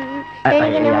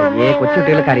 അയ്യേ,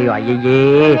 കൊച്ചുകുട്ടികൾക്ക് അറിയോ? അയ്യേ,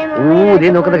 ഊതി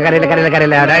നോക്കുന്നത് കരയില്ല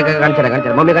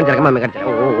കാണിച്ചാ മമ്മി കാണിച്ചാ.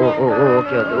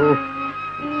 ഓക്കെ.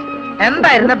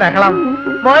 എന്തായിരുന്നു ബഹളം?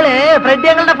 മോള്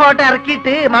ഫ്രെഡിയങ്ങളുടെ ഫോട്ടോ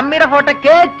ഇറക്കിയിട്ട് മമ്മിയുടെ ഫോട്ടോ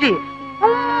കേറ്റി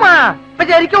ഉമ്മ. ഇപ്പൊ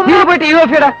ശരിക്കും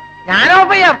ഞാൻ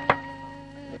ഓഫ് ചെയ്യാം.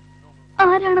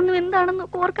 ആരാണെന്നും എന്താണെന്നും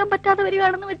ഓർക്കാൻ പറ്റാതെ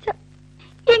വരികയാണെന്ന് വെച്ച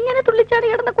എങ്ങനെ തുള്ളിച്ചാടി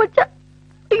കിടന്ന കൊച്ച.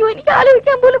 അയ്യോ, എനിക്ക്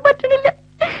ആലോചിക്കാൻ പോലും പറ്റണില്ല.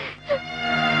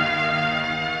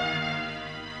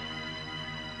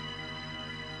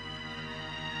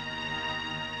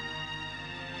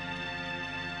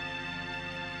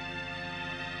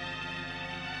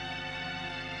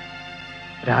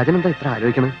 രാജനെന്താ ഇത്ര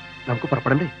ആലോചിക്കണേ? നമുക്ക്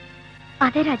പുറപ്പെടണ്ടേ?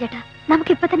 അതെ രാജേട്ടാ,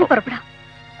 നമുക്ക് ഇപ്പൊ തന്നെ പുറപ്പെടാം.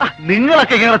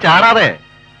 നിങ്ങളൊക്കെ ഇങ്ങനെ ചാടാതെ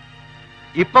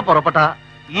ഇപ്പൊ പുറപ്പെട്ട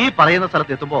ഈ പറയുന്ന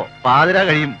സ്ഥലത്ത് എത്തുമ്പോ പാതിര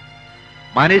കഴിയും.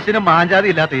 മനുഷ്യനും മാഞ്ചാതി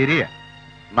ഇല്ലാത്ത ഏരിയ.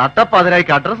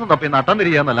 നട്ടപ്പാതിരായിക്ക് അഡ്രസ്സും തപ്പി നട്ടം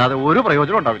തിരിയാന്നല്ലാതെ ഒരു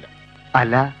പ്രയോജനം ഉണ്ടാവില്ല.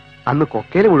 അല്ല, അന്ന്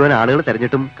കൊക്കയിൽ മുഴുവൻ ആളുകൾ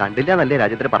തെരഞ്ഞിട്ടും കണ്ടില്ല എന്നല്ലേ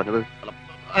രാജേന്ദ്രൻ പറഞ്ഞത്?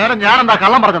 ഞാൻ എന്താ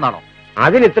കള്ളം പറഞ്ഞതാണോ?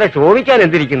 അതിനിത്ര ചോദിക്കാൻ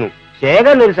എന്തിരിക്കുന്നു?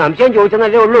 ശേഖരൻ ഒരു സംശയം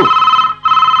ചോദിച്ചെന്നല്ലേ ഉള്ളൂ.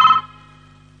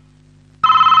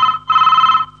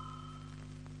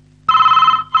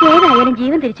 ഏതായാലും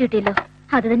ജീവൻ തിരിച്ചു കിട്ടിയല്ലോ,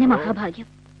 അത് തന്നെ മഹാഭാഗ്യം.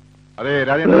 അതെ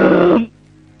രാജേന്ദ്രൻ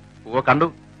കണ്ടു.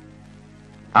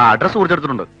 ആ അഡ്രസ്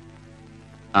കുറിച്ചെടുത്തിട്ടുണ്ട്.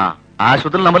 ആ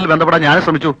ആശുപത്രി നമ്പറിൽ ബന്ധപ്പെടാൻ ഞാനും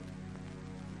ശ്രമിച്ചു.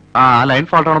 ആ ലൈൻ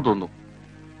ഫാൾട്ട് ആണെന്ന് തോന്നുന്നു.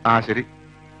 ആ ശരി,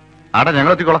 ആടെ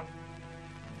ഞങ്ങൾ എത്തിക്കോളാം.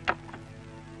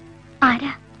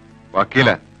 ആരാ? വക്കീല.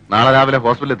 നാളെ രാവിലെ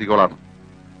ഹോസ്പിറ്റലിൽ എത്തിക്കോളാം.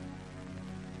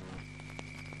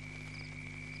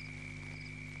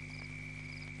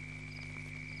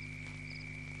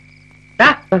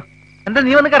 എന്താ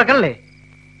നീ വന്ന് കിടക്കണല്ലേ?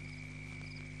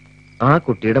 ആ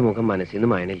കുട്ടിയുടെ മുഖം മനസ്സിൽ നിന്ന്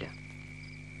മായണില്ല.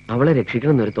 അവളെ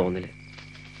രക്ഷിക്കണമെന്നൊരു തോന്നല്.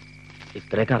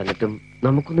 ഇത്രയൊക്കെ അറിഞ്ഞിട്ടും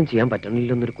നമുക്കൊന്നും ചെയ്യാൻ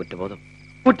പറ്റണില്ലെന്നൊരു കുറ്റബോധം.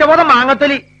 കുറ്റബോധം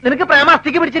മാങ്ങത്തൊലി. നിനക്ക് പ്രേമ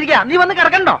അസ്ഥിക്ക് പിടിച്ചിരിക്കുക. നീ വന്ന്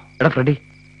കിടക്കണ്ടോ? എടാ ഫ്രെഡി,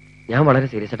 ഞാൻ വളരെ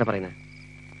സീരിയസ് ആയിട്ടാ പറയുന്നത്.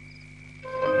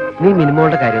 നീ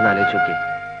മിനിമോളുടെ കാര്യം ഒന്ന് ആലോചിച്ച് നോക്കി.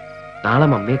 നാളെ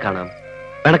മമ്മിയെ കാണാം,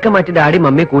 പിണക്കം മാറ്റി ഡാഡി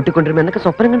മമ്മിയെ കൂട്ടിക്കൊണ്ടിരുമ്പോ എന്നൊക്കെ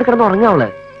സ്വപ്നം കണ്ട് കിടന്ന് ഉറങ്ങാവള്.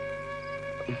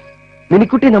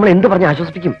 മിനിക്കുട്ടി നമ്മൾ എന്ത് പറഞ്ഞ്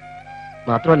ആശ്വസിപ്പിക്കും?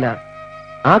 മാത്രമല്ല,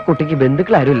 ആ കുട്ടിക്ക്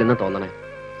ബന്ധുക്കൾ ആരും ഇല്ലെന്ന് തോന്നണേ.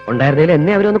 ഉണ്ടായിരുന്നേലും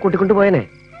എന്നെ അവരൊന്ന് കൂട്ടിക്കൊണ്ടു പോയനെ.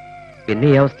 പിന്നെ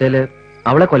ഈ അവസ്ഥയില്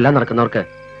അവളെ കൊല്ലാൻ നടക്കുന്നവർക്ക്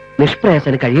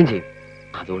നിഷ്പ്രയാസന് കഴിയും ചെയ്യും.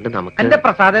 അതുകൊണ്ട് നമുക്ക് എന്റെ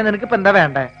പ്രസാദം, നിനക്ക് ഇപ്പൊ എന്താ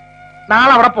വേണ്ടേ?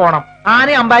 നാളെ അവിടെ പോണം.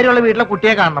 ആനയും അമ്പാരിയുള്ള വീട്ടിലെ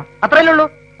കുട്ടിയെ കാണണം. അത്രയല്ലേ ഉള്ളൂ.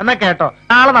 എന്നാ കേട്ടോ,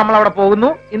 നാളെ നമ്മൾ അവിടെ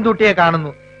പോകുന്നു, ഇന്ദുട്ടിയെ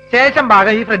കാണുന്നു. ശേഷം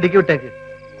ഭാഗം ഈ ഫ്രെഡിക്ക് വിട്ടേക്ക്.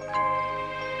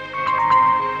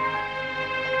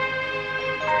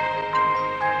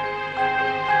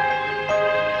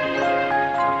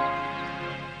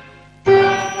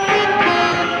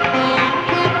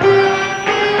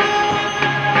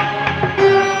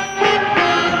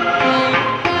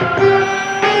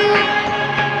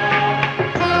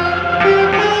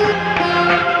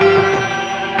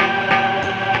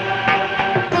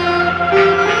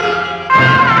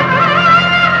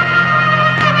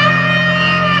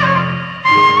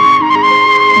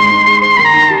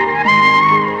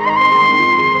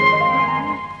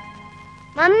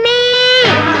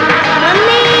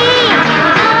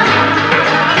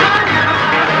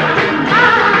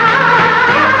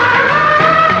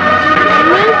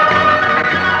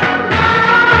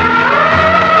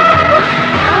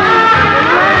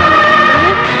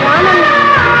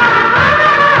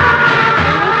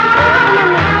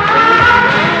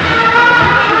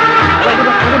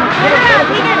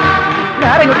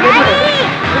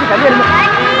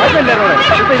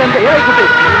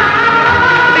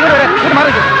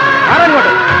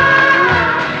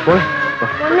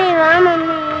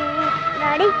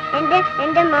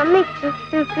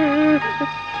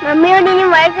 മമ്മിയോട് ഇനി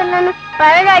വഴക്കല്ലെന്ന്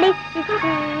പറയടാടി.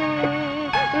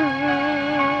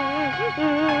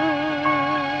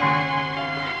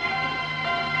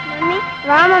 മമ്മി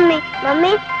വാ, മമ്മി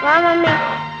മമ്മി വാ, മമ്മി.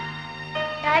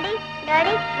 ഡാഡി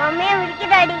ഡാഡി മമ്മിയെ വിളിക്ക്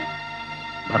ഡാഡി.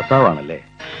 ഭർത്താവാണല്ലേ?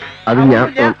 അത്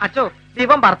ഞാൻ അച്ചോ,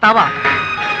 ദീപം ഭർത്താവാ.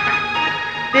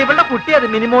 ദീപന്റെ കുട്ടി അത്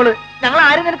മിനിമോള്. ഞങ്ങൾ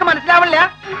ആരും നിനക്ക് മനസ്സിലാവില്ല.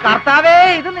 കർത്താവേ,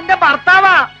 ഇത് നിന്റെ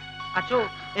ഭർത്താവാ. അച്ചോ,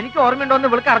 എനിക്ക് ഓർമ്മയുണ്ടോന്ന്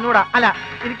ഇവൾക്ക് അറിഞ്ഞൂടാ. അല്ല,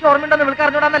 എനിക്ക് ഓർമ്മയുണ്ടോന്ന് ഇവൾക്ക്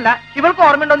അറിഞ്ഞൂടാന്നല്ല, ഇവൾക്ക്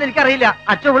ഓർമ്മയുണ്ടോന്ന് എനിക്കറിയില്ല.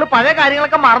 അച്ചോ, ഇവള് പഴയ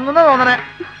കാര്യങ്ങളൊക്കെ മറന്നു തോന്നണേ.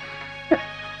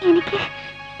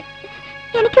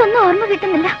 എനിക്കൊന്നും ഓർമ്മ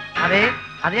കിട്ടുന്നില്ല. അതെ,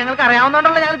 അത് ഞങ്ങൾക്ക്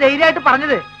അറിയാവുന്നോണ്ടല്ലോ ഞങ്ങൾ ധൈര്യമായിട്ട്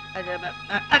പറഞ്ഞത്.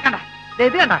 കണ്ട,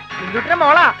 ഇത് കണ്ട, ഇന്ദുട്ടിന്റെ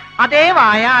മോളാ. അതേ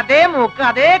വായ, അതേ മൂക്ക്,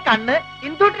 അതേ കണ്ണ്.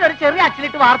 ഇന്ദുട്ടിന് ഒരു ചെറിയ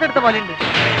അച്ചിലിട്ട് വാർത്തെടുത്ത പോലെ ഉണ്ട്.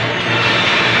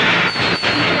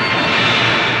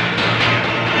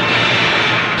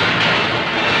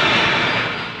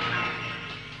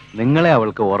 നിങ്ങളെ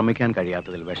അവൾക്ക് ഓർമ്മിക്കാൻ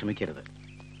കഴിയാത്തതിൽ വിഷമിക്കരുത്.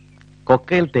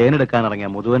 കൊക്കയിൽ തേനെടുക്കാനിറങ്ങിയ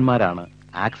മുതുവന്മാരാണ്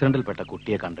ആക്സിഡന്റിൽപ്പെട്ട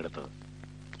കുട്ടിയെ കണ്ടെടുത്തത്.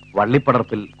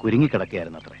 വള്ളിപ്പടർപ്പിൽ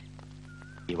കുരുങ്ങിക്കിടക്കുകയായിരുന്നത്രേ.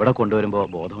 ഇവിടെ കൊണ്ടുവരുമ്പോൾ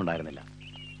ബോധമുണ്ടായിരുന്നില്ല.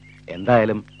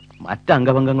 എന്തായാലും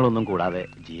മറ്റംഗഭംഗങ്ങളൊന്നും കൂടാതെ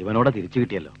ജീവനോടെ തിരിച്ചു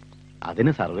കിട്ടിയല്ലോ.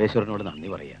 അതിന് സർവേശ്വരനോട് നന്ദി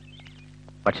പറയുക.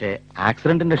 പക്ഷേ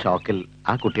ആക്സിഡന്റിന്റെ ഷോക്കിൽ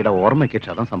ആ കുട്ടിയുടെ ഓർമ്മയ്ക്ക്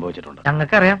ക്ഷതം സംഭവിച്ചിട്ടുണ്ട്.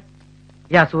 ഞങ്ങൾക്കറിയാം.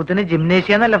 ഈ അസുഖത്തിന്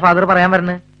ജിംനേഷ്യ എന്നല്ല ഫാദർ പറയാൻ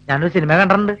വരുന്നത്. ഞാനൊരു സിനിമ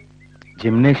കണ്ടിട്ടുണ്ട്.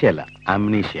 ജിംനേഷ്യ അല്ല,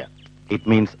 amnesia. It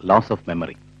means loss of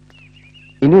memory.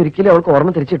 ഇനി ഒരിക്കലും അവൾക്ക്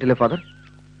ഓർമ്മ തിരിച്ചിട്ടില്ലേ ഫാദർ?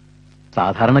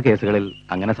 സാധാരണ കേസുകളിൽ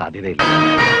അങ്ങനെ സാധ്യതയില്ല.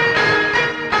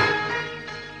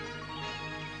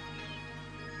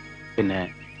 പിന്നെ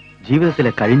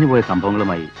ജീവിതത്തിലെ കഴിഞ്ഞുപോയ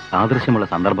സംഭവങ്ങളുമായി സാദൃശ്യമുള്ള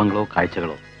സന്ദർഭങ്ങളോ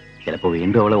കാഴ്ചകളോ ചിലപ്പോൾ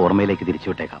വീണ്ടും അവളെ ഓർമ്മയിലേക്ക്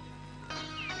തിരിച്ചുവിട്ടേക്കാം.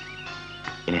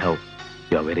 Anyhow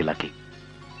you are very lucky.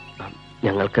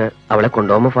 ഞങ്ങൾക്ക് അവളെ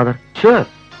കൊണ്ടുപോകുമോ ഫാദർ? ഷുവർ.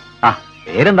 ആ,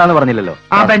 പേരെന്താന്ന് പറഞ്ഞില്ലല്ലോ.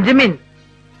 Benjamin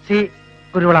C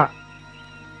Kuruvila.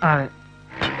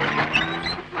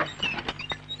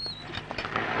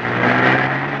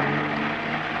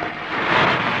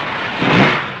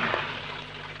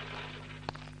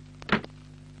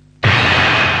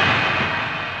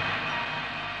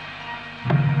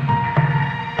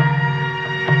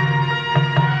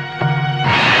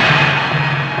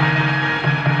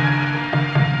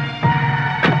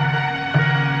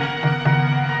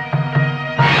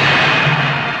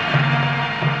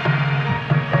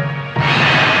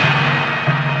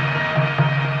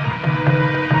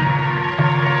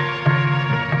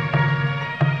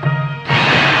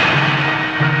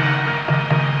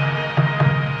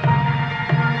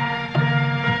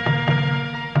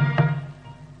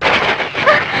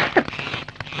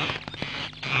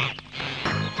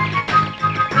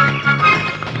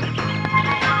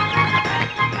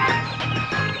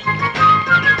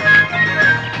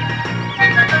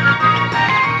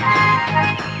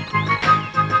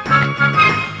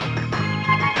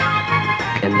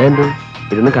 എന്തോ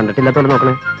ഇതൊന്നും കണ്ടിട്ടില്ലാത്തോടെ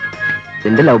നോക്കണേ.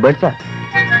 നിന്റെ ലവ് ബേർഡ്സാ?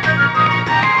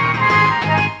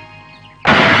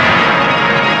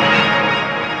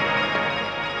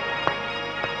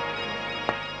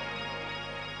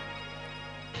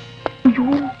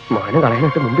 മാന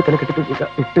കളയാനായിട്ട് മുമ്പിൽ തന്നെ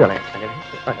ഇട്ട് കളയാം.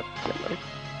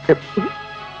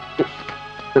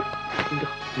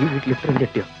 ഈ വീട്ടിൽ ഇത്രയും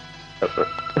കെട്ടിയോ?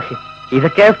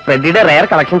 ഇതൊക്കെ ഫ്രെഡിയുടെ റെയർ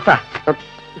കളക്ഷൻസാ.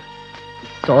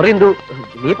 സോറി എന്തു,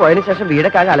 നീ പോയതിനു ശേഷം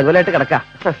വീടൊക്കെ ആകെ അലങ്കോലായിട്ട് കിടക്കാം.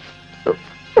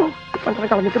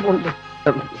 കളഞ്ഞിട്ട് പോകുന്നു.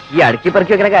 ഈ അടുക്കി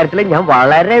പെറുക്കി വെക്കുന്ന കാര്യത്തിൽ ഞാൻ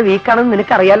വളരെ വീക്കാണെന്ന്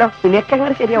നിനക്കറിയാലോ. നിനക്ക്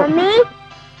അങ്ങനെ ശരിയാവും.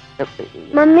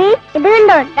 മമ്മി ഇത്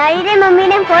കണ്ടോ, ഡാഡിയുടെ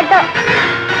മമ്മിയുടെയും ഫോട്ടോ.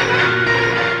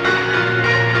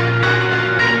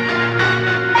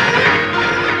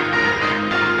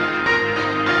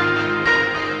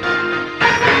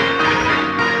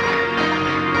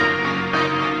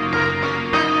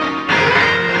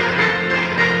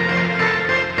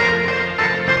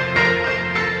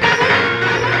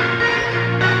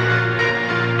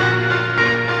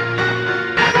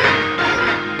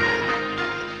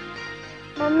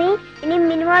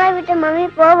 മമ്മി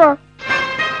പോവോ?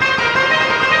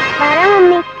 പറ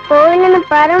മമ്മി, പോവില്ലെന്ന്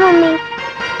പറ മമ്മി.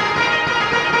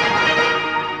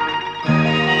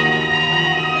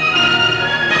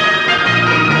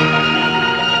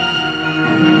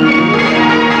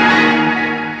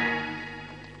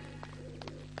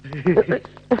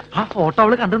 ആ ഫോട്ടോ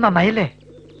അവള് കണ്ടു നന്നായില്ലേ?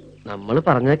 നമ്മൾ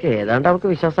പറഞ്ഞതൊക്കെ ഏതാണ്ട്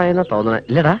അവൾക്ക് വിശ്വാസമായെന്നാ തോന്നണേ.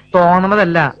 ഇല്ലടാ,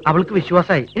 തോന്നണതല്ല, അവൾക്ക്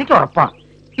വിശ്വാസമായി. എനിക്ക് ഉറപ്പാ.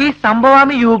 ഈ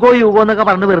സംഭവാമി യൂഗോ യൂഗോ എന്നൊക്കെ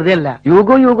പറഞ്ഞ് വെറുതെ അല്ല.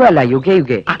 യൂഗോ യൂഗോ അല്ല, യുഗേ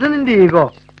യുഗേ. അത് നിന്റെ ഈഗോ.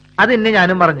 അത് എന്നെ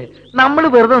ഞാനും പറഞ്ഞ്. നമ്മൾ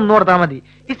വെറുതെ നിന്ന് കൊടുത്താൽ മതി.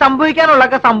 ഈ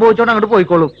സംഭവിക്കാനുള്ളതൊക്കെ സംഭവിച്ചോണ്ട് അങ്ങോട്ട്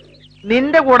പോയിക്കോളും.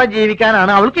 നിന്റെ കൂടെ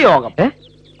ജീവിക്കാനാണ് അവൾക്ക് യോഗം.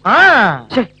 ആ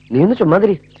നീ ഒന്ന്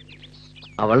ചുമ്മാതിരി.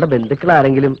 അവളുടെ ബന്ധുക്കൾ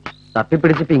ആരെങ്കിലും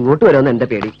തപ്പിപ്പിടിച്ചിട്ട് ഇങ്ങോട്ട് വരുമെന്ന് എന്റെ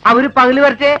പേടി. അവര് പകല്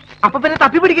വരച്ചേ, അപ്പൊ പിന്നെ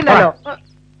തപ്പി പിടിക്കണ്ടല്ലോ.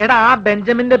 എടാ, ആ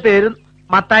ബെഞ്ചമിന്റെ പേരും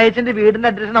മത്തായച്ചന്റെ വീടിന്റെ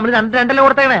അഡ്രസ് നമ്മൾ രണ്ടല്ലേ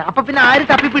കൊടുത്തേണേ. അപ്പൊ പിന്നെ ആര്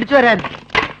തപ്പി പിടിച്ചു വരാൻ?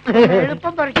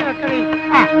 എളുപ്പം പറിച്ചു വെക്കണേ.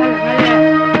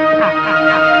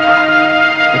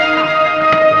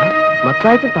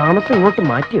 മത്തായച്ചൻ താമസം ഇങ്ങോട്ട്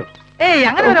മാറ്റിയോ? ഏയ്,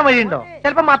 അങ്ങനെ വരാൻ വഴിയുണ്ടോ?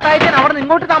 ചിലപ്പോ മത്തായച്ചൻ അവിടെ നിന്ന്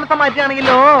ഇങ്ങോട്ട് താമസം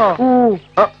മാറ്റുകയാണെങ്കിലോ.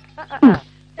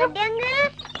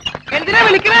 എന്തിനാ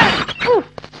വിളിക്കണേ?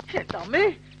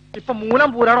 ഇപ്പൊ മൂലം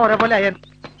പൂരാണ് ഒരേപോലെ അയ്യൻ.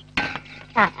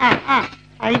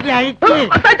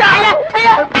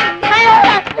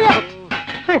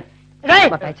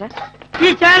 ഈ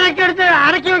ചേരൊക്കെ എടുത്ത്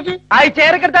അടക്കി വെക്കി.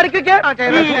 ചേരൊക്കെ എടുത്ത് അടക്കി വെക്കുക.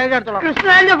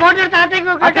 കൃഷ്ണന്റെ ഫോട്ടോ എടുത്ത്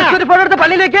അകത്തേക്ക് ഫോട്ടോ എടുത്ത്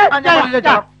പള്ളിയിലേക്ക്.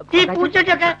 ഈ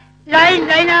പൂച്ചട്ടിയൊക്കെ ലൈൻ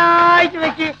ലൈനായിട്ട്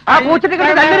വെച്ച്. ആ പൂച്ചട്ടിക്ക്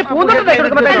നല്ലൊരു പൂന്തോട്ടം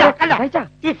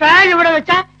ഈ ഫാൻ ഇവിടെ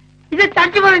വെച്ചാ ഇത്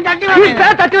തട്ടി പോലും തട്ടി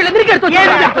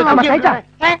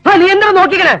നീ എന്താ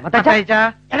നോക്കിക്കണേ?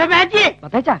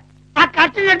 ആ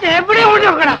കട്ടിലെടുത്ത് എവിടെ കൊണ്ട്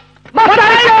നോക്കണം.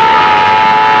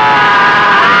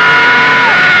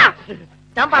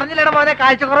 ഞാൻ പറഞ്ഞില്ലേടാ മോനെ,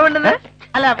 കാഴ്ച കുറവുണ്ടെന്ന്.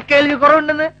 അല്ല, കേൾവി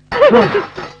കുറവുണ്ടെന്ന്.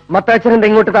 മത്താച്ചൻ എന്താ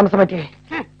ഇങ്ങോട്ട് താമസം പറ്റിയേ?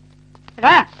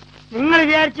 നിങ്ങൾ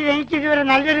വിചാരിച്ചത് എനിക്ക് ഇതുവരെ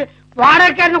നല്ലൊരു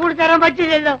വാടകക്കാരനെ കൂടി തരാൻ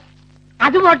പറ്റില്ലല്ലോ.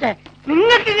 അതുപോട്ടെ,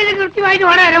 നിങ്ങൾക്കെങ്കിലും കൃത്യമായിട്ട്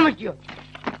വാടക തരാൻ പറ്റുമോ?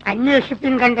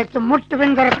 അന്വേഷിപ്പിൻ കണ്ടെത്തും, മുട്ടുപിൻ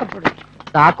തുറക്കപ്പെടും.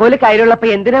 താക്കോല് കയ്യിലുള്ളപ്പോ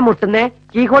എന്തിനാ മുട്ടുന്നേ?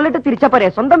 കീ ഹോളിട്ട് തിരിച്ചാ പോരെ,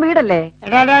 സ്വന്തം വീടല്ലേ.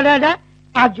 എടാ,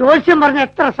 ആ ജോത്സ്യം പറഞ്ഞ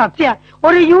എത്ര സത്യ.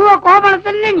 ഒരു യുവ കോമള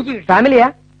തന്നെ എനിക്ക് കിട്ടും. ഫാമിലിയാ?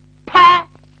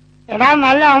 എടാ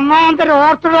നല്ല ഒന്നാമത്തെ ഒരു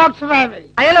ഓർത്തഡോക്സ് ഫാമിലി.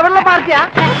 അയാൾ എവിടെയുള്ള പാർട്ടിയാ?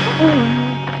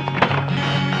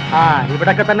 ആ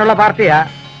ഇവിടൊക്കെ തന്നെയുള്ള പാർട്ടിയാ.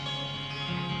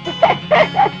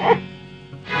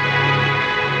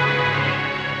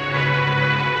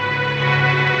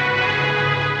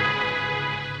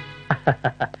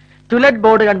 ടുലറ്റ്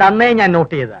ബോർഡ് കണ്ട് അന്നേ ഞാൻ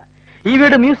നോട്ട് ചെയ്ത ഈ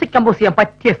വീട് മ്യൂസിക് കമ്പോസ് ചെയ്യാൻ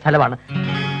പറ്റിയ സ്ഥലമാണ്.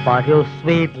 But your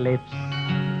sweet lips,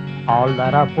 all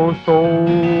that are for so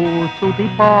to the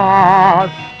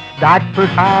past, that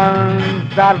pretends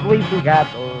that we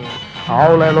together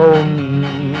all alone.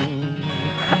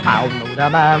 I'll know the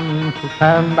man to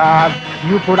stand that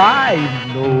you could I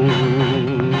know,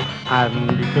 and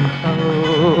you can tell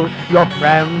your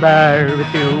friend there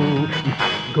with you.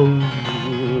 You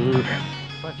have to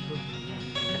go.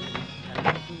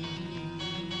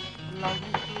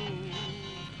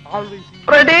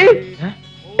 Ready?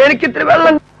 എനിക്കിത്തിരി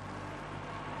വെള്ളം.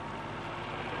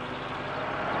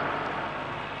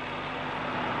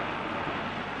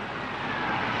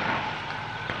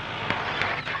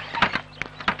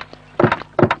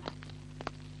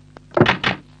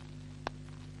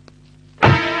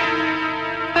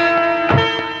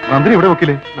 നന്ദിനി ഇവിടെ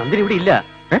വക്കീലേ? നന്ദിനി ഇവിടെ ഇല്ല.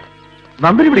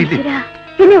 നന്ദിനി ഇവിടെ ഇല്ലേ?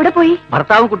 പിന്നെ ഇവിടെ പോയി?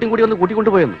 ഭർത്താവും കുട്ടിയും കൂടി ഒന്ന്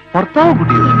കൂട്ടിക്കൊണ്ടുപോയെന്ന്. ഭർത്താവും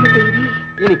കുട്ടിയോ?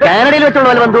 ഇനി കാനഡയിൽ വെച്ചുള്ള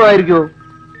വല്ല ബന്ധുവായിരിക്കോ?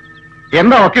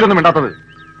 എന്താ വക്കീലൊന്നും വേണ്ടാത്തത്?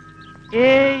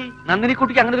 ഏയ് നന്ദിനി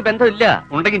കുട്ടിക്ക് അങ്ങനെ ഒരു ബന്ധമില്ല.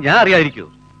 ഉണ്ടെങ്കിൽ ഞാൻ അറിയാതിരിക്കൂ.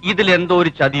 ഇതിലെന്തോ ഒരു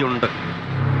ചതിയുണ്ട്.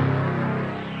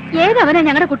 ഏതവനാ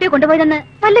ഞങ്ങളുടെ കുട്ടിയെ കൊണ്ടുപോയതെന്ന്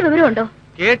വല്ല വിവരമുണ്ടോ?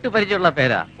 കേട്ട് പരിചയമുള്ള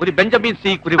പേരാ, ഒരു ബെഞ്ചമിൻ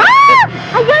സി കുരുവ.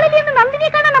 അയാളെ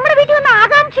നന്ദിനിയെ കാണാൻ നമ്മുടെ വീട്ടിൽ വന്ന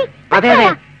ആകാംക്ഷി. അതെ അതെ,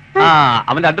 ആ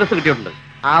അവന്റെ അഡ്രസ് കിട്ടിയിട്ടുണ്ട്.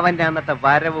 അവന്റെ അന്നത്തെ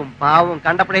വരവും പാവവും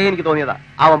കണ്ടപ്പോഴേ എനിക്ക് തോന്നിയതാ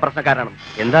അവൻ പ്രശ്നക്കാരാണ്.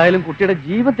 എന്തായാലും കുട്ടിയുടെ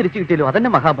ജീവൻ തിരിച്ചു കിട്ടിയല്ലോ, അതന്നെ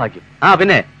മഹാഭാഗ്യം. ആ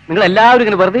പിന്നെ നിങ്ങൾ എല്ലാവരും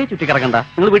ഇങ്ങനെ വെറുതെ ചുറ്റിക്കിടക്കണ്ട.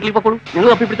 നിങ്ങൾ വീട്ടിൽ പൊക്കോളൂ, നിങ്ങൾ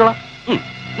തപ്പി പിടിച്ചോളാം.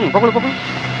 പൊക്കോളൂ പൊക്കോളൂ.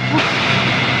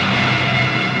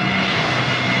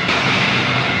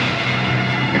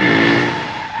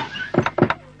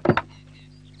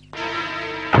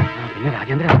 പിന്നെ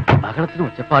രാജേന്ദ്ര, ബഹളത്തിനും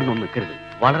ഒച്ചപ്പാടിനും ഒന്നും നിൽക്കരുത്.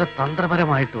 വളരെ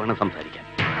തന്ത്രപരമായിട്ട് വേണം സംസാരിക്കാൻ.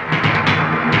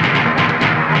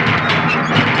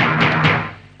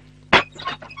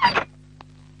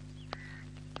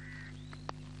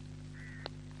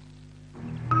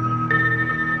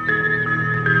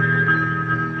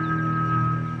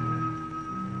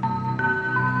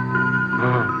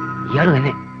 ഇയാള്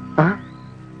തന്നെ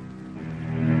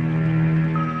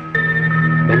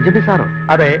ബെഞ്ചമിൻ സാറോ?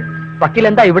 അതെ. വക്കീൽ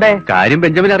എന്താ ഇവിടെ? കാര്യം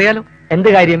ബെഞ്ചമിൻ അറിയാലോ. എന്ത്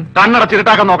കാര്യം?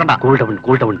 കണ്ണടച്ചിട്ടാക്കാൻ നോക്കണ്ട.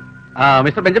 കൂൾട്ടവൺ. ആ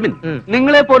മിസ്റ്റർ ബെഞ്ചമിൻ,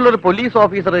 നിങ്ങളെ പോലുള്ള ഒരു പോലീസ്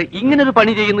ഓഫീസർ ഇങ്ങനെ ഒരു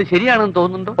പണി ചെയ്യുന്നത് ശരിയാണെന്ന്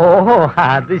തോന്നുന്നുണ്ടോ? ഓഹോ,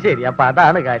 അത് ശരി. അപ്പൊ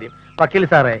അതാണ് കാര്യം. വക്കീൽ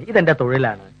സാറേ, ഇതെന്റെ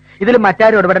തൊഴിലാണ്. ഇതിൽ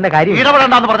മറ്റാരും ഇടപെടേണ്ട കാര്യം.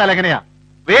 ഇടപെടണ്ടെന്ന് പറഞ്ഞാൽ എങ്ങനെയാ?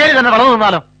 വേലി തന്നെ വളർന്നു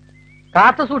നിന്നാലോ?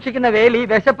 കാത്തു സൂക്ഷിക്കുന്ന വേലി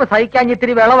വിശപ്പ് സഹിക്കാൻ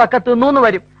ഇത്തിരി വിളവൊക്കെ തിന്നൂന്ന്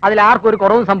വരും. അതിൽ ആർക്കും ഒരു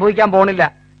കുറവും സംഭവിക്കാൻ പോണില്ല.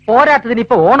 പോരാത്തതിന്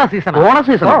ഇപ്പൊ ഓണ സീസൺ. ഓണ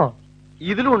സീസണോ?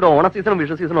 ഇതിലും ഉണ്ടോ ഓണ സീസണും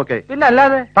വിഷു സീസണും ഒക്കെ? പിന്നെ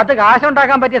അല്ലാതെ 10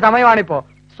 കാശുണ്ടാക്കാൻ പറ്റിയ സമയമാണിപ്പോ.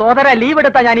 സോദര ലീവ്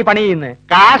എടുത്താ ഞാൻ ഈ പണി ചെയ്യുന്നത്.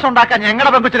 കാശുണ്ടാക്കാൻ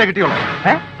ഞങ്ങളുടെ പെങ്കൊച്ചിനെ കിട്ടിയോളൂ.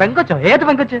 പെങ്കൊച്ചോ? ഏത്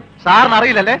പെങ്കൊച്ച്? സാറിന്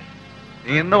അറിയില്ലല്ലേ?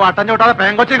 ഇന്ന് വട്ടം ചോട്ടാതെ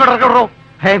പെങ്കൊച്ചി കൂടെ ഇറക്കിവിടോ.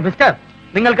 ഹേ മിസ്റ്റർ,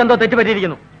 നിങ്ങൾക്ക് എന്തോ തെറ്റ്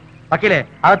പറ്റിയിരിക്കുന്നു. വക്കീലെ,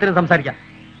 അകത്തിന് സംസാരിക്കാം.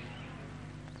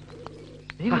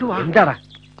 എന്താടാ?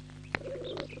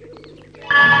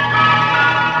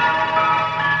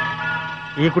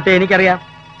 ഈ കുട്ടിയെ എനിക്കറിയാം.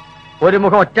 ഒരു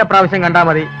മുഖം ഒറ്റ പ്രാവശ്യം കണ്ടാ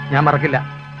മതി, ഞാൻ മറക്കില്ല.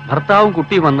 ഭർത്താവും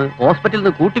കുട്ടിയും വന്ന് ഹോസ്പിറ്റലിൽ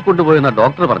നിന്ന് കൂട്ടിക്കൊണ്ടുപോയെന്ന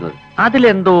ഡോക്ടർ പറഞ്ഞത്.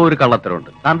 അതിലെന്തോ ഒരു കള്ളത്തരമുണ്ട്.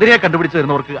 നന്ദിനിയെ കണ്ടുപിടിച്ച്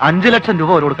വരുന്നവർക്ക് 5 ലക്ഷം രൂപ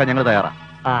വരെ കൊടുക്കാൻ ഞങ്ങൾ തയ്യാറാ.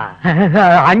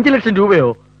 5 ലക്ഷം രൂപയോ?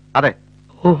 അതെ.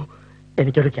 ഓ,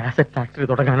 എനിക്കൊരു കാസറ്റ് ഫാക്ടറി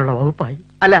തുടങ്ങാനുള്ള വകുപ്പായി.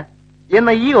 അല്ല,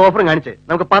 എന്നാ ഈ ഓഫർ കാണിച്ച്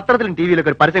നമുക്ക് പത്രത്തിലും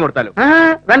ടിവിയിലൊക്കെ ഒരു പരസ്യം കൊടുത്താലോ?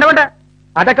 വേണ്ട വേണ്ട,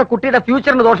 അതൊക്കെ കുട്ടിയുടെ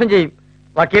ഫ്യൂച്ചറിന് ദോഷം ചെയ്യും.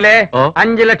 വക്കീലെ,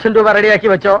 5 ലക്ഷം രൂപ റെഡിയാക്കി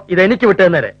വെച്ചോ. ഇത് എനിക്ക്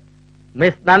വിട്ടുതന്നേരെ.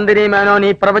 മിസ് നന്ദിനി മേനോൻ ഈ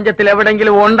പ്രപഞ്ചത്തിൽ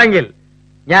എവിടെങ്കിലും ഉണ്ടെങ്കിൽ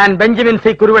ഞാൻ ബെഞ്ചമിൻ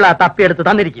സി കുരുവിള തപ്പിയെടുത്ത്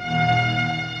തന്നിരിക്കും.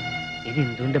 ഇത്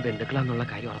ഇന്ദുവിന്റെ ബന്ധുക്കളാന്നുള്ള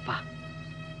കാര്യം ഉറപ്പാ?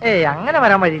 ഏയ്, അങ്ങനെ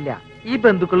വരാൻ വഴിയില്ല. ഈ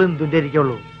ബന്ധുക്കൾ ഇന്ദുന്റെ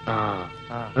ഇരിക്കുള്ളൂ.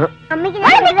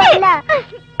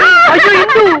 അയ്യോ,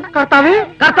 ഇന്ദു! കർത്താവേ,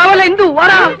 കർത്താവല്ല ഇന്ദു,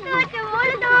 വാടാ.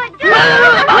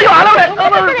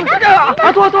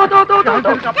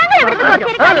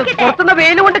 പുറത്തുന്ന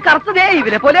വെയില് കൊണ്ട് കറുത്തതേ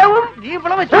ഇവരെ പോലെയാവും. നീ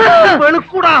ഇവിടെ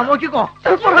വെളുക്കൂടാ, നോക്കിക്കോ.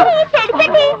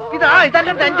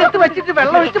 ഇതെല്ലാം നെഞ്ചത്ത് വെച്ചിട്ട്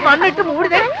വെള്ളം ഒഴിച്ച് മണ്ണിട്ട്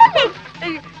മൂടിതേ.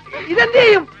 ഇതെന്ത്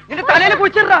ചെയ്യും? നിന്റെ തലയിൽ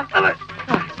കുഴിച്ചിടാ.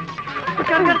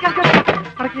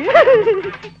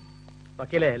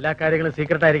 വക്കീലെ, എല്ലാ കാര്യങ്ങളും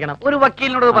സീക്രട്ട് ആയിരിക്കണം. ഒരു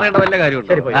വക്കീലിനോട് പറയേണ്ട വല്ല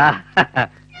കാര്യമുണ്ട്? ശരി, പോയി.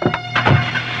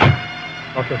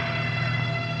 ഓക്കെ,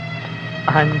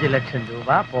 5 ലക്ഷം രൂപ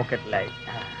പോക്കറ്റിലായി.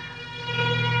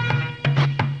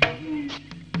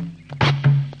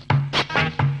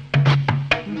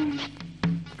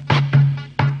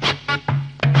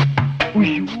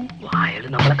 അയാള്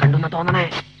നമ്മളെ കണ്ടെന്ന് തോന്നണേ.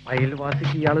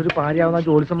 അയൽവാസിക്ക് ഇയാളൊരു പാരയാവുന്ന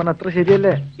ജോലിസം പറഞ്ഞ അത്ര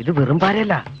ശരിയല്ലേ? ഇത് വെറും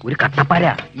പാരയല്ല, ഒരു കട്ടപ്പാര.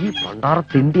 ഈ പണ്ടാറ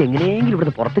തിണ്ടി എങ്ങനെയെങ്കിലും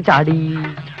ഇവിടുന്ന് പുറത്ത് ചാടി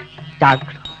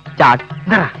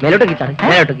മേലോട്ടേക്ക് ചാടി,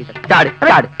 മേലോട്ടേക്ക് ചാടി,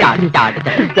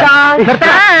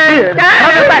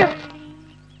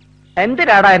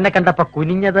 എന്തിനാടാ എന്നെ കണ്ടപ്പോ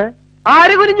കുനിഞ്ഞത്?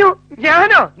 ആര് കുനിഞ്ഞു?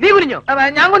 ഞാനോ? നീ കുനിഞ്ഞോ?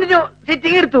 ഞാൻ കുനിഞ്ഞു,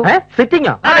 സിറ്റിംഗ് എടുത്തു.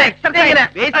 സിറ്റിങ്ങോ? അതെ, exercise.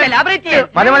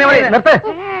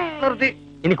 നിർത്തി.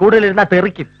 ഇനി കൂടുതൽ ഇരുന്നാ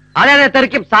തെറിക്കും. അതെ അതെ,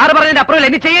 തെറിക്കും. സാറ് പറഞ്ഞതിന്റെ അപ്പുറം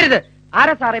ഇനി ചെയ്യരുത്.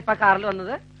 ആരാ സാറേ ഇപ്പൊ കാറിൽ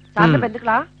വന്നത്? സാറിന്റെ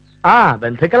ബന്ധുക്കളാ? ആ,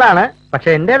 ബന്ധുക്കളാണ്. പക്ഷെ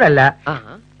എന്റേതല്ല,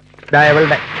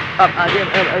 ഇവളുടെ.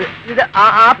 ഇത് ആ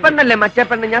പെണ്ണല്ലേ? മറ്റേ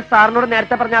പെണ്ണ്, ഞാൻ സാറിനോട്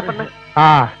നേരത്തെ പറഞ്ഞ ആ പെണ്ണ്. ആ,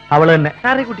 അവള് തന്നെ.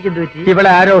 സാറേ കുട്ടിക്ക് എന്ത് പറ്റി? ഇവളെ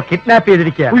ആരോ കിഡ്നാപ്പ്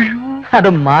ചെയ്തിരിക്കുക. അത്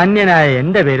മാന്യനായ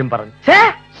എന്റെ പേരും പറഞ്ഞു.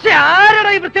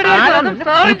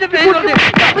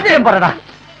 പറടാ,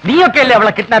 നീയൊക്കെ അല്ലേ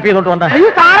അവളെ കിഡ്നാപ്പ് ചെയ്തോണ്ട് വന്ന?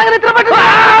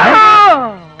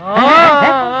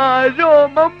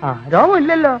 രോമം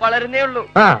ഇല്ലല്ലോ, വളരുന്നേ ഉള്ളൂ.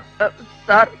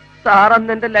 സാർ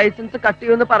അന്ന് എന്റെ ലൈസൻസ് കട്ട്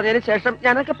ചെയ്യുമെന്ന് പറഞ്ഞതിന് ശേഷം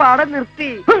ഞാനൊക്കെ പാടെ നിർത്തി.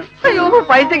 അയ്യോ,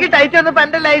 പൈസക്ക് ടൈറ്റ് വന്നപ്പോ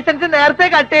എന്റെ ലൈസൻസ് നേരത്തെ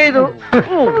കട്ട് ചെയ്തു.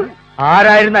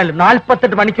 ആരായിരുന്നാലും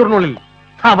 48 മണിക്കൂറിനുള്ളിൽ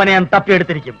അവനെ ഞാൻ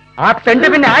തപ്പിയെടുത്തിരിക്കും. ആ തെണ്ട്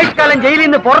പിന്നെ ആയുഷ്കാലം ജയിലിൽ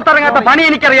നിന്ന് പുറത്തിറങ്ങാത്ത പണി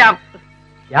എനിക്കറിയാം.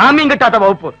 ജാമ്യം കിട്ടാത്ത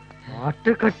വകുപ്പ്.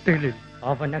 നാട്ടുകെട്ടിലിൽ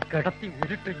അവനെ കിടത്തി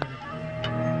ഉരുട്ടി.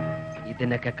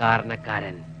 ഇതിനൊക്കെ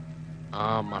കാരണക്കാരൻ ആ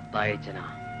മത്തായച്ചനാ.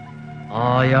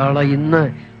 അയാളെ ഇന്ന്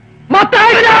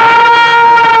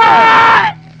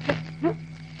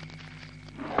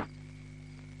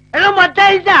എടോ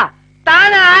മത്തായിച്ച,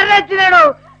 താൻ ആരച്ചനോ?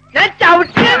 ഞാൻ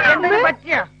ചവിട്ടിയ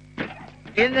പറ്റിയ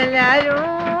ഇന്നെല്ലാരും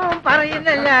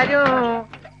പറയുന്നെല്ലാരും.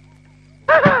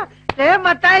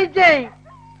 മത്തായിച്ചേ,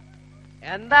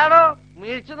 എന്താണോ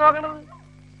വീഴ്ച നോക്കണത്?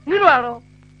 ഇങ്ങോട്ടാണോ?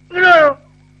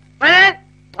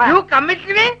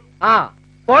 കമ്മിറ്റിന്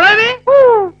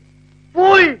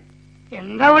പോയി.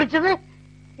 എന്താ വിളിച്ചത്?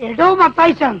 എടോ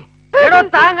മത്തായിച്ചാന്ന്. എടോ,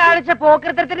 താൻ കാണിച്ച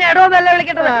പോക്കരത്തിന് എടോ എന്നല്ല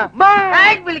വിളിക്കേണ്ടത്.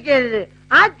 വിളിക്കരുത്.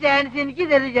 ആ ചാൻസ് എനിക്ക്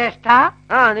തരും ജ്യേഷ്ഠ.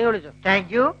 നീ വിളിച്ചോ.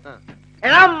 Thank you.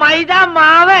 എടാ മൈദ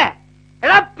മാവ്,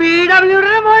 എടാ PWD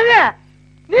പോലെ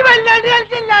നീ വല്ലാണ്ട്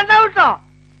കളിച്ചില്ലാണ്ടാവട്ടോ.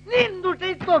 നീ എന്തുട്ട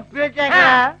തൊപ്പി വെച്ചേക്ക?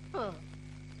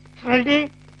 ഫ്രെഡി,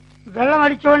 വെള്ളം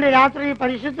അടിച്ചുകൊണ്ട് രാത്രി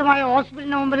പരിശുദ്ധമായ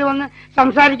ഹോസ്പിറ്റലിന് മുമ്പിൽ വന്ന്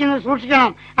സംസാരിക്കുന്നത്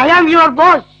സൂക്ഷിക്കണം. I am your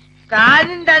boss.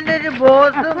 കാര്യം തന്റെ ഒരു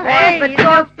ബോസും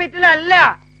ഹോസ്പിറ്റലല്ല,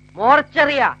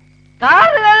 മോർച്ചറിയാ.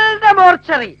 കാറുകളുടെ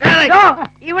മോർച്ചറി.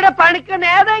 ഇവിടെ പണിക്കുന്ന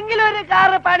ഏതെങ്കിലും ഒരു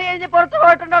കാറ് പണി കഴിഞ്ഞ് പുറത്തു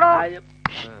പോയിട്ടുണ്ടോ?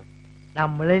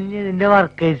 നമ്മൾ തന്നെ ഇതിന്റെ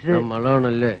വർക്കേഴ്സ്.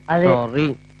 നമ്മളാണല്ലേ? സോറി.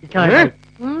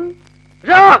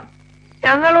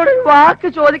 ഞങ്ങളോട് വാക്ക്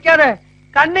ചോദിക്കാതെ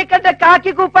കണ്ണിക്കണ്ട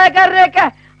കാക്കി കുപ്പായക്കാരനെയൊക്കെ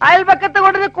അയൽപക്കത്ത്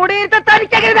കൊണ്ടുവന്ന് കുടിയിരുത്ത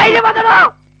തനിക്കങ്ങനെ ധൈര്യം വന്നോ?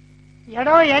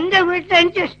 എടോ, എന്റെ വീട്ടിൽ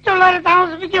എനിക്ക് ഇഷ്ടമുള്ളവരെ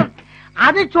താമസിപ്പിക്കും.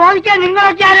 അത് ചോദിക്കാൻ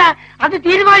നിങ്ങളൊക്കെ ആരാ? അത്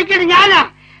തീരുമാനിക്കുന്നത് ഞാനാ.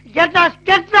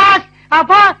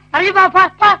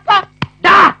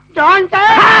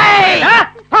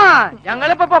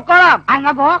 ഞങ്ങളിപ്പോ പൊക്കോളാം.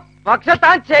 എന്നാ പോ. പക്ഷെ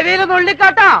താൻ ചെവിയിൽ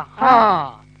നുള്ളിക്കാട്ടോ.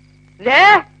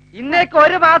 ഇന്നേക്ക്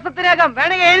 1 മാസത്തിനകം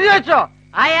വേണമെങ്കിൽ എഴുതി വെച്ചോ.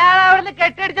 അയാൾ അവിടുന്ന്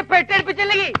കെട്ടടിച്ച്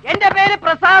പെട്ടടിപ്പിച്ചില്ലെങ്കിൽ എന്റെ പേര്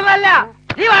പ്രസാദമല്ല.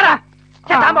 നീ വാടാ,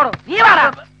 പോടോ, നീ വാടാ.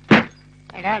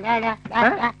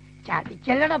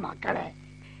 ചതിച്ചല്ലട മക്കളെ.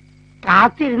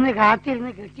 കാത്തിരുന്ന്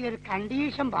കാത്തിരുന്ന് കിട്ടിയൊരു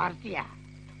കണ്ടീഷൻ പാർട്ടിയാ.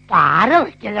 പാര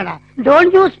വെക്കല്ലടാ.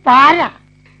 ഡോണ്ട് യൂസ് പാര.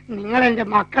 നിങ്ങൾ എന്റെ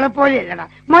മക്കളെ പോലെയല്ലടാ.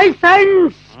 My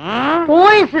sons.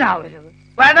 പോയിസൺ ആവരുത്.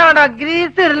 വേണ്ട വേണ്ട,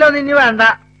 ഗ്രീസ് ഇടലോ നിന്നി വേണ്ട.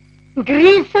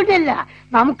 ഗ്രീസ് ഇടില്ല.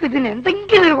 നമുക്കിതിന്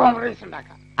എന്തെങ്കിലും ഒരു കോംപ്രമൈസ്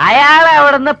ഉണ്ടാക്കാം. അയാളെ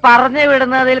അവിടുന്ന് പറഞ്ഞു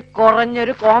വിടുന്നതിൽ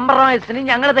കുറഞ്ഞൊരു കോംപ്രമൈസിന്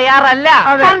ഞങ്ങൾ തയ്യാറല്ല.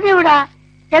 പറഞ്ഞുവിടാ.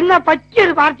 എന്നാ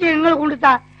പറ്റിയൊരു പാർട്ടി നിങ്ങൾ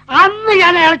കൊണ്ടുത്താ അന്ന്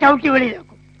ഞാൻ അയാളെ ചവിട്ടി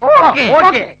വെളിയിലാക്കും.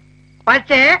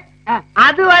 പക്ഷേ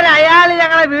അതുവരെ അയാൾ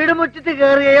ഞങ്ങളെ വീട് മുറ്റത്ത്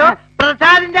കയറുകയോ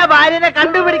പ്രസാദിന്റെ ഭാര്യനെ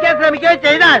കണ്ടുപിടിക്കാൻ ശ്രമിക്കുകയോ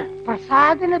ചെയ്താൽ.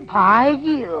 പ്രസാദിന്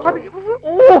ഭാര്യയോ?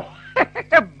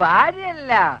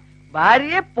 ഭാര്യയല്ല,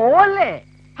 ഭാര്യയെ പോലെ.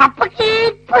 അപ്പൊ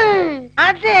കേപ്പ്.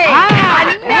 അതെ.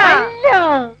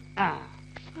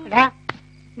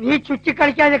 നീ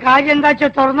ചുറ്റിക്കളിക്കാതെ കാര്യം എന്താ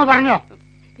വെച്ചാൽ തുറന്നു പറഞ്ഞോ.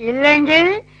 ഇല്ലെങ്കിൽ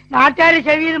നാട്ടുകാർ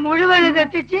ചെവിയിൽ മുഴുവൻ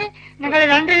തെറ്റിച്ച് നിങ്ങൾ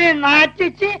രണ്ടിനെയും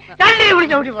നാറ്റിച്ച് രണ്ടിനെ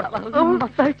വിളിച്ച് ഓടി പോടാം.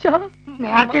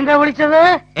 നേരത്തെ എന്താ വിളിച്ചത്?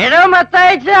 എടോ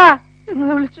മത്തായിച്ച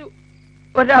എന്ന് വിളിച്ചു.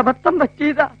 ഒരബദ്ധം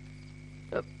പറ്റിയതാ.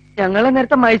 ഞങ്ങളെ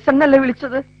നേരത്തെ മൈസണ്ണല്ലേ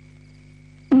വിളിച്ചത്.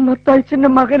 മത്തായിച്ചന്റെ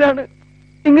മകനാണ്.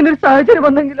 ഇങ്ങനൊരു സാഹചര്യം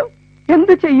വന്നെങ്കിലോ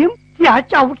എന്ത് ചെയ്യും? ഞാൻ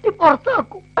ചവിട്ടി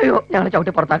പുറത്താക്കും. അയ്യോ, ഞങ്ങളെ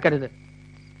ചവിട്ടി പുറത്താക്കരുത്.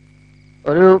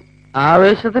 ഒരു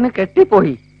ആവേശത്തിന്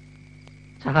കെട്ടിപ്പോയി.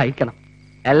 സഹായിക്കണം.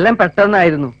 എല്ലാം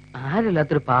പെട്ടെന്നായിരുന്നു.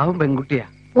 ആരില്ലാത്തൊരു പാവം പെൺകുട്ടിയാ.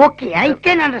 Okay, I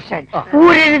can understand.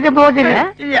 ഊരരുത് ബോധന.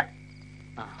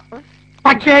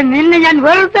 പക്ഷെ നിന്നെ ഞാൻ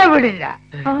വെറുതെ വിടില്ല.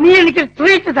 നീ എനിക്ക്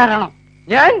ട്രീറ്റ് തരണം.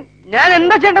 ഞാൻ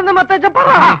എന്താ ചെയ്യണ്ടെന്ന് മത്തായിച്ച പറ.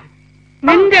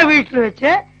 നിന്റെ വീട്ടിൽ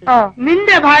വെച്ച്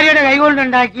നിന്റെ ഭാര്യയുടെ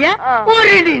കൈകൊണ്ടുണ്ടാക്കിയ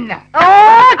ഒരു ഡിന്നർ.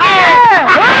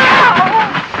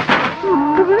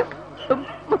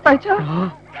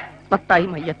 മത്തായി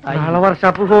മയ്യത്തായി നാളെ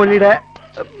വർഷാപ്പ് ഹോളിയുടെ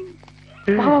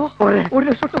ഒരു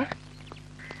ലക്ഷം.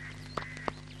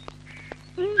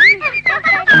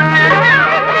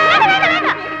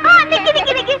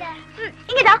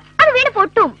 അത് വീട്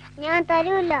പൊട്ടും. ഞാൻ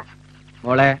തരൂല്ല.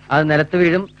 മോളെ അത് നിലത്ത്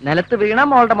വീഴും. നിലത്ത് വീണ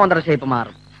മോളുടെ മോന്തര ഷേപ്പ്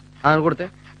മാറും. അതാണ് കൊടുത്ത്.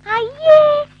 അയ്യേ,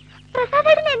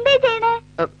 പ്രസാദേട്ടൻ എന്തേ ചെയ്യണേ?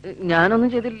 ഞാനൊന്നും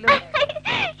ചെയ്തില്ല.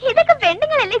 ഇതൊക്കെ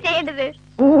പെണ്ണുങ്ങളല്ലേ ചെയ്യേണ്ടത്?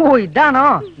 ഓ ഇതാണോ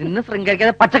നിന്ന്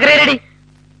ശൃംഗരിക്കാതെ പച്ചക്കറി റെഡി.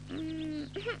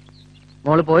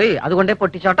 മോള് പോയി അതുകൊണ്ടേ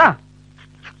പൊട്ടിച്ചോട്ടാ.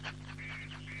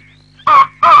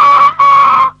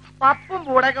 പപ്പും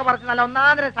പൂടൊക്കെ പറിച്ച് നല്ല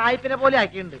ഒന്നാന്തര സായിപ്പിനെ പോലെ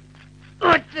ആക്കിയിട്ടുണ്ട്.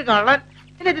 ഒറ്റ കള്ളൻ.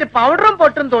 ഇനി ഇതിന് പൗഡറും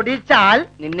പൊട്ടും തൊടിച്ചാൽ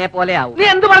നിന്നെ പോലെ ആവും. നീ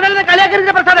എന്ത് പറഞ്ഞാലും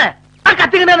കളിയാക്കരുത് പ്രസാദേ. ആ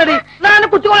കത്തിക്കണ്ടേ ഞാൻ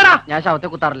കുത്തുകൊള്ളടാ. ഞാൻ ശവത്തെ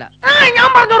കുത്താറില്ല. ഞാൻ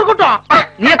പറഞ്ഞു കുട്ടോ.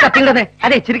 നീ കത്തിണ്ടേ?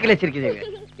 അതെ ചിരിക്കില്ല ചിരിക്കില്ല.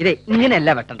 ഇതേ ഇങ്ങനെയല്ല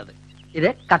വെട്ടേണ്ടത്. ഇത്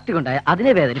കത്തി കൊണ്ടായ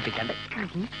അതിനെ വേദനിപ്പിക്കണ്ടേ.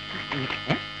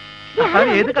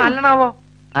 ഏത് കാലനാവോ?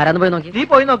 ആരാന്ന് പോയി നോക്കി? നീ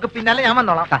പോയി നോക്ക്, പിന്നാലെ ഞാൻ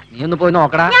വന്നോളാം. നീ ഒന്ന് പോയി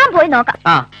നോക്കടാ. ഞാൻ പോയി നോക്കാം.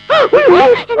 ആ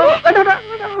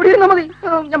മതി,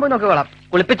 ഞാൻ പോയി നോക്കിക്കോളാം.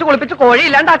 കുളിപ്പിച്ച് കുളിപ്പിച്ച് കോഴി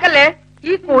ഇല്ലാണ്ടാക്കല്ലേ.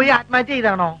 ഈ കോഴി ആത്മഹത്യ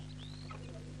ചെയ്താണോ?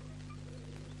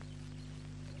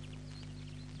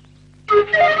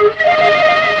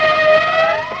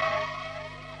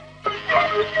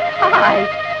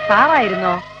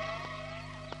 സാറായിരുന്നോ?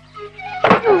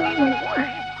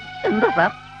 എന്താ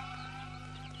സാർ?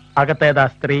 അകത്തേതാ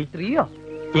സ്ത്രീ? സ്ത്രീയോ?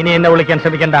 ഇനി എന്നെ വിളിക്കാൻ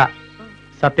ശ്രമിക്കണ്ട.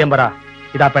 സത്യം പറ,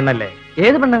 ഇതാ പെണ്ണല്ലേ?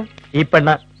 ഏത് പെണ്ണ്? ഈ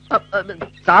പെണ്ണ്.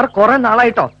 സാർ കുറെ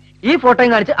നാളായിട്ടോ ഈ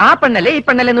ഫോട്ടോയും കാണിച്ച് ആ പെണ്ണല്ലേ ഈ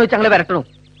പെണ്ണല്ലേ എന്ന് വെച്ച് ഞങ്ങൾ വരട്ടണു.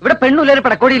 ഇവിടെ പെണ്ണുള്ള ഒരു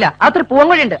പടക്കോടിയില്ല. അതൊരു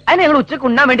പൂവങ്കോഴിയുണ്ട്. അതിനെ ഞങ്ങൾ ഉച്ചക്ക്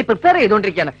ഉണ്ണാൻ വേണ്ടി പ്രിപ്പയർ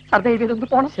ചെയ്തോണ്ടിരിക്കുകയാണ്. സാർ ഇതൊന്ന്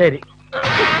പോണം. ശരി.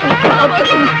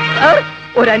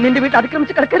 ഒരു അന്യന്റെ വീട്ടിൽ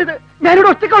അതിക്രമിച്ച് കിടക്കരുത്. ഞാനിവിടെ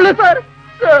ഒറ്റക്കുള്ളൂ സാർ.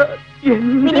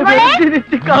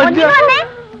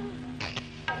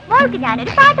 മോൾക്ക്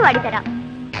ഞാനൊരു പാട്ട് പാടിത്തരാം.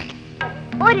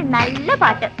 ഒരു നല്ല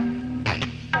പാട്ട്.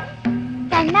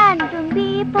 കണ്ണാൻ തുമ്പി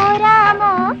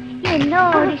പോരാമോ,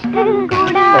 എന്നോടിഷ്ടം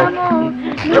കൂടാമോ,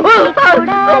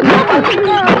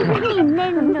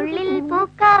 നിന്നുള്ളിൽ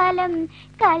പൂക്കാലം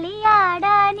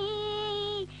കളിയാടാനീ,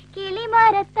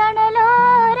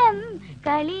 കിളിമരത്തണലോരം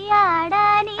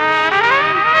കളിയാടാനീ,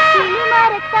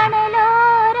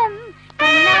 കിളിമരത്തണലോരം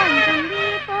കണ്ണാൻ തുമ്പി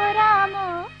പോരാമോ,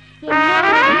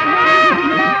 എന്നോടിഷ്ടം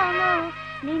കൂടാമോ,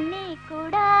 നിന്നെ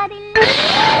കൂടാതില്ല.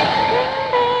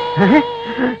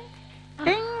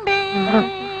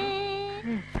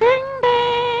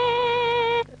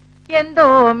 എന്തോ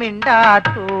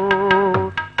മിണ്ടാത്തു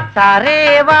സാറേ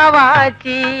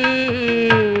വാവാച്ചി,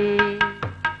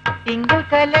 തിങ്കൾ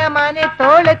കലമാനെ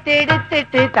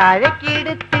തോളത്തെടുത്തിട്ട്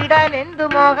താഴേക്കെടുത്തിടാൻ എന്തു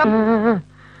മോഹം.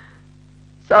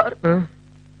 സാർ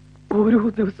ഓരോ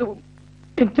ദിവസവും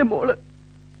എന്റെ മോള്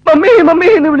മമ്മേ മമ്മേ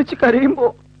എന്ന് വിളിച്ച് കരയുമ്പോ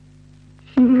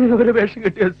ഇങ്ങനെ ഒരു വേഷം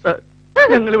കിട്ടിയത് സാർ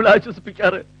ഞങ്ങൾ ഇവിടെ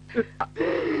ആശ്വസിപ്പിക്കാറ്.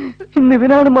 ഇന്ന്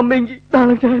ഇവനാണ് മമ്മെങ്കിൽ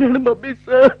നാളെ ഞാനാണ് മമ്മി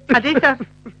സാർ. അതെ സാർ,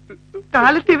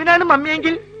 കാലത്ത് ഇവനാണ്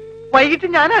മമ്മിയെങ്കിൽ വൈകിട്ട്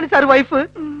ഞാനാണ് സാർ വൈഫ്.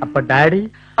 അപ്പൊ ഡാഡി?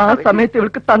 ആ സമയത്ത്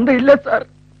ഇവൾക്ക് തന്തയില്ല sir.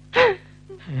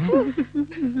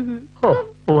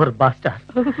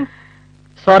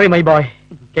 Sorry my boy.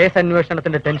 Case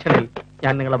അന്വേഷണത്തിന്റെ ടെൻഷനിൽ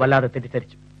ഞാൻ നിങ്ങളെ വല്ലാതെ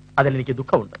തെറ്റിദ്ധരിച്ചു. അതിലെനിക്ക്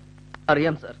ദുഃഖമുണ്ട്.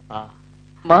 അറിയാം സാർ.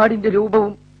 മാടിന്റെ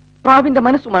രൂപവും പ്രാവിന്റെ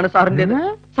മനസ്സുമാണ് സാറിന്റേത്.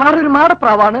 സാർ ഒരു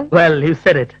മാടപ്രാവാണ്. Well, you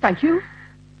said it. Thank you.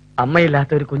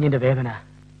 അമ്മയില്ലാത്ത ഒരു കുഞ്ഞിന്റെ വേദന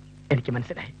എനിക്ക്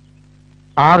മനസ്സിലായി.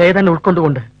 ആ വേദന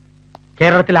ഉൾക്കൊണ്ടുകൊണ്ട്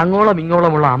കേരളത്തിൽ അങ്ങോളം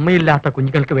ഇങ്ങോളമുള്ള അമ്മയില്ലാത്ത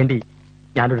കുഞ്ഞുങ്ങൾക്ക് വേണ്ടി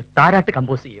ഞാനൊരു താരാട്ട്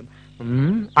കമ്പോസ് ചെയ്യും.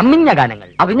 അമ്മിഞ്ഞ ഗാനങ്ങൾ.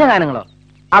 അവിഞ്ഞ ഗാനങ്ങളോ?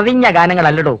 അവിഞ്ഞ ഗാനങ്ങൾ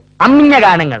അല്ലടോ, അമ്മിഞ്ഞ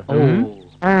ഗാനങ്ങൾ.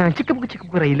 ചിക്കുപുക്ക്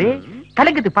ചിക്കുറയിലെ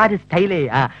കലങ്കത്ത് പാരി സ്റ്റൈലേ.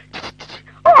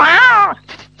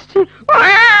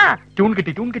 ട്യൂൺ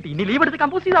കിട്ടി ട്യൂൺ കിട്ടി. ഇനി ലീവ് എടുത്ത്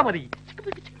കമ്പോസ് ചെയ്താൽ മതി.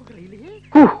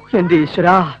 എന്റെ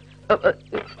ഈശ്വരാ.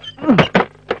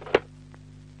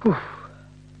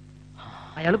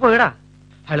 അയാള് പോയടാ.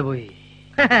 അയാള് പോയി.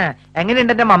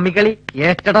 എങ്ങനെയുണ്ട് എന്റെ മമ്മിക്കളി?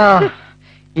 ഏറ്റടാ.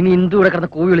 ഇനി ഇന്ദു ഇവിടെ കിടന്ന്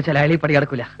കോഴി വിളിച്ചാൽ അയാൾ ഈ പടി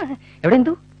കിടക്കൂല. എവിടെ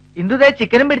ഇന്ദു? ഇന്ദു ദേ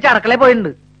ചിക്കനും പിടിച്ച് അടക്കളയിൽ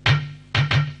പോയിട്ടുണ്ട്.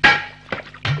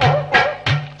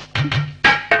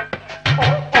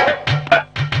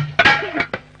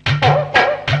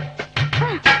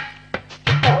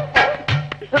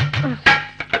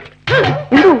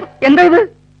 ഇന്ദു എന്താ ഇത്?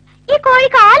 ഈ കോഴി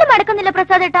കാല് മടക്കുന്നില്ല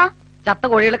പ്രസാദേട്ടാ. ചത്ത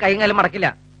കോഴികളെ കൈയും കാലും മടക്കില്ല.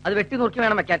 അത് വെട്ടി നോക്കി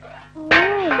വേണം വെക്കാൻ.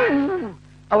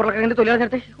 അവരുടെ കൈ തൊലി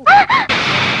കളഞ്ഞെടുത്തേ.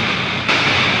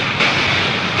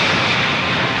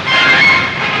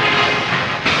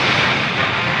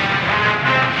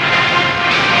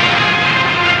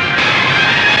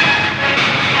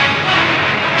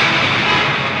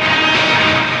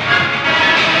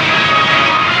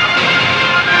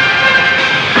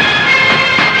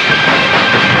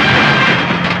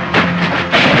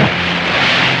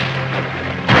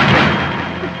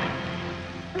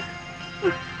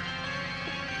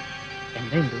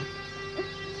 എന്താ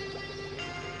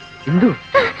എന്തു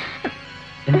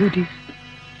പറ്റി?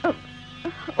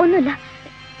 ഒന്നുമില്ല.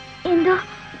 എന്തോ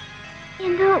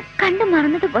എന്തോ കണ്ടു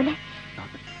മറന്നതുപോലെ.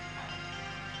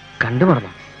 കണ്ടു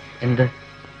മറന്നോ? എന്ത്?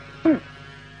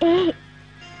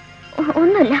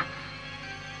 ഒന്നുമില്ല.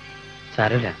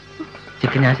 സാരമില്ല,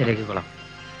 ചിക്കൻ ഞാൻ ശരിയാക്കിക്കോളാം.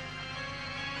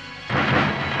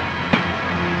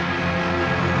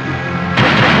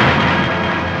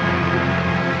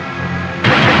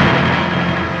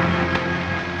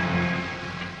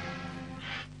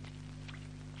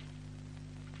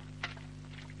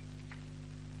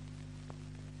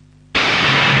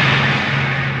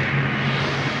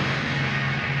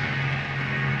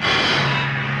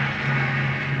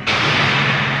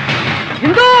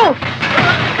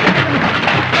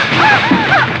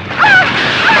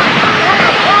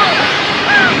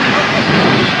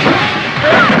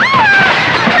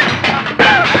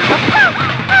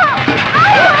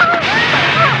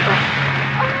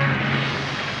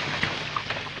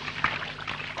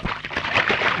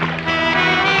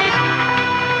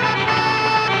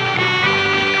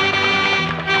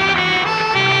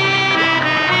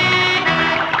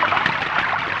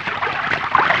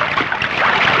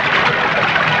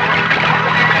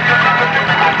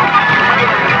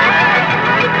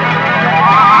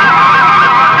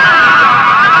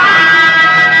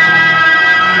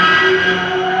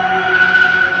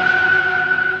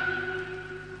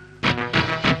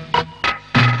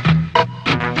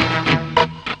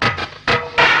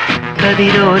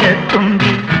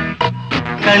 കതിരോലത്തുമ്പി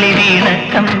കളിവീണ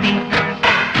കമ്പി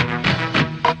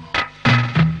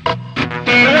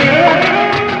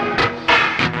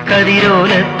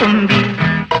കതിരോലത്തുമ്പി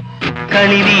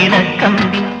കളിവീണ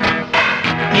കമ്പി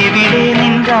എവിടെ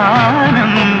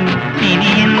നിന്ദാനം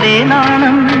ഇനി എന്തേ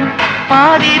നാണം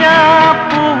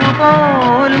പാതിരാപ്പൂവ്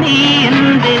പോൽ നീ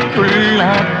എന്റെ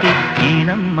തുള്ളാത്തി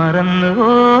ഈണം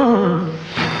മറന്നുവോ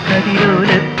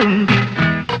കതിരോലത്തുമ്പി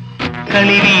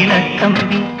കളിവീണ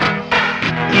കമ്പി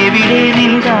എവിടെ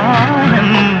നിന്ദാനം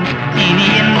ഇനി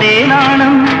എന്തേ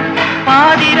നാണം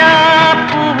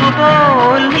പാതിരാപ്പൂവ്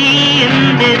പോൽ നീ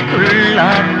എന്റെ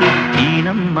തുള്ളാത്തി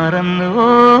ഈണം മറന്നുവോ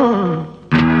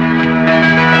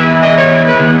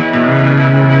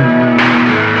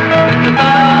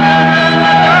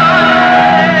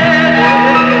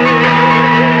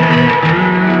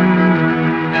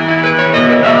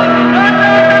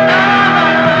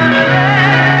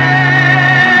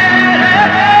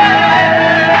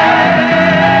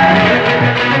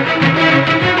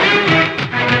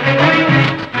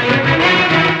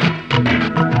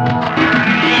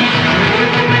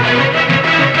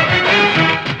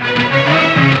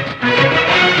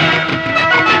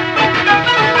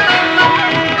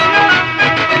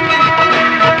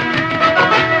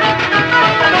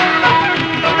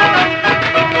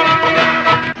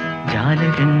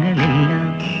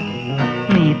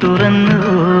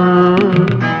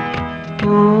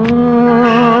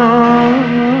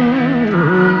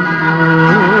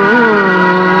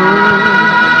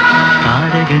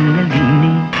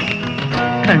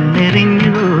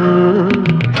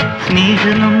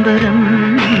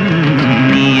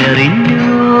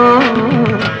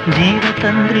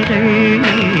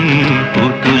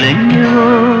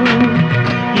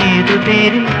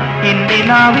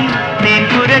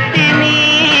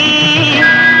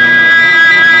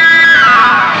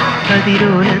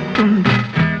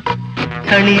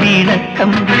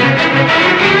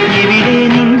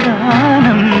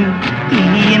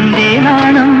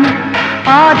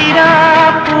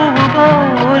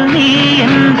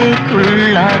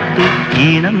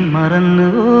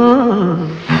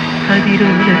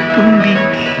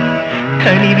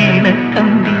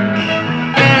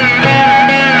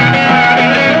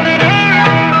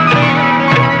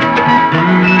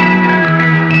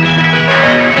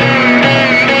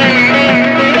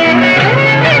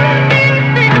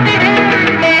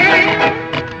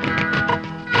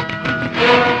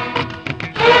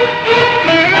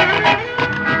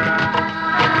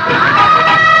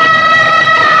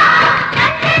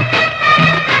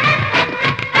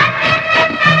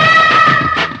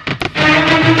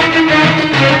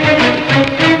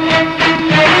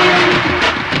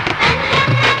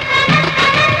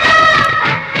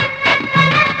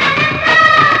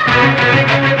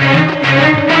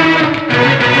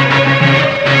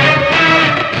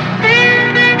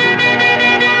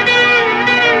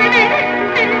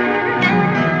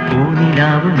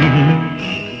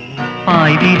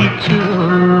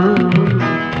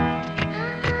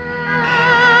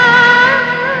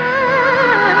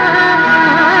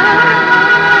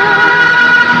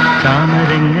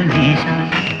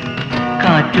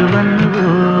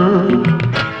കാറ്റുവന്നുവോ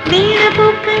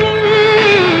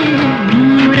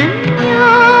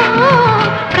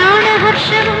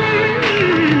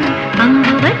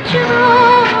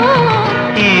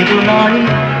ഏതു നാളിൽ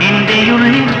എന്റെ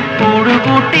ഉള്ളിൽ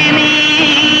കൂടുകൂട്ടി നീ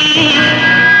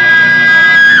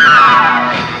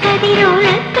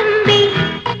കതിരോലത്തുമ്പി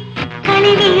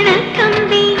കളിവീണ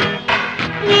കമ്പി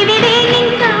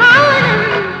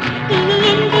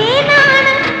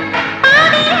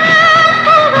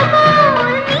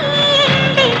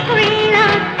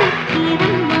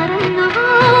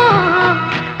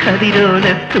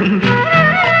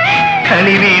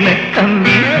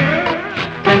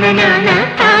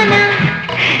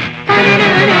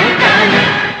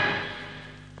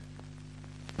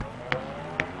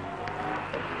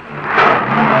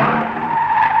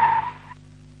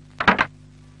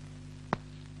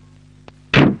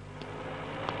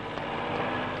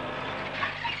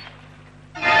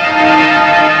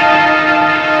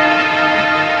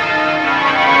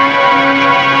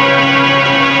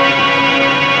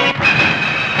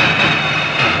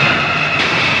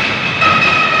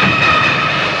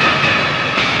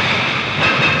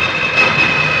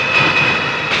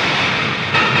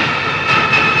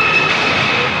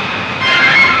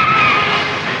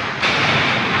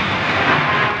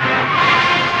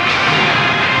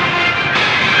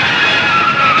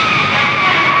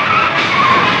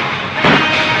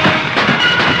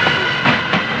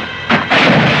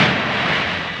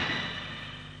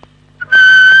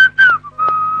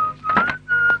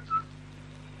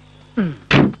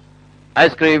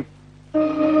ഐസ്ക്രീം.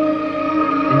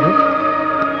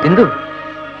 എന്തു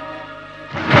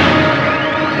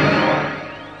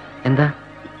എന്താ?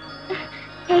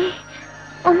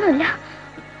 ഒന്നുമില്ല,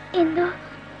 എന്തോ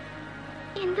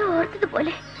എന്തോ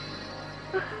ഓർത്തതുപോലെ.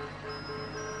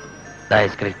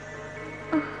 ഐസ്ക്രീം.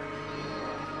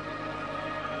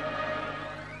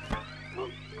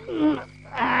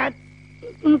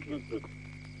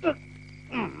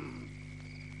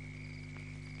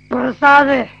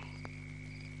 പ്രസാദ്,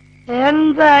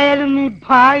 എന്തായാലും നീ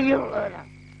ഭാഗ്യമുള്ളവരാണ്.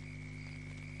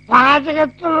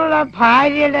 പാചകത്തിലുള്ള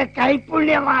ഭാര്യയുടെ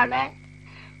കൈപുണ്യമാണ്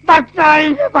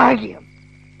ഭർത്താവിന്റെ ഭാഗ്യം.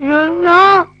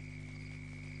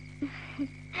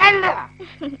 കണ്ടോ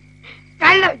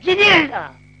കണ്ടോ ചിരി കണ്ടോ?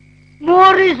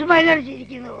 മോറിസ് മൈനർ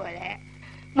ചിരിക്കുന്ന പോലെ.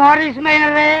 മോറിസ്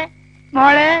മൈനറെ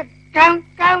മോളെ കം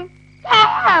കം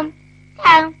കം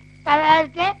കം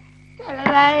കളായിട്ട്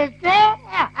കളായിട്ട്.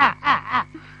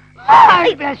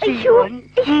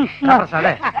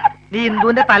 പ്രസാദേ, നീ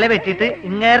ഇന്ദുവിന്റെ തല വെട്ടിയിട്ട്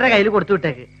ഇങ്ങേരുടെ കയ്യിൽ കൊടുത്തു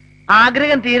വിട്ടേക്ക്.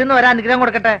 ആഗ്രഹം തീരുന്ന ഒരനുഗ്രഹം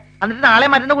കൊടുക്കട്ടെ, എന്നിട്ട് നാളെ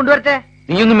മറ്റന്ന് കൊണ്ടുവരട്ടെ.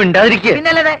 നീ ഒന്നും മിണ്ടാതിരിക്കുക.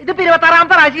 പിന്നല്ലേ ഇത്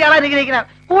 26ാമത്തെ പ്രാവശ്യം ഇയാളെ അനുഗ്രഹിക്കണം.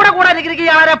 കൂടെ കൂടെ അനുഗ്രഹിക്കുക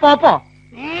ഇയാളെ പോപ്പോ.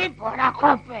 നീ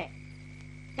പൊടക്കൊപ്പേ,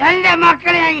 എന്റെ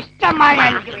മക്കളെ ഞാൻ ഇഷ്ടമായി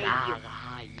അനുഗ്രഹിക്കും.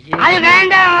 അത്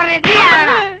വേണ്ട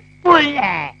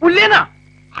പുല്ലേ. പുല്ലേന്നാ?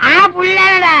 ആ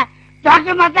പുല്ലാണടാ.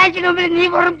 ഡോക്ടർ മത്താച്ചിന് മുമ്പിൽ നീ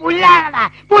വെറും പുല്ലാണടാ.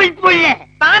 പുല്ലേ.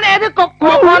 താൻ ഏത്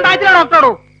കോണ്ടാക്റ്റിലെ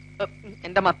ഡോക്ടറോടോ?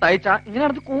 എന്റെ മത്തായിച്ച ഇങ്ങനെ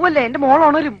അടുത്ത് കൂവല്ലേ, എന്റെ മോൾ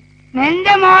ഉണരും.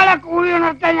 നിന്റെ മോളെ കൂടി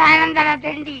ഉണർത്താൻ ഞാനെന്താ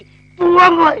തെണ്ടി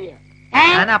പൂവൻ പോയി.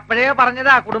 ഞാൻ അപ്പോഴേ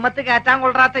പറഞ്ഞതാ, കുടുംബത്തിൽ കയറ്റാൻ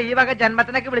കൊള്ളാത്ത ഈ വക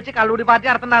ജന്മത്തിനൊക്കെ വിളിച്ച് കള്ളൂടി പാർട്ടി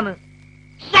നടത്തണ്ടാന്ന്.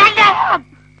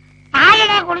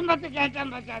 ആരുടെ കുടുംബത്തിൽ കയറ്റാൻ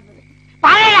പറ്റാത്തത്?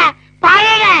 പറയടാ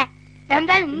പറയടാ.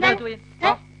 എന്താ എന്താ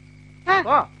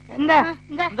എന്താ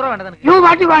എന്തോ വേണ്ടത് നിനക്ക്? You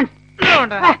what you want? എന്താ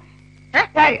വേണ്ടത്?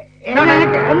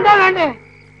 എന്താ വേണ്ടേ?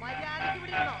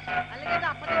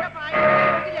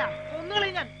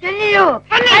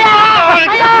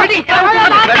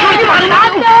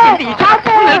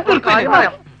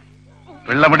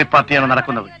 വെള്ളമടി പാർട്ടിയാണ്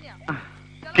നടക്കുന്നത്.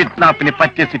 കിഡ്നാപ്പിന്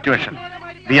പറ്റിയ സിറ്റുവേഷൻ.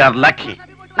 V are lucky.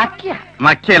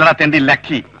 ലക്കിയല്ല തെണ്ടി,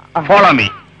 ലക്കി. Follow me.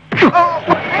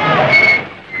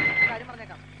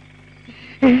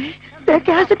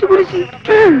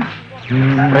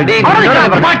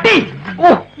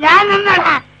 ഞാൻ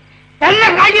നിന്നടാ,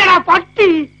 എല്ലാം കഴിയടാ പട്ടി.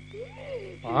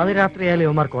 പാതിരാത്രിയായാലും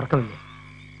ഇവന്മാർക്ക് ഉറക്കമില്ല.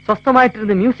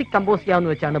 സ്വസ്ഥമായിട്ടിരുന്ന് മ്യൂസിക് കമ്പോസ് ചെയ്യാന്ന്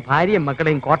വെച്ചാണ് ഭാര്യയും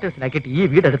മക്കളെയും ക്വാർട്ടേഴ്സിലാക്കിയിട്ട് ഈ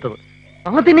വീടെടുത്തത്.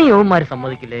 അതിനെ യവന്മാര്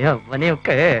സമ്മതിക്കില്ലേ?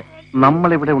 അവനെയൊക്കെ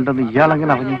നമ്മളിവിടെ ഉണ്ടെന്ന്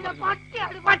ഇയാളെങ്ങനെ അറിഞ്ഞു?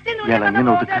 ഇയാൾ എങ്ങനെ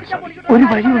ഒതുക്കാൻ സാധിക്കും? ഒരു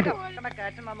വഴിയുണ്ട്.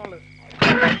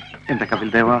 എന്റെ കപിൽ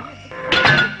ദേവ,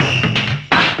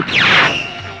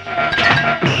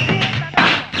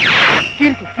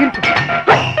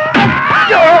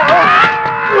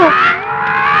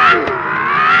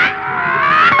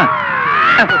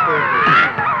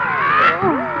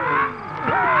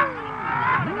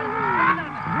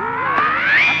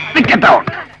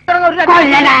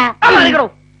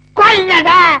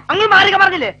 അങ്ങ് മാറിക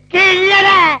പറഞ്ഞില്ലേ?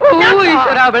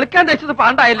 വെളുക്കാൻ തേച്ചത്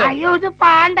പാണ്ടായല്ലോ. അയ്യോ, ഇത്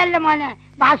പാണ്ടല്ല മോനെ,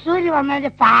 ബസൂരി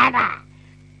വന്നതിന്റെ പാടാ.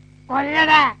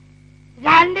 കൊല്ലടാ.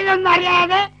 രണ്ടിലൊന്നും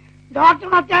അറിയാതെ ഡോക്ടർ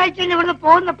മത്തായിച്ചിന് ഇവിടുന്ന്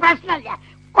പോകുന്ന പ്രശ്നമില്ല.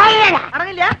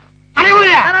 അടങ്ങില്ല അറിയൂല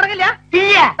ഞാൻ അടങ്ങില്ല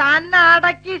ഇല്ല തന്നെ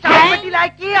അടക്കി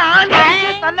ശവപ്പെട്ടിയിലാക്കി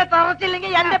തന്നെ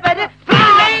തറച്ചില്ലെങ്കിൽ എന്റെ പേര്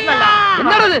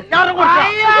എന്താണത്?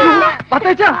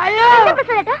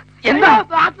 എന്താ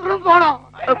ബാത്റൂം പോണോ?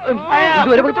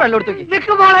 ഇതുവരെ കുറച്ച് വെള്ളം എടുത്തു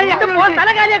നിക്ക് പോണേ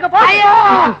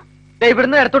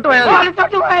ഇവിടുന്ന് ഇടത്തോട്ട് പോയാൽ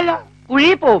പോയല്ലോ കുഴി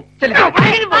പോവും.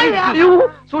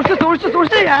 സൂക്ഷിച്ച് സൂക്ഷിച്ച്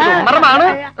സൂക്ഷിച്ച് മറമാണ്.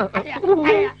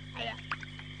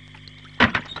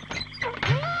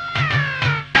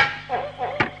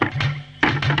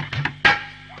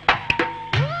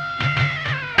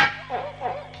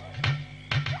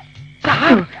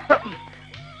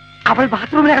 അവൾ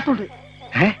ബാത്റൂമിനകത്തുണ്ട്.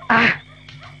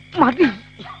 മതി.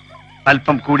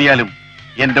 അല്പം കൂടിയാലും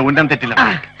എന്റെ ഉന്നം തെറ്റില്ല.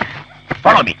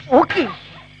 ഓക്കെ.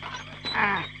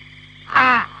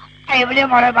 എവിടെയാ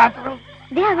മോളെ ബാത്റൂം?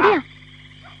 അവിടെയാ.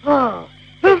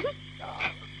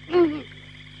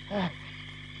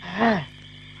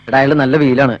 എടാ അയാള് നല്ല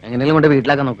വീലാണ്, എങ്ങനെയും കൊണ്ട്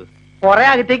വീട്ടിലാക്കാൻ നോക്ക്. കൊറേ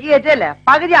അകത്തേക്ക് കയറ്റല്ലേ,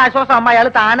 പകുതി ആശ്വാസം ആകുമ്പോ അയാൾ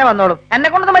താനെ വന്നോളും. എന്നെ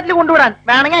കൊണ്ടൊന്നും പറ്റില്ല കൊണ്ടുവിടാൻ,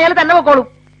 വേണമെങ്കിൽ അയാൾ തന്നെ പൊക്കോളും.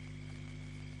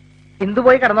 എന്തു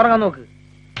പോയി കിടന്നുറങ്ങാൻ നോക്ക്.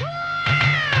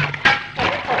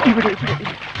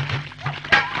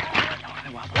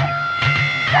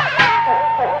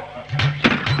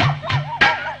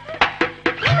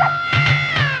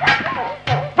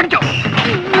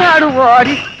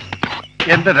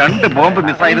 എന്റെ 2 ബോംബ്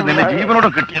മിസ്സായത് നിന്നെ ജീവനോടെ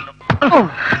കിട്ടിയല്ലോ.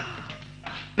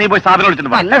 നീ പോയി സാധനം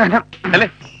വിളിച്ചിട്ട് നല്ല കണ്ടം അല്ലേ?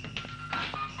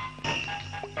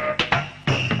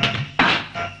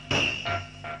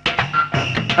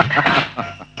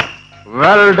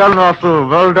 Well done Vasu,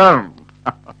 well done.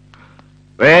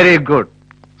 Very good.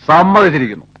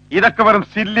 സമ്മതിച്ചിരിക്കുന്നു. ഇതൊക്കെ വെറും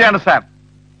സില്ലിയാണ് സാർ.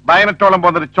 ബയനറ്റോളം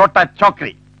പോകുന്നൊരു ചോട്ട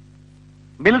ചോക്രി.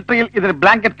 മിലിറ്ററിയിൽ ഇതിന്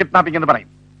ബ്ലാങ്കറ്റ് കിഡ്നാപ്പിംഗ് എന്ന് പറയും.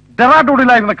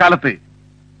 ഡെറാഡൂണിലായിരുന്ന കാലത്ത്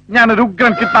ഞാനൊരു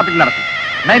ഉഗ്രൻ കിഡ്നാപ്പിംഗ് നടത്തി.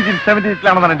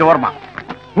 1978 എന്റെ ഓർമ്മ.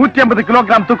 150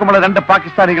 കിലോഗ്രാം തൂക്കമുള്ള 2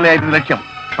 പാകിസ്ഥാനികളെയായിരുന്നു ലക്ഷ്യം.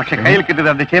 പക്ഷെ കയ്യിൽ കിട്ടിയത്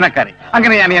 2 ചൈനക്കാരെ.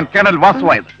 അങ്ങനെയാണ് ഞാൻ കേണൽ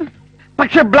വാസുവായത്.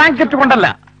 പക്ഷെ ബ്ലാങ്കറ്റ് കൊണ്ടല്ല,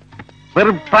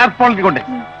 വെറും ടാർപോളിൻ കൊണ്ട്.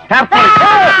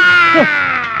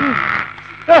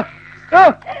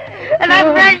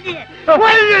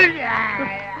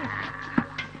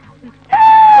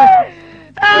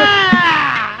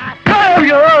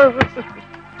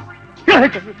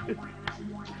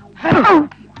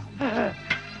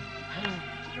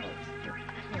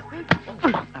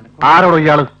 ആരോടോ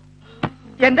ഇയാള്?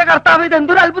 എന്റെ കർത്താവ്, ഇത്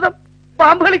എന്തൊരു അത്ഭുതം!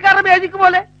 പാമ്പ് കളിക്കാരുടെ മേജിക്ക്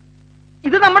പോലെ.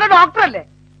 ഇത് നമ്മുടെ ഡോക്ടറല്ലേ?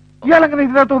 ഇയാളെങ്ങനെ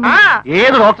ഇതിനകത്ത് ആ,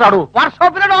 ഏത് ഡോക്ടറാടോ?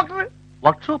 വർക്ക്ഷോപ്പിലെ ഡോക്ടർ.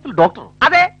 വർക്ക്ഷോപ്പിൽ ഡോക്ടർ?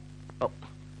 അതെ.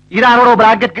 ഇതാണോടോ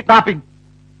ബ്ലാങ്കറ്റ് കിഡ്നാപ്പിംഗ്?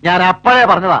 ഞാൻ അപ്പോഴേ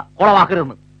പറഞ്ഞതാ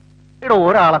കൊളവാക്കരുതെന്ന്. ഇവിടെ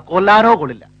ഒരാളെ കൊല്ലാനോ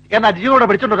കൊള്ളില്ല, എന്നാ ജീവനോടെ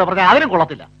പിടിച്ചോണ്ടോ പറഞ്ഞാൽ അതിനും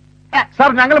കൊള്ളത്തില്ല. സാർ,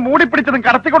 ഞങ്ങൾ മൂടിപ്പിടിച്ചതും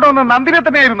കടത്തിക്കൊണ്ടുവന്ന നന്ദിനെ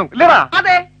തന്നെയായിരുന്നു, ഇല്ലടാ?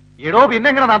 അതെ. എടോ, പിന്നെ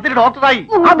എങ്ങനെ നന്ദിനി ഡോക്ടറായി?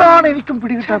 അതാണ് എനിക്കും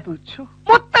പിടികിട്ടാത്തത്.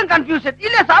 മൊത്തം കൺഫ്യൂഷൻ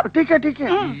ഇല്ലേ സാർ?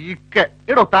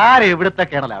 എടോ, താരെ എവിടുത്തെ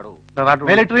കേണലാടോ?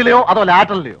 മിലിറ്ററിയിലെയോ അതോ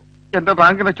ലാറ്ററിലെയോ? എന്റെ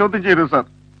റാങ്കിനെ ചോദ്യം ചെയ്തു സാർ.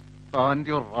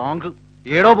 റാങ്ക്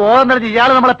ഏടോ ബോധം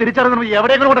ഇയാള് നമ്മളെ തിരിച്ചറിയുന്നു.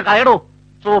 എവിടെയെങ്കിലും കൊണ്ട് കയടോ.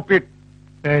 സോപ്പിട്ട്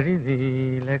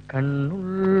കരിനീല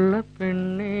കണ്ണുള്ള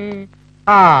പെണ്ണേ.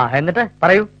 ആ, എന്നിട്ട്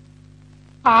പറയൂ.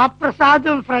 ആ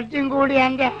പ്രസാദും ഫ്രണ്ടും കൂടി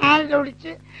എന്റെ ഹാൻഡ്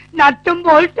ഒടിച്ച് നട്ടും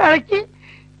പോയിട്ട് ഇളക്കി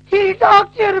ഈ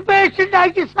ഡോക്ടർ പേഷ്യന്റ്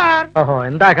ആക്കി സാർ. ഓഹോ,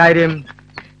 എന്താ കാര്യം?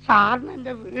 സാറിന്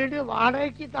എന്റെ വീട്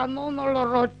വാടകയ്ക്ക് തന്നു എന്നുള്ള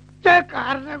ഒരൊറ്റ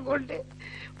കാരണം കൊണ്ട്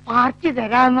പാർട്ടി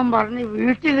തരാമെന്നും പറഞ്ഞ്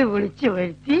വീട്ടിൽ വിളിച്ചു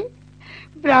വരുത്തി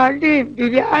ബ്രാൻഡിയും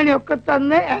ബിരിയാണിയും ഒക്കെ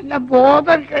തന്ന് എന്നെ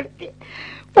ബോധം കെട്ടി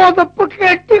പുതപ്പ്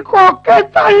കെട്ടി കൊക്കെ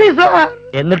തള്ളി സാർ.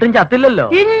 എന്നിട്ടും ചത്തില്ലല്ലോ?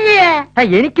 ഇല്ലേ.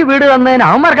 എനിക്ക് വീട് തന്നതിന്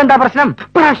അവന്മാർക്ക് എന്താ പ്രശ്നം?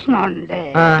 പ്രശ്നമുണ്ട്.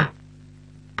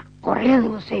 കൊറേ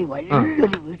ദിവസമായി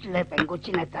വലിയൊരു വീട്ടിലെ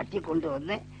പെൺകൊച്ചിനെ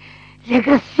തട്ടിക്കൊണ്ടുവന്ന്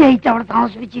രഹസ്യമായിട്ട് അവിടെ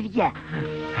താമസിപ്പിച്ചിരിക്ക.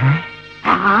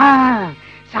 ആ,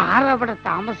 സാർ അവിടെ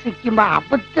താമസിക്കുമ്പോ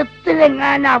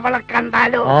അബദ്ധത്തിലെങ്ങാനും അവളെ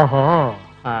കണ്ടാലോ? ഓഹോ,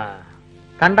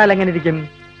 കണ്ടാൽ എങ്ങനെ ഇരിക്കും?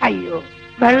 അയ്യോ,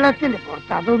 വെള്ളത്തിന്റെ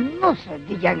പുറത്ത് അതൊന്നും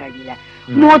ശ്രദ്ധിക്കാൻ കഴിയില്ല.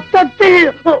 മൊത്തത്തിൽ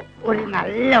ഒരു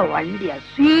നല്ല വണ്ടിയാ,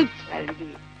 സ്വീറ്റ് വണ്ടി.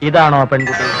 ഇതാണോ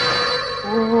പെൺകുട്ടി?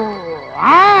 ഓ,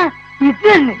 ആ, ഇത്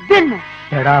തന്നെ.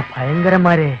 എടാ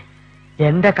ഭയങ്കരന്മാരെ,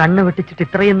 എന്റെ കണ്ണ് വെട്ടിച്ചിട്ട്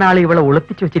ഇത്രയും നാൾ ഇവളെ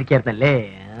ഒളിപ്പിച്ചു വെച്ചിരിക്കായിരുന്നല്ലേ?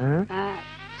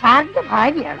 സാറിന്റെ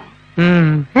ഭാര്യയാണോ?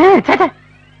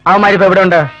 അവന്മാരിപ്പോ എവിടെ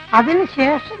ഉണ്ട്?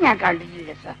 അതിനുശേഷം ഞാൻ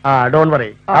കണ്ടിട്ടില്ല സാർ. ആ, ഡോൺ വറി.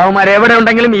 അവന്മാർ എവിടെ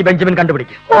ഉണ്ടെങ്കിലും ഈ ബെഞ്ചമിൻ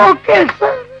കണ്ടുപിടിക്കും. Okay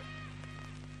sir.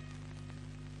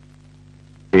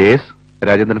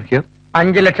 രാജേന്ദ്രൻ ഹിയർ.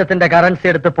 5 ലക്ഷത്തിന്റെ കറൻസി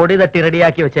എടുത്ത് പൊടി തട്ടി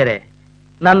റെഡിയാക്കി വെച്ചേരെ.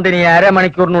 നന്ദിനി 1/2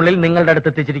 മണിക്കൂറിനുള്ളിൽ നിങ്ങളുടെ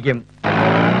അടുത്ത് എത്തിച്ചിരിക്കും.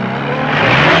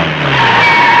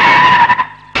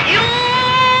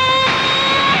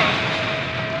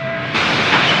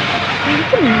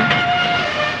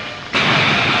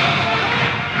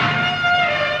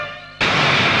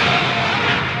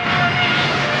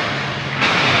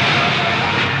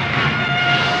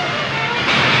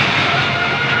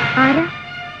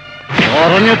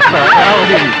 പറഞ്ഞ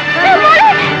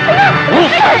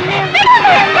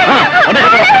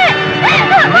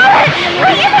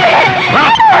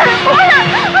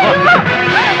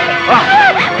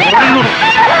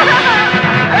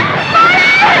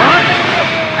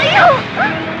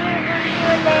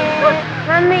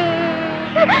മമ്മി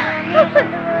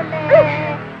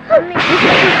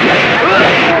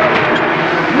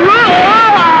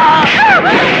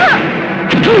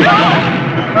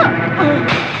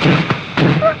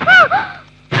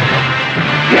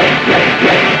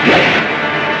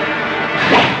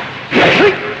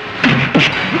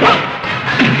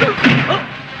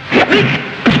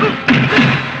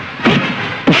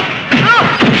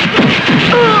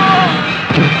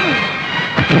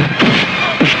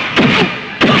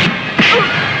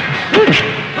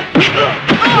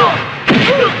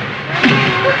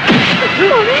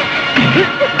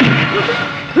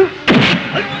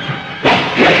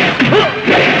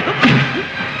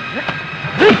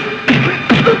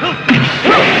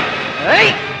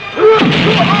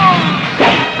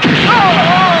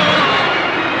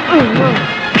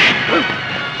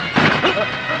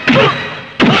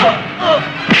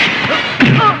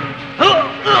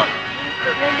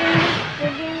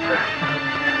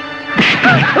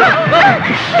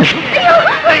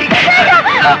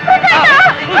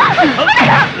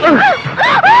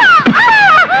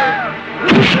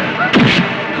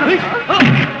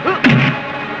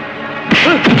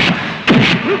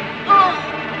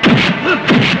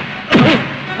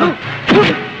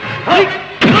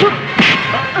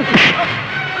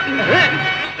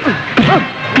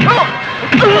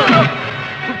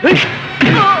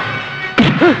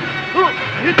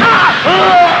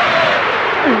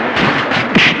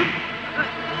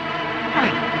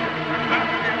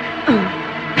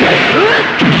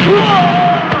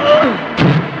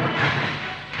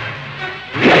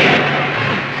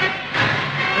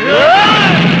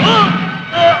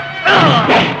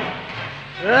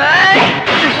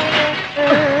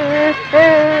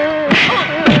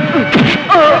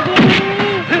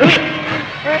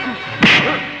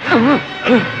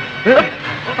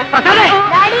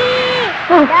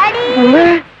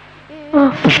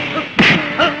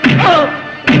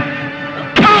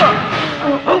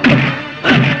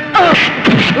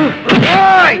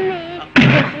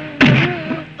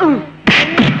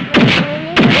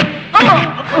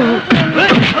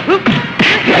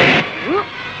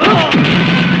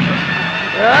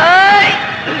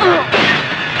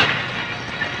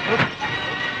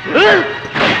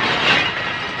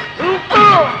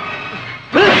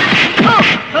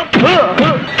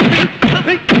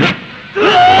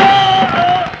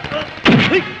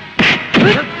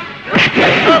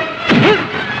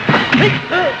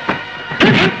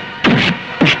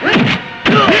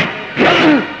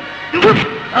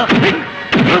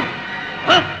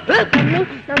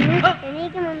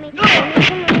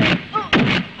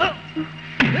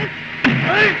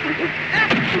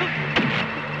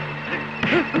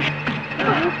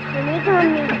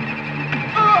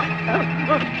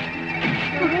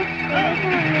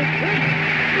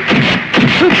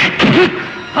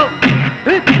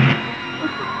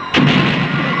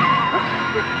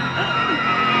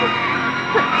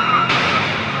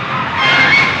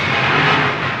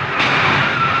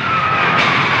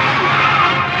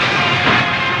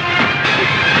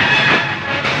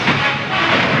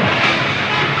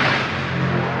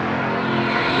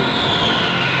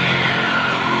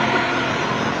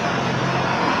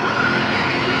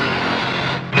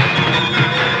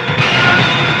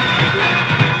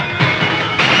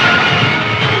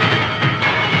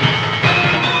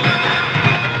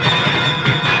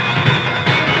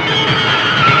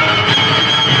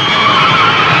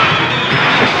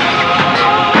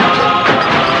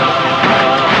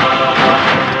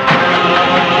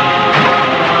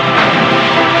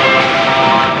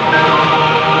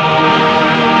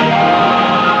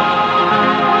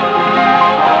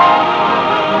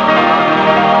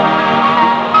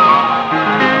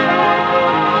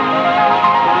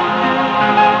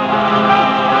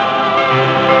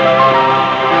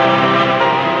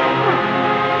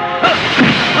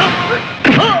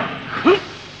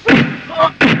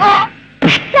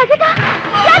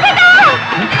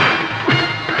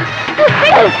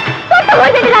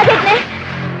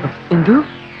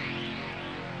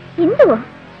ഹിന്ദുവോ?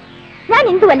 ഞാൻ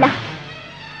ഹിന്ദുവല്ല.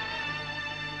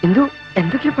 ഹിന്ദു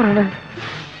എന്തൊക്കെയാ പറയണേ?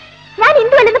 ഞാൻ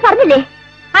ഹിന്ദുവല്ലെന്ന് പറഞ്ഞില്ലേ?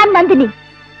 ആ നന്ദിനി,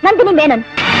 നന്ദിനി മേനൻ.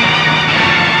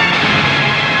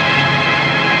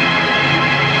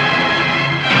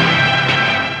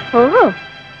 ഓഹോ,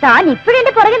 താൻ ഇപ്പോഴും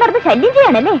എന്റെ പുറകെ നടന്ന് ശല്യം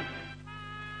ചെയ്യാണല്ലേ?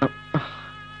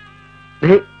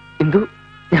 ഹിന്ദു,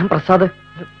 ഞാൻ പ്രസാദ്.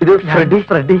 ഇത് ഫ്രെഡി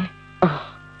ഫ്രെഡി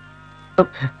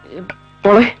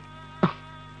മോളെ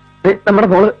നമ്മുടെ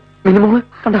മോള് മിനിമോള്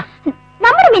കണ്ട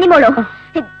നമ്മുടെ മിനിമോളോ?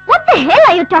 What the hell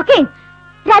are you talking?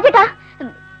 രാജേട്ടാ,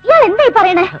 ഇയാൾ എന്തായി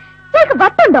പറയണേ? ഇയാൾക്ക്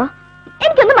വട്ടുണ്ടോ?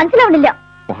 എനിക്കൊന്നും മനസ്സിലാവണില്ല.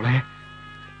 മോളെ,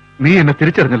 നീ എന്നെ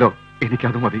തിരിച്ചറിഞ്ഞല്ലോ,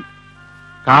 എനിക്കത് മതി.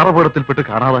 കാറപകടത്തിൽപ്പെട്ട്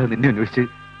കാണാതായ നിന്നെ അന്വേഷിച്ച്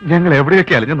ഞങ്ങൾ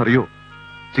എവിടെയൊക്കെ അലഞ്ഞെന്നറിയോ?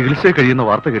 ചികിത്സ കഴിയുന്ന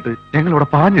വാർത്ത കേട്ട് ഞങ്ങൾ ഇവിടെ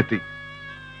പാഞ്ഞെത്തി.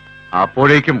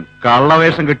 അപ്പോഴേക്കും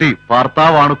കള്ളവേഷം കെട്ടി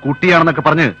ഭർത്താവാണ് കുട്ടിയാണെന്നൊക്കെ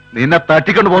പറഞ്ഞ് നിന്നെ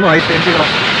തട്ടിക്കൊണ്ട് പോന്നു ആയി തേണ്ടികളെ.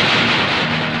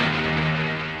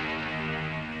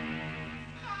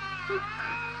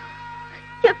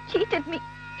 You've cheated me.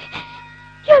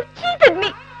 You've cheated me.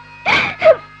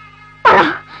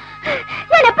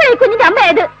 ഞാൻ എപ്പോഴാണ് കുഞ്ഞിന്റെ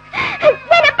അമ്മയായത്?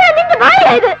 ഞാൻ എപ്പോഴാണ് നിന്റെ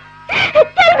ഭാര്യയായത്?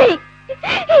 Tell me.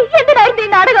 എന്തിനായിരുന്നു ഈ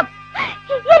നാടകം?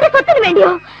 എന്റെ സ്വത്തിന്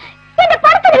വേണ്ടിയോ? എന്റെ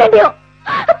പണത്തിന് വേണ്ടിയോ?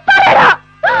 പറയടാ.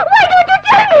 Why don't you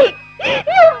tell me?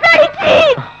 You bloody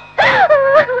cheat.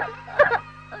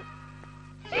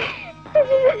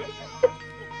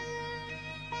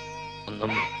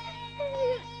 ഒന്നും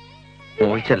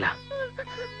മോഹിച്ചല്ല,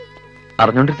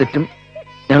 അറിഞ്ഞോണ്ട് തെറ്റും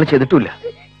ഞങ്ങൾ ചെയ്തിട്ടില്ല.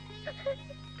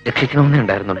 രക്ഷിക്കണമെന്നേ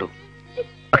ഉണ്ടായിരുന്നുള്ളൂ.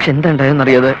 പക്ഷെ എന്താ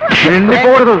ഉണ്ടായെന്നറിയാതെ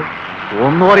പോകരുത്.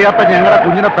 ഒന്നും അറിയാത്ത ഞങ്ങളെ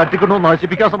കുഞ്ഞിനെ തട്ടിക്കൊണ്ടു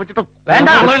നശിപ്പിക്കാൻ ശ്രമിച്ചിട്ടും വേണ്ട.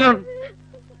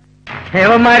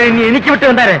 ഹേവന്മാരെ ഇനി എനിക്ക് വിട്ട്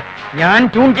വന്നാരെ ഞാൻ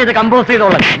ട്യൂൺ ചെയ്ത് കമ്പോസ്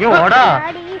ചെയ്തോളാം. നീ ഓടാ.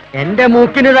 എന്റെ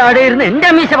മൂക്കിന് താഴെ ഇരുന്ന് എന്റെ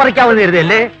മീശ പറിക്കാവുന്ന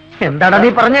കരുതല്ലേ? എന്താടാ നീ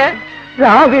പറഞ്ഞേ?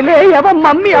 രാവിലെ അവൻ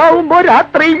മമ്മിയാവുമ്പോ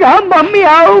രാത്രി ഞാൻ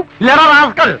മമ്മിയാവും. ഇല്ലടാ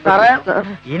റാസ്കൽ.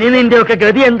 ഇനി നിന്റെ ഒക്കെ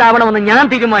ഗതി എന്താവണമെന്ന് ഞാൻ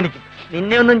തീരുമാനിക്കും.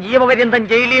 നിന്നെ ഒന്നും ജീവപര്യന്തം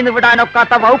ജയിലിൽ നിന്ന്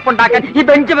വിടാനൊക്കാത്ത വകുപ്പുണ്ടാക്കാൻ ഈ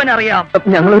ബെഞ്ചമിൻ അറിയാം.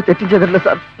 ഞങ്ങളൊരു തെറ്റും ചെയ്തിട്ടില്ല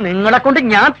സാർ. നിങ്ങളെ കൊണ്ട്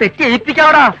ഞാൻ തെറ്റി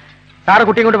ഏൽപ്പിക്കാവടാ. സാറ്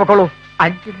കുട്ടിയും കൊണ്ട് പൊക്കോളൂ.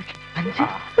 5 ലക്ഷം.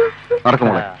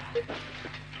 നടക്കുമോളെ.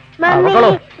 മമ്മി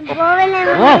പോവല്ലേ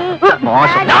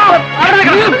മോശം.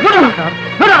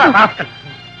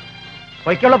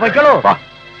 പൊയ്ക്കോളൂ പൊയ്ക്കോളൂ.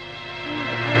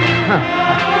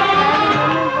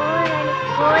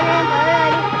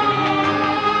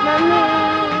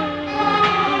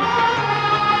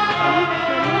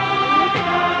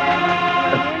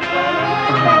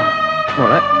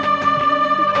 മോളെ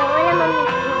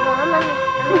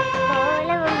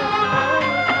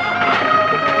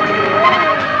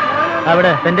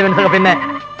അവിടെ സെന്റിമെന്റ്സ് ഒക്കെ പിന്നെ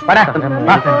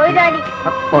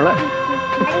മോളെ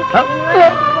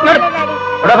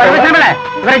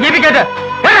ഇവരെ ജീവിക്കട്ടെ.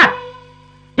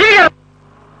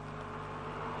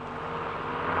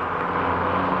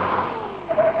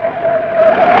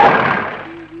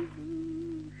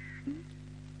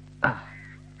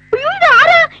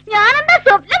 ഞാനെന്താ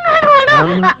സ്വപ്നം കാണുവാണോ?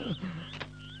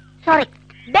 Sorry,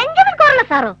 Benjamin കോർല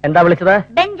സാറോ? എന്താ വിളിച്ചത്?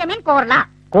 ബെഞ്ചമിൻ കോർല.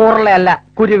 കോർലയല്ല,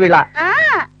 കുരുവിള. ആ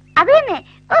അത് തന്നെ.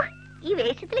 ഓ, ഈ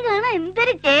വേഷത്തിൽ കാണാൻ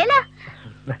എന്തൊരു ചേല.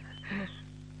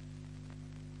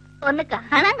 ഒന്ന്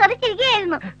കാണാൻ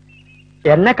കുറച്ചിരിക്കുകയായിരുന്നു.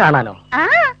 എന്നെ കാണാനോ? ആ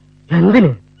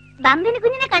എന്തിന്? നന്ദിനി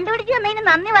കുഞ്ഞിനെ കണ്ടുപിടിച്ചു വന്നതിന്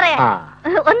നന്ദി പറയാ. ആ.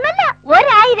 ഒന്നല്ല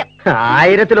 1000.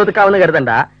 1000 ഒതുക്കാവുന്ന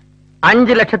കരുതണ്ട.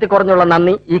 5 ലക്ഷത്തിൽ കുറഞ്ഞുള്ള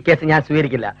നന്ദി ഈ കേസ് ഞാൻ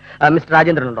സ്വീകരിക്കില്ല. മിസ്റ്റർ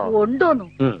രാജേന്ദ്രൻ ഉണ്ടോ? ഉണ്ടോന്നു?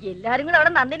 എല്ലാരും കൂടെ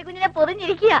അവിടെ നന്ദിനി കുഞ്ഞിനെ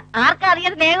പൊതിഞ്ഞിരിക്കുക.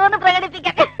 ആർക്കറിയാൻ സ്നേഹമൊന്ന്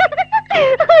പ്രകടിപ്പിക്കാൻ.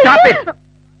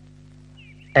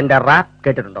 എന്റെ റാപ്പ്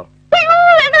കേട്ടിട്ടുണ്ടോ?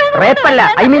 റേപ്പല്ല,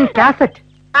 ഐ മീൻ കാസറ്റ്.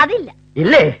 അതില്ല.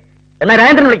 ഇല്ലേ? എന്നാ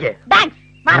രാജേന്ദ്രൻ വിളിക്കേ. താങ്ക്സ്.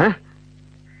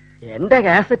 എന്റെ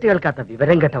കാസറ്റ് കേൾക്കാത്ത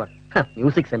വിവരം കേട്ടവർ.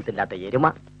 മ്യൂസിക് സെൻസ് ഇല്ലാത്ത എരുമ.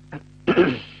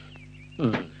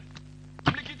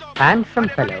 Handsome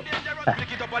fellow.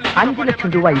 5 ലക്ഷം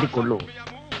രൂപ ഇത് കൊള്ളൂ.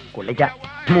 കൊള്ളിക്ക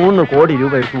 3 കോടി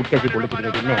രൂപ ഒരു സൂട്ട്കേസിൽ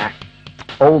കൊള്ളിച്ചിരുന്നു. പിന്നെ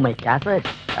oh my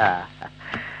cassette.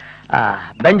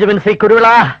 Benjamin C Kuruvila,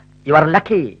 you are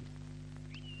lucky.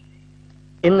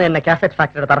 ഇന്ന് എന്നെ കാസറ്റ്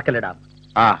ഫാക്ടറിയുടെ തറക്കല്ലിടാം.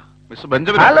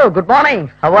 Hello, good morning.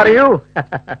 How are you?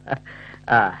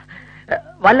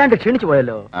 വല്ലാണ്ട് ക്ഷീണിച്ചു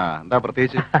പോയല്ലോ. എന്താ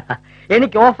പ്രത്യേകിച്ച്?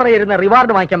 എനിക്ക് ഓഫർ ചെയ്യുന്ന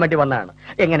റിവാർഡ് വാങ്ങിക്കാൻ വേണ്ടി വന്നതാണ്.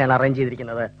 എങ്ങനെയാണ് അറേഞ്ച്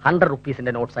ചെയ്തിരിക്കുന്നത്? 100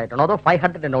 റുപ്പീസിന്റെ നോട്ട്സ് ആയിട്ടാണോ അതോ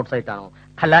 500 നോട്ട്സ് ആയിട്ടാണോ?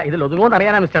 അല്ല, ഇതിൽ ഒതുങ്ങുമെന്ന്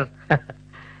അറിയാനാ മിസ്റ്റർ.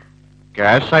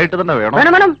 ക്യാഷ് ആയിട്ട് തന്നെ വേണം.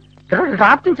 വേണം വേണം.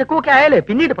 ഡ്രാഫ്റ്റും ചെക്കും ഒക്കെ ആയാലേ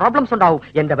പിന്നീട് പ്രോബ്ലംസ് ഉണ്ടാവും.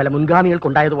 എന്റെ പല മുൻഗാമികൾക്ക്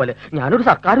ഉണ്ടായതുപോലെ ഞാനൊരു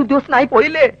സർക്കാർ ഉദ്യോഗസ്ഥനായി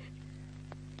പോയില്ലേ.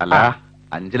 അല്ല,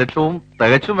 5 ലക്ഷവും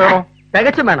തികച്ചും വേണോ?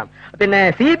 തികച്ചും വേണം. പിന്നെ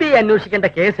CBI അന്വേഷിക്കേണ്ട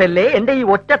കേസല്ലേ എന്റെ ഈ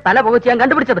ഒറ്റ തല പുകച്ച് ഞാൻ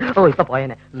കണ്ടുപിടിച്ചത്. ഓ, ഇപ്പൊ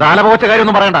പോയനെ. തല പുകച്ച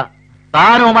കാര്യമൊന്നും പറയണ്ട.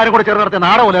 താനുമാരും കൂടെ ചേർന്ന് നടത്തിയ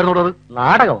നാടകമല്ലായിരുന്നു അത്.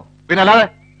 നാടകമോ? പിന്നെ അല്ലാതെ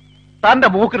തന്റെ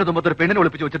മൂക്കിന് തുമ്പത്ത് ഒരു പെണ്ണിനെ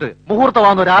ഒളിപ്പിച്ച് വെച്ചിട്ട്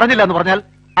മുഹൂർത്തമാകുന്ന ഒരു അറിഞ്ഞില്ല എന്ന് പറഞ്ഞാൽ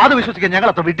അത് വിശ്വസിക്കാൻ ഞങ്ങൾ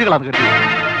അത്ര വിഡ്ഢികളാന്ന് കേട്ടു.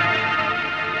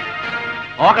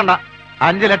 നോക്കണ്ട,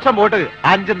 5 ലക്ഷം പോയിട്ട്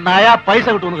 5 നയാ പൈസ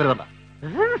കിട്ടുമെന്ന് കരുതണ്ട.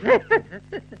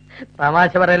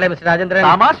 തമാശ പറയല്ലേ മിസ്റ്റർ രാജേന്ദ്രൻ?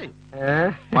 തമാശ.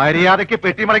 മര്യാദയ്ക്ക്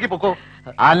പെട്ടിമടക്കി പൊക്കോ,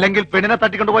 അല്ലെങ്കിൽ പെണ്ണിനെ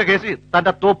തട്ടിക്കൊണ്ടുപോയ കേസ്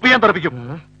തന്റെ തൊപ്പിയാൻ തെറിപ്പിക്കും.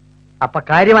 അപ്പൊ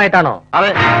കാര്യമായിട്ടാണോ? അതെ,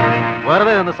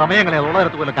 വെറുതെ നിന്ന് സമയങ്ങളെ ഉള്ള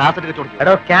നേരത്ത് പോലെ കാസറ്റ് കച്ചവടം.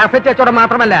 എടോ, കാസറ്റ് കച്ചവടം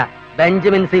മാത്രമല്ല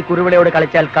ബെഞ്ചമിൻ സി കുരുവിളയോട്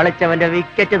കളിച്ചാൽ കളിച്ചവന്റെ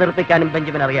വിക്കറ്റ് തെറിപ്പിക്കാനും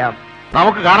ബെഞ്ചമിൻ അറിയാം.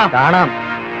 നമുക്ക് കാണാം. കാണാം.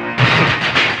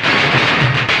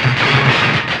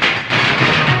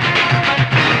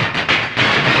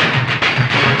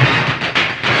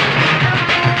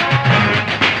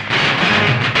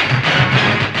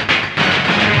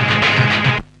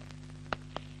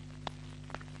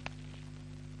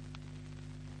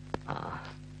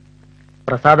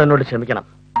 പ്രസാദ് എന്നോട് ക്ഷമിക്കണം.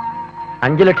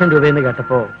 5 ലക്ഷം രൂപയെന്ന്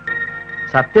കേട്ടപ്പോ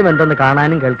സത്യം എന്തെന്ന്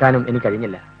കാണാനും കേൾക്കാനും എനിക്ക്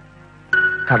കഴിഞ്ഞില്ല.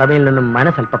 കടമയിൽ നിന്നും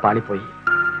മനസ്സൽപ്പ പാളിപ്പോയി.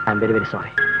 I am very very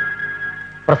sorry.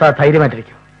 Prasad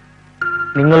ധൈര്യമായിട്ടിരിക്കൂ.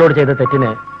 നിങ്ങളോട് ചെയ്ത തെറ്റിന്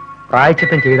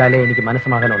പ്രായച്ചിത്തം ചെയ്താലേ എനിക്ക്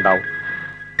മനസ്സമാധാനം ഉണ്ടാവും.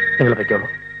 നിങ്ങൾ പറ്റുള്ളൂ.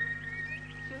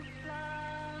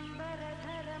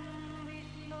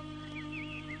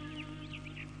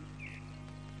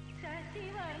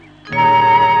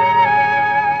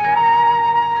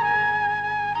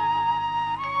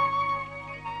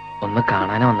 ഒന്ന്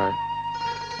കാണാനാ വന്നത്.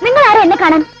 നിങ്ങൾ ആരാ എന്നെ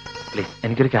കാണാൻ? പ്ലീസ്,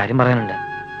 എനിക്കൊരു കാര്യം പറയാനുണ്ട്.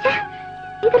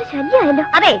 ഇതൊരു ശല്യമായല്ലോ.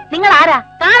 അതെ, നിങ്ങൾ ആരാ?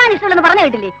 കാണാൻ ഇഷ്ടമല്ലെന്ന് പറഞ്ഞു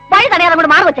കേട്ടില്ലേ? വഴി തടയാതെ കൂടെ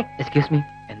മാറി വെച്ചേ. എക്സ്ക്യൂസ് മീ,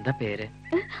 എന്താ പേര്?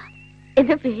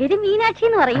 എന്റെ പേര് മീനാക്ഷി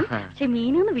എന്ന് പറയും. പക്ഷെ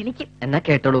മീനൊന്ന് വിളിക്കും. എന്നാ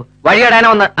കേട്ടോളൂ. വഴി ഇടാനാ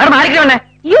വന്ന്. അവിടെ മാറിക്കണേ.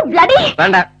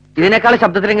 വേണ്ട, ഇതിനേക്കാൾ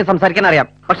ശബ്ദത്തിലെങ്കിൽ സംസാരിക്കാൻ അറിയാം.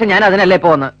 പക്ഷെ ഞാൻ അതിനല്ലേ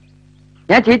ഇപ്പൊ വന്ന്.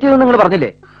 ഞാൻ ചീറ്റ് ചെയ്തെന്ന് നിങ്ങൾ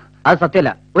പറഞ്ഞില്ലേ? അത്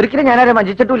സത്യമല്ല. ഒരിക്കലും ഞാനാരെ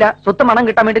വഞ്ചിച്ചിട്ടില്ല. സ്വത്ത് മണം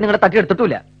കിട്ടാൻ വേണ്ടി നിങ്ങളെ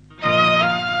തട്ടിയെടുത്തിട്ടില്ല.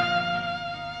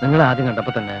 നിങ്ങൾ ആദ്യം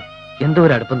കണ്ടപ്പോ തന്നെ എന്തോ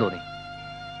ഒരു അടുപ്പം തോന്നി.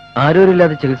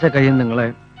 ആരോരില്ലാതെ ചികിത്സ കഴിയുന്ന നിങ്ങളെ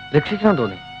രക്ഷിക്കണം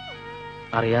തോന്നി.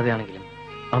 അറിയാതെയാണെങ്കിലും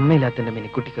അമ്മയില്ലാത്ത എന്റെ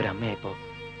മിനിക്കുട്ടിക്ക് ഒരു അമ്മയായപ്പോ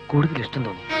കൂടുതൽ ഇഷ്ടം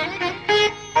തോന്നി.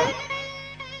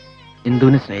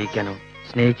 ഇന്ദുവിനെ സ്നേഹിക്കാനോ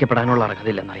സ്നേഹിക്കപ്പെടാനുള്ള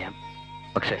അർഹതയില്ലെന്നറിയാം.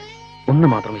 പക്ഷെ ഒന്ന്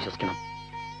മാത്രം വിശ്വസിക്കണം,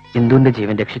 ഇന്ദുവിന്റെ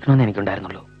ജീവൻ രക്ഷിക്കണമെന്ന്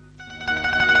എനിക്കുണ്ടായിരുന്നുള്ളൂ.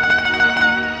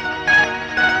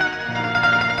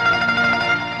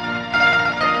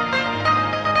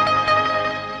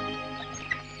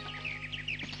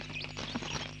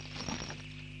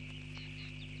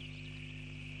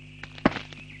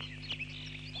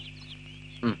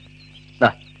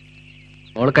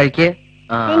 മോള് കഴിക്കേ.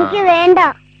 എനിക്ക് വേണ്ട.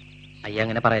 അയ്യ,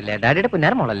 അങ്ങനെ പറയല്ലേ. ഡാഡിയുടെ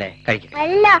പുന്നാര മോളല്ലേ, കഴിക്കാം.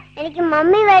 അല്ല, എനിക്ക്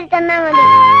മമ്മി വാരി തന്നാ മതി.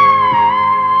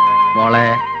 മോളെ,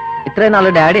 ഇത്രയും നാള്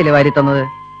ഡാഡിയല്ലേ വാരി തന്നത്?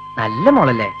 നല്ല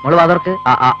മോളല്ലേ. മോള് വാതർക്ക്.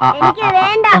 എനിക്ക്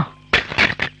വേണ്ട.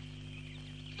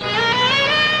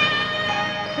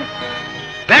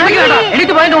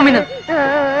 എനിക്ക് പോയിട്ട് മമ്മീന്ന്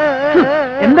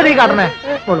എന്താ നീ കാട്ടണേ?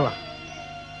 മോളുവാ,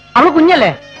 അവള്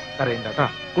കുഞ്ഞല്ലേ? അറിയണ്ട കേട്ടോ.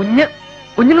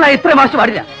 കുഞ്ഞുങ്ങളായി ഇത്രയും വാശി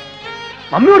പാടില്ല.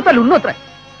 മമ്മി കൊടുത്താൽ ഒന്നും അത്ര.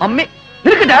 മമ്മി,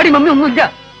 നിനക്ക് ഡാഡി മമ്മി ഒന്നുമില്ല.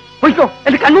 പോയിക്കോ.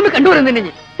 എന്റെ കണ്ണുമ്മി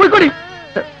കണ്ടുവരുന്നെ. പോയിക്കോടി.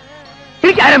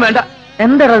 എനിക്ക് ആരും വേണ്ട.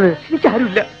 എന്താണത്? എനിക്ക്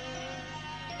ആരുമില്ല.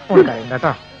 മോൾക്ക് അറിയണ്ട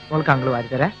കേട്ടോ. മോൾക്ക് അങ്കിള്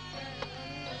വാരിത്തരാ.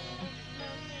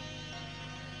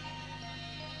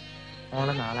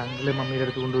 മോളെ നാളെ അങ്കിള് മമ്മിയുടെ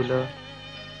അടുത്ത് കൊണ്ടുവല്ലോ.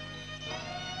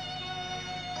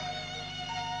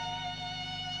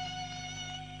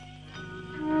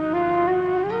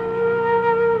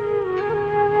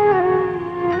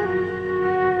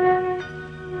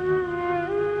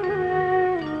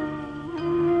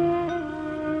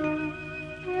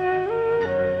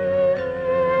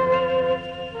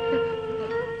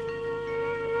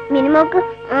 മിനിമോക്ക്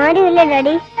ആരുമില്ലേ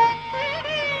ഡാഡി?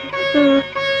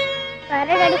 പറ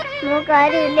ഡാഡി, മോക്ക്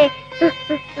ആരുമില്ലേ?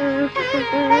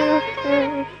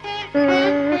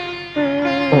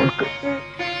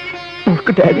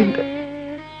 മോൾക്ക് ഡാഡി ഉണ്ട്.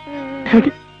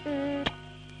 ഡാഡി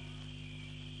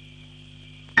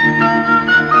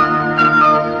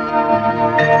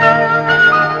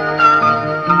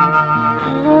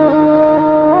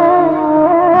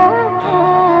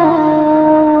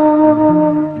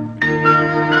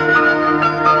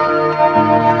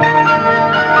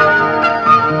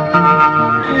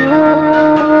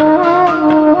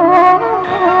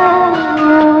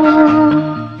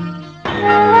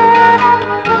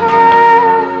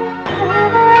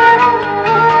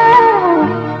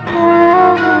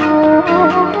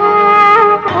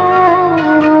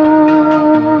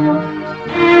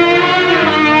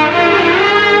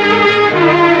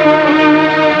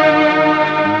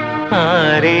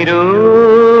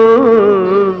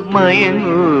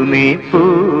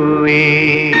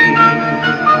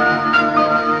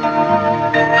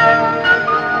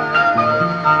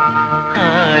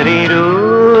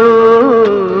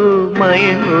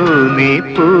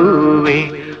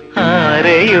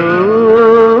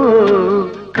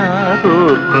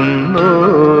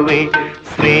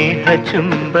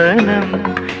ചുംബനം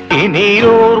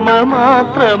ഇനിയോർമ്മ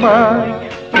മാത്രമായി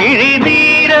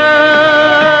പിഴിനീരാ.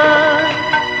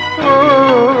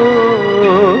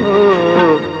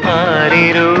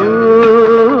 ആരിരോ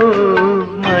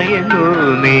മയങ്ങൂ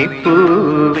നീ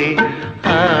പൂവേ,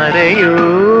 ആരെയോ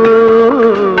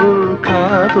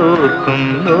കാതോർക്കുന്നോവേ,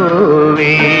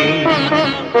 കാതോർക്കുന്നോവേ.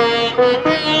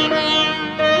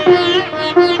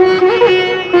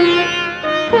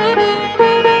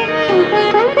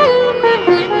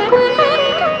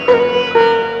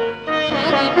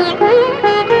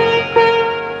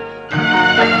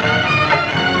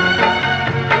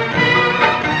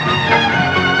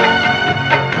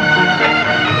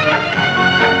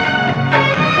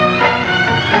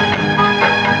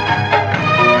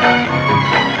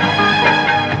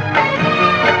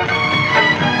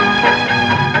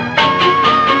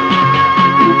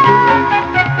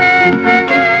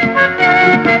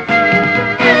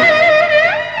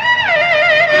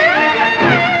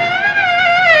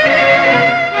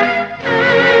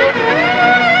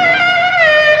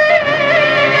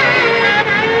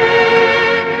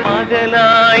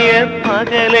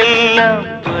 പകലെല്ലാം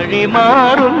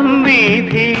വഴിമാറും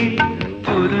വീഥി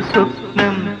ഒരു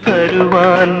സ്വപ്നം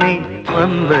തരുവാൻ നീ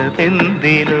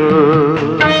വന്നതെന്തിനോ?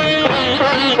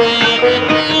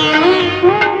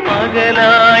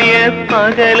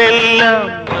 പകലെല്ലാം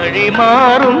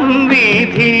വഴിമാറും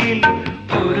വീഥിയിൽ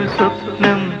ഒരു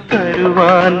സ്വപ്നം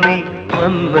തരുവാൻ നീ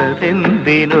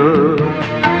വന്നതെന്തിനോ?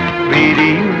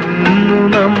 വിരിയുന്നു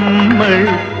നമ്മൾ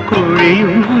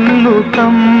കുഴിയുന്നു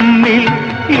തമ്മിൽ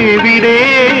എവിടെ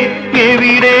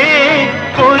എവിടെ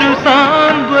ഒരു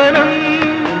സാന്ത്വനം?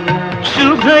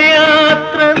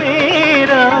 ശുഭയാത്ര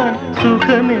നേരാൻ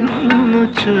സുഖമെന്നു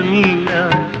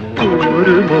ചൊല്ലാൻ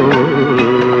ഒരുമോ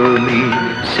നീ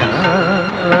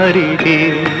ശാരികേ?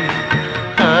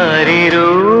 ആരിരോ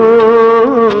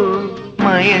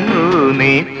മയങ്ങൂ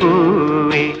നീ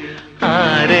പൂവേ,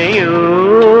 ആരെയോ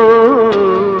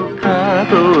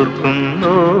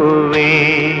കാതോർക്കുന്നോവേ.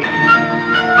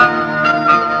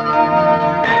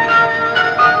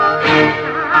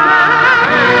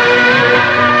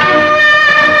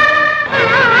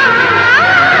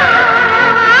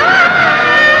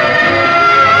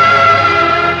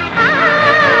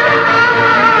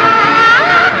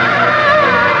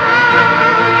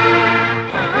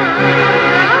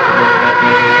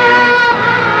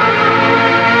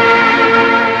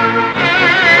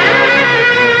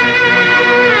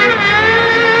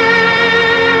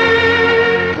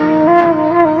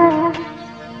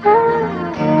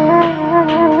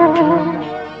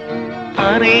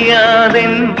 അറിയാതെ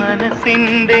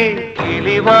മനസ്സിന്റെ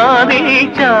കിളിവാതിൽ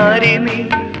ചാരിനി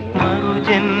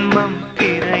മറുജന്മം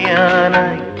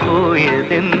തിരയാനായി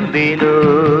പോയതെന്തിനോ?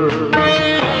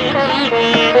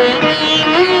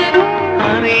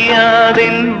 അറിയാതെ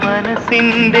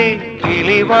മനസ്സിന്റെ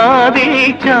കിളിവാതിൽ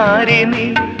ചാരിനി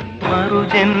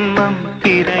മറുജന്മം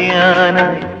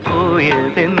തിരയാനായി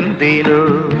പോയതെന്തിനോ?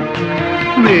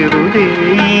 വെറുതെ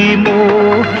ഈ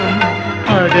മോഹം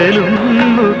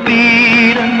അകലുന്നു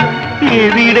തീരം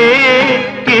എവിടെ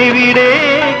എവിടെ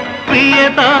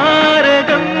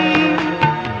പ്രിയതാരകം?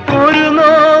 ഒരു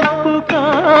നോക്കു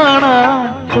കാണാൻ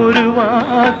ഒരു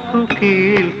വാക്കു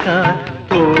കേൾക്കാൻ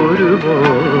ഒരുമോ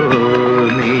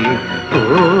നീ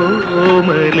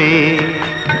ഓമലേ?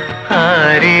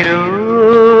 ആരിരോ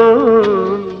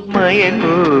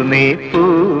മയങ്ങൂ നീ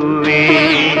പൂവേ,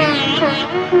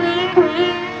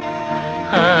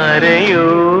 ആരെയോ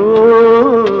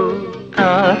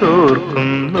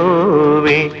കാതോർക്കുന്നോവേ.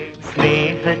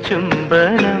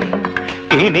 സ്നേഹചുംബനം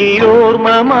ഇനി ഓർമ്മ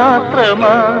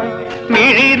മാത്രമായി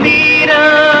മിഴിനീരാ.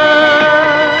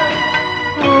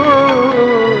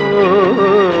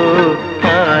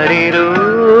 ആരിരോ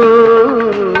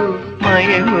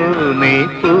മയങ്ങൂ നീ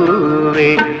പൂവേ,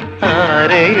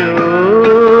 ആരെയോ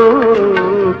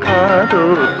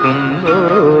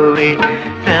കാതോർക്കുന്നോവേ.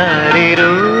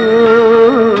 ആരിരോ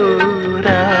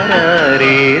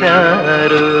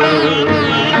രാരോ.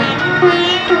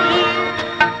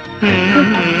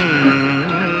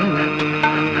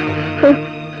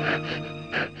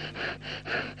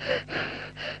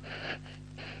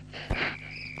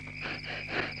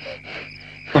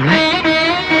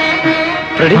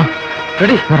 റെഡി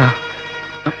റെഡി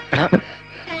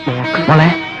മോളെ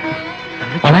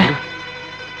മോളെ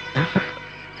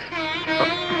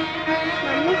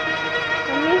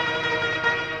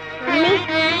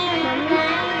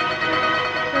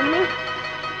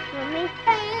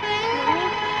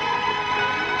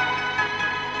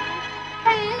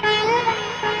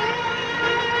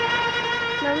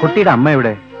കുട്ടിയുടെ അമ്മ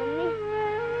എവിടെ?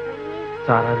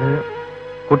 സാർ അത്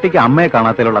കുട്ടിക്ക് അമ്മയെ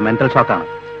കാണാത്തതിലുള്ള മെന്റൽ ഷോക്കാണ്.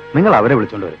 നിങ്ങൾ അവരെ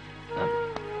വിളിച്ചോണ്ട് വരും.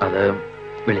 അത്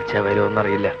വിളിച്ചാ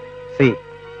വരുമെന്നറിയില്ല. സി,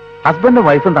 ഹസ്ബൻഡും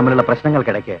വൈഫും തമ്മിലുള്ള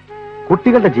പ്രശ്നങ്ങൾക്കിടയ്ക്ക്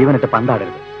കുട്ടികളുടെ ജീവനിട്ട്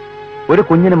പന്താടരുത്. ഒരു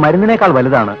കുഞ്ഞിന് മരുന്നിനേക്കാൾ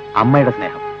വലുതാണ് അമ്മയുടെ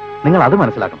സ്നേഹം. നിങ്ങൾ അത്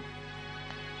മനസ്സിലാക്കണം.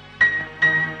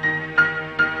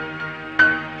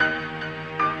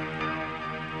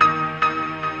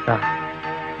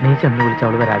 നീ ചെന്ന് വിളിച്ച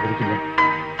അവള് വരാതിരിക്കില്ല.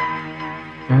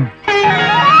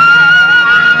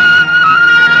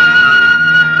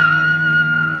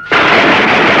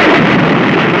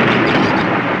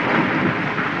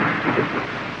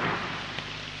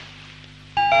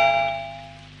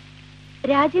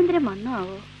 രാജേന്ദ്രൻ വന്നോ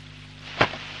ആവോ?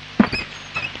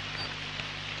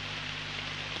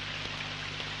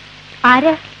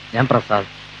 ആരാ? ഞാൻ പ്രസാദ്.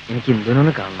 എനിക്ക്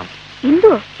ഇന്ദുവിനൊന്ന് കാണണം.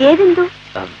 ഇന്ദു? ഏതിന്ദു?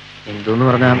 ഇന്ദു എന്ന്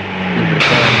പറഞ്ഞാൽ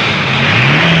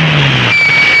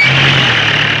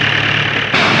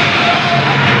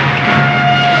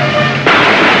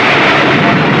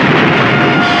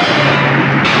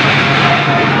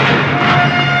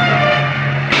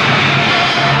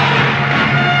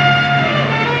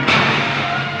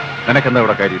നിനക്കെന്താ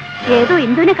ഇവിടെ കാര്യം? ഏതോ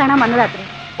ഇന്ദുവിനെ കാണാൻ വന്നതാത്രേ.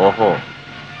 ഓഹോ,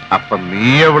 അപ്പൊ നീ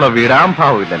എവിടെ വിടാൻ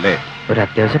ഭാവില്ലല്ലേ? ഒരു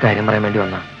അത്യാവശ്യ കാര്യം പറയാൻ വേണ്ടി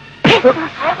വന്നാ.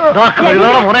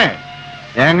 മോനെ,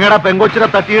 ഞങ്ങളുടെ പെങ്കൊച്ചിനെ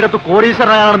തട്ടിയെടുത്ത്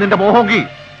കോടീശ്വരനാണ് നിന്റെ മോഹോങ്കി.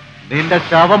 നിന്റെ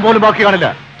ശവം പോലും ബാക്കി കാണില്ല.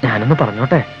 ഞാനൊന്ന്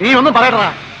പറഞ്ഞോട്ടെ? നീ ഒന്നും പറയടാ.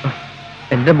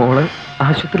 എന്റെ മോള്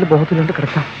ആശുപത്രിയിൽ ബോധത്തിലുണ്ട്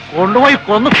കിടക്കാം. കൊണ്ടുപോയി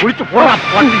കൊന്ന് കുഴിച്ചു പോടാ.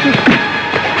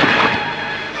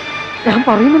 ഞാൻ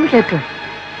പറയുന്നത് കേക്ക്.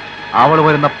 അവള്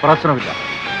വരുന്ന പ്രശ്നമില്ല.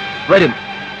 വരും.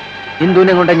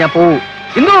 ഇന്ദുവിനെ കൊണ്ട് ഞാൻ പോവൂ.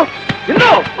 ഇന്ദു,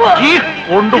 ഇന്ദു, ഈ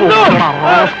കൊണ്ടുപോകണം.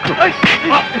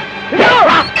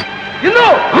 ഇന്ദു,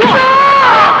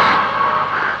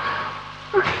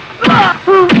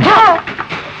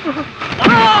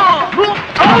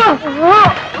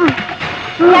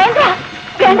 വേണ്ട,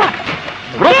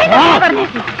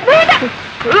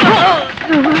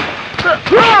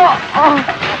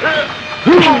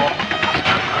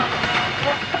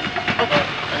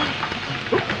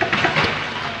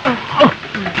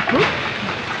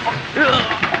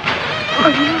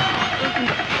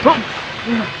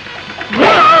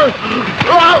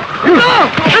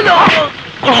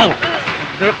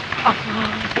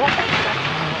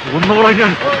 ഒന്നുകൂടെ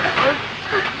ഞാൻ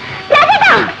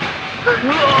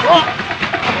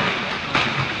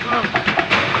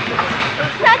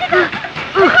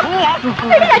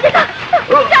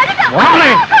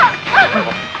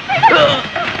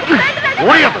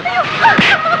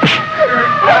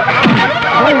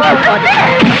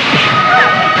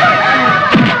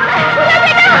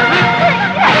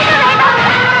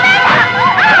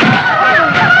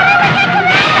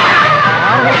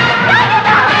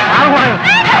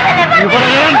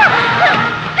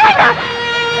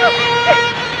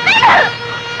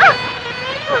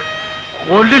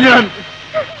ഞാൻ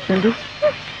എന്തോ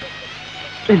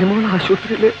എന്റെ മോൾ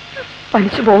ആശുപത്രിയില്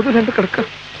പനിച്ച് ബോധമില്ലാണ്ട് കിടക്കാം.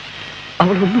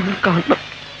 അവളൊന്നും കാണണം.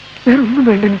 വേറെ ഒന്നും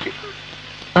വേണ്ട എനിക്ക്.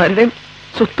 ആരുടെയും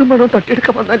സ്വത്തും പണവും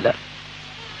തട്ടിയെടുക്കാൻ വന്നല്ല.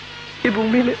 ഈ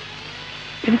ഭൂമിയില്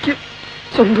എനിക്ക്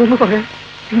സ്വന്തം എന്ന് പറയാൻ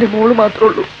എന്റെ മോള് മാത്രമേ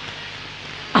ഉള്ളൂ.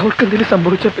 അവൾക്കെന്തെങ്കിലും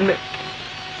സംഭവിച്ച പിന്നെ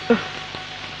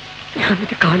ഞാൻ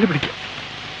നിന്റെ കാല് പിടിക്കാം.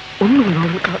 ഒന്നും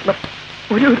അവൾ കാണണം.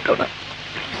 ഒരേ ഒരു തവണ.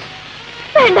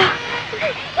 വേണ്ട,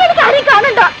 എനിക്കാരെയും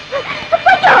കാണണ്ട.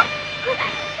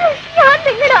 ഞാൻ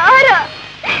നിങ്ങളുടെ ആരാ?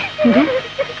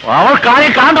 അവൾ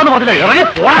കാര്യം കാണണ്ടെന്ന് പറഞ്ഞില്ലേ? ഇറങ്ങി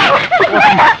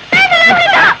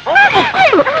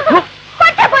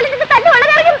പോലെ നിന്ന് തന്നെ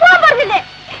വളരെ ഇറങ്ങി പോകാൻ പറഞ്ഞില്ലേ?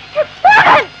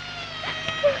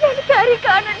 എനിക്കാരെയും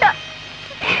കാണണ്ട.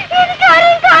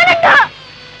 എനിക്കാരെയും കാണണ്ട.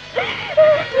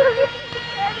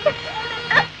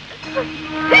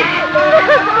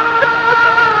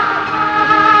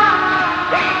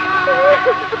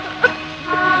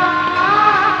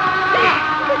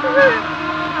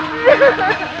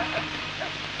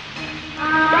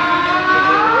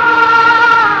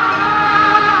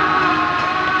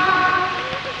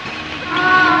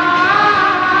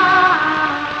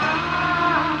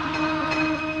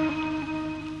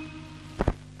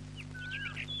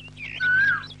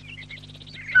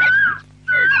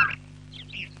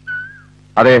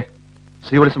 അതെ,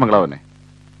 ശ്രീവത്സ മംഗളാവന്നെ.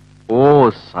 ഓ,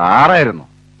 സാറായിരുന്നു.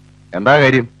 എന്താ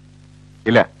കാര്യം?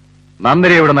 ഇല്ല,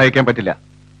 നന്ദിനെ ഇവിടെ നയിക്കാൻ പറ്റില്ല.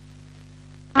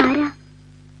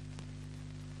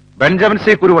 ബെഞ്ചമിൻ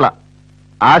സി കുരുവിള,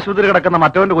 ആശുപത്രി കിടക്കുന്ന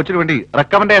മറ്റവന്റെ കൊച്ചിന് വേണ്ടി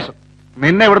റെക്കമെൻഡേഷൻ.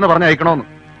 നിന്നെ ഇവിടുന്ന് പറഞ്ഞ് അയക്കണോന്ന്.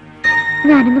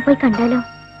 ഞാനൊന്ന് പോയി കണ്ടാലോ?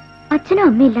 അച്ഛനും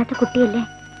അമ്മയും ഇല്ലാത്ത കുട്ടിയല്ലേ?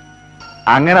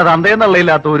 അങ്ങനെ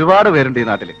തന്തയെന്നുള്ളയില്ലാത്ത ഒരുപാട് പേരുണ്ട് ഈ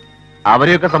നാട്ടില്.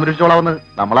 അവരെയൊക്കെ സംരക്ഷിച്ചോളാമെന്ന്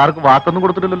നമ്മളാർക്കും വാക്കൊന്നും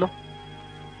കൊടുത്തിട്ടില്ലല്ലോ.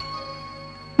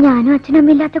 ഞാനും അച്ഛനും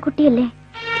അമ്മയും ഇല്ലാത്ത കുട്ടിയല്ലേ?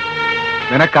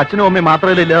 നിനക്ക് അച്ഛനും അമ്മയും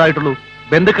മാത്രമല്ലേ ഇല്ലാതായിട്ടുള്ളൂ.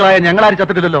 ബന്ധുക്കളായ ഞങ്ങളാരും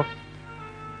ചത്തിട്ടില്ലല്ലോ.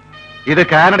 ഇത്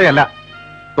കാനഡയല്ല.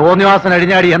 തോന്നിവാസൻ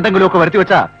അഴിഞ്ഞാടി എന്തെങ്കിലുമൊക്കെ വരുത്തി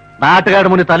വെച്ചാ നാട്ടുകാരുടെ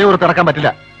മുന്നിൽ തലയുറത്ത് ഇറക്കാൻ പറ്റില്ല.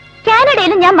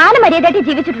 കാനഡയിലും ഞാൻ മാനമര്യാദയായിട്ട്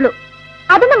ജീവിച്ചിട്ടുള്ളൂ.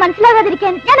 അതൊന്നും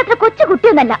മനസ്സിലാകാതിരിക്കാൻ ഞാൻ അത്ര കൊച്ചു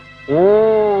കുട്ടിയൊന്നല്ല. ഓ,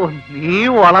 നീ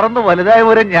വളർന്നു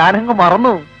വലുതായവരെ ഞാനങ്ങ്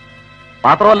മറന്നു.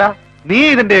 മാത്രമല്ല, നീ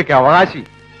ഇതിന്റെയൊക്കെ അവകാശി.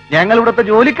 ഞങ്ങൾ ഇവിടുത്തെ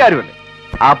ജോലിക്കാരുമല്ലേ.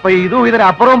 അപ്പൊ ഇതും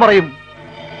ഇതിനപ്പുറവും പറയും.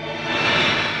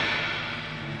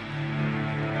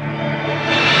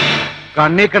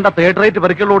 കണ്ണീ കണ്ട തേർഡ് റേറ്റ്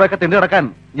പെരുക്കളിലൂടെ ഒക്കെ തിണ്ടി കിടക്കാൻ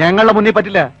ഞങ്ങളുടെ മുന്നിൽ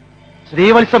പറ്റില്ല.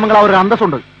 ശ്രീവത്സമംഗൾ ആ ഒരു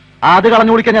അന്തസ്സുണ്ട്, അത്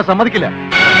കളഞ്ഞു കുടിക്കാൻ ഞാൻ സമ്മതിക്കില്ല.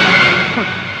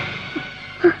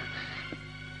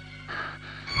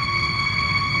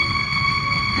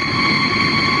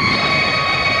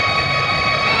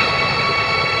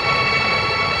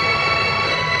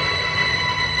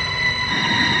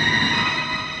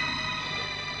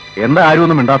 എന്താ ആരും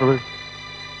ഒന്നും മിണ്ടാത്തത്?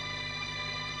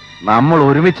 നമ്മൾ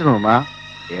ഒരുമിച്ച് നിന്നാ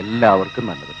എല്ലാവർക്കും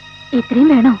നല്ലത്. ഇത്രയും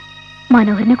വേണോ?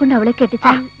 മനോഹരനെ കൊണ്ട് അവളെ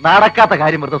കെട്ടിച്ചാൽ നടക്കാത്ത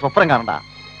കാര്യം വെറുതെ സ്വപ്നം കാണണ്ട.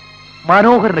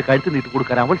 മനോഹരന്റെ കഴുത്ത് നീട്ടി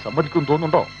കൊടുക്കാൻ അവൾ സമ്മതിക്കും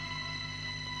തോന്നുന്നുണ്ടോ?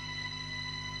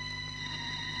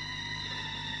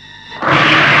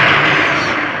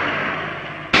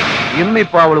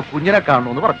 ഇന്നിപ്പോ അവള് കുഞ്ഞിനെ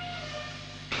കാണണമെന്ന് പറഞ്ഞു,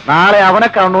 നാളെ അവനെ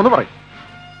കാണണമെന്ന് പറയും.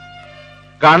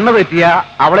 കണ്ണ് തെറ്റിയ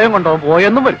അവളെയും കൊണ്ടുപോകും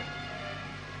പോയെന്നും വരും.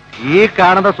 ഈ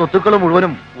കാണുന്ന സ്വത്തുക്കൾ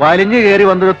മുഴുവനും വലിഞ്ഞു കയറി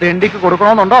വന്നൊരു തെണ്ടിക്ക്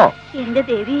കൊടുക്കണമെന്നുണ്ടോ? എന്റെ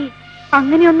ദേവി,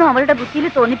 അങ്ങനെയൊന്നും അവളുടെ ബുദ്ധിയിൽ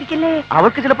തോന്നിപ്പിക്കല്ലേ.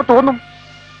 അവൾക്ക് ചിലപ്പോ തോന്നും.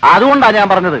 അതുകൊണ്ടാ ഞാൻ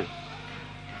പറഞ്ഞത്,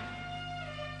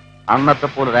 അന്നത്തെ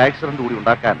പോലെ ഒരു ആക്സിഡന്റ് കൂടി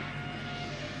ഉണ്ടാക്കാൻ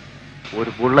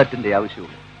ഒരു ബുള്ളറ്റിന്റെ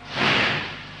ആവശ്യമുള്ളൂ.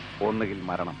 ഒന്നുകിൽ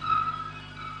മരണം,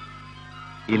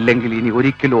 ഇല്ലെങ്കിൽ ഇനി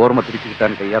ഒരിക്കലും ഓർമ്മ തിരിച്ചു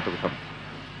കിട്ടാൻ കഴിയാത്ത വിധം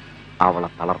അവളെ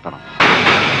തളർത്തണം.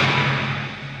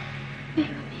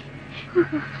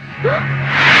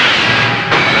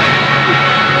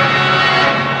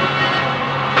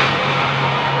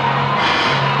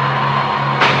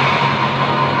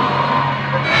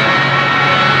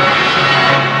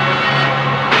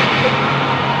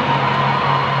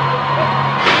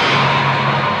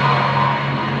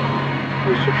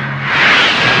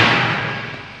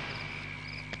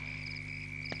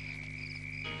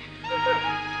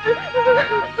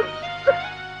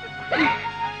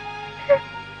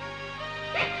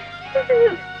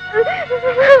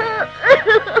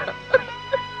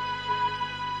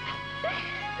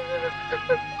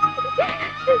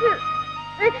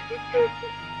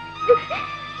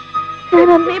 ഞാൻ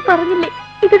അന്നേ പറഞ്ഞില്ലേ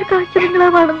ഇതൊരു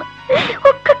കാഴ്ചബംഗ്ലാവാണെന്ന്.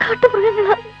 ഒക്കെ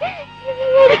കാട്ടുമൃഗങ്ങളാ.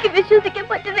 എനിക്ക് വിശ്വസിക്കാൻ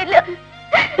പറ്റുന്നില്ല.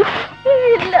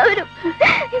 എല്ലാവരും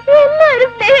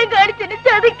സ്നേഹം കാണിച്ചതിന്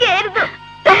ചതിക്കായിരുന്നു.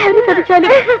 ആര്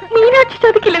ചതിച്ചാലും മീനാക്ഷി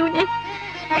ചതിക്കില്ല കുഞ്ഞെ.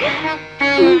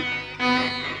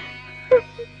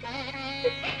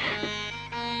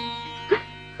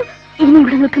 ഇനി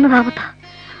ഇവിടെ നിൽക്കുന്നതാവത്ത.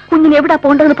 കുഞ്ഞിന് എവിടാ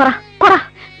പോണ്ടെന്ന് പറ.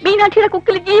 മീനാക്ഷിയുടെ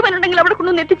കുക്കിൽ ജീവനുണ്ടെങ്കിൽ അവിടെ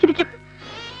കൊണ്ടുവന്ന് എത്തിച്ചിരിക്കും.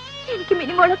 എനിക്ക്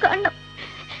മിനിമോളെ കാണണം,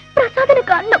 പ്രസാദിനെ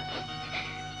കാണണം.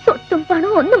 സ്വത്തും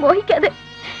പണവും ഒന്നും മോഹിക്കാതെ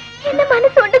എന്നെ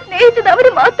മനസ്സുകൊണ്ട് സ്നേഹിച്ചത്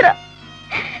അവര് മാത്രം.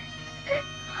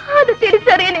 അത്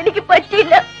തിരിച്ചറിയാൻ എനിക്ക്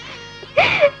പറ്റിയില്ല.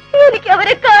 എനിക്ക്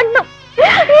അവരെ കാണണം.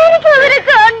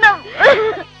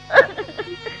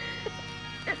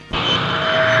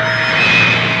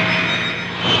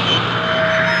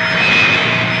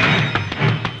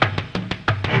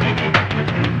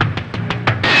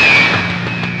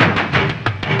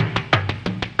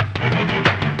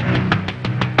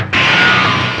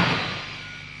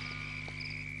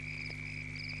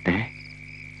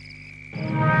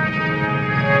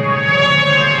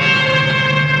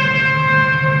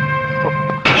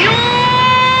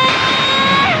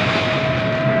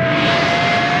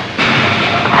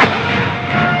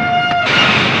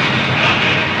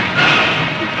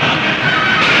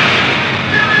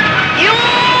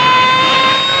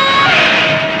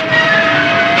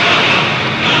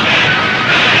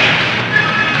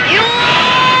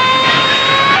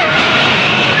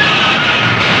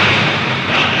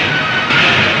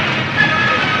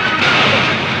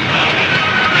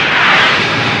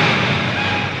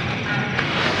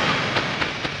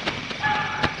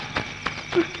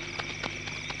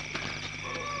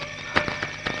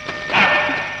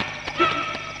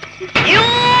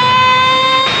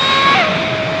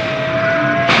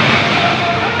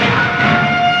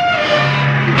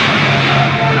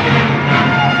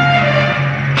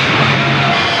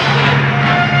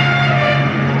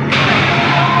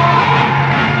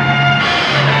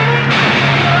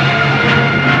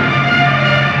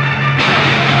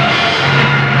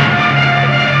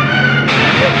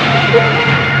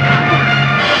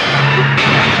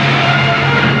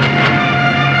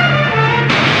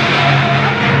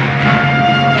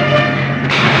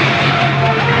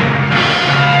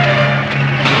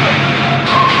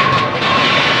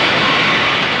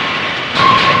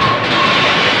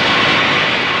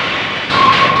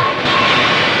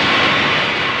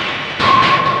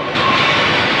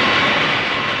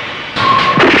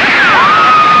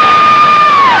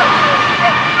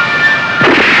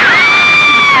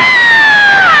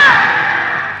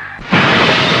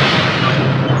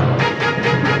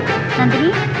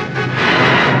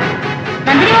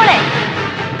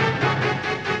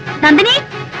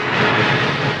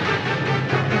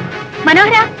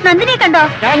 മനോഹര, നന്ദിനിയെ കണ്ടോ?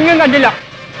 എങ്ങും കണ്ടില്ല.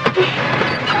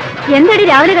 എന്തടി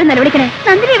രാവിലെ കിടന്ന് നിലവിളിക്കണേ?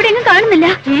 നന്ദിനി എവിടെയെങ്കിലും കാണുന്നില്ല.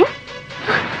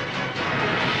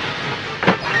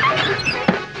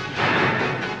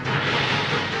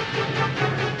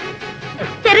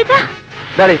 ചെറുതാ,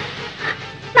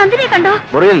 നന്ദിനിയെ കണ്ടോ?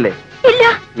 മുറിയില്ലേ? ഇല്ല.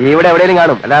 ഇവിടെ എവിടെയും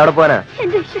കാണും, അല്ല അവിടെ പോവാനാ?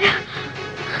 എന്റെ ഈശ്വരാ,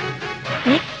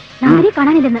 നന്ദിനിയെ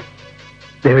കാണാനില്ലെന്ന്.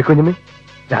 ദേവിക്കുഞ്ഞമ്മേ,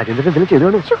 രാജേന്ദ്രൻ എന്തെങ്കിലും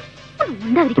ചെയ്തോളൂ.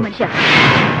 ഉണ്ടായിരിക്കും മനുഷ്യ.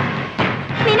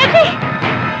 മീനാക്ഷി,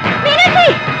 മീനാക്ഷി,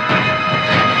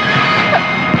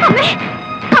 അമ്മേ,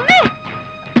 അമ്മേ,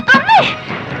 അമ്മേ.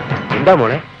 എന്താ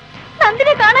മോളെ?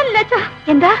 നന്ദിനെ കാണാനില്ല അച്ഛാ.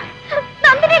 എന്താ?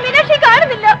 നന്ദിനെ മീനാക്ഷി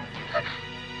കാണുന്നില്ല.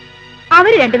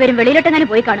 അവര് രണ്ടുപേരും വെളിയിലോട്ടെങ്ങാനും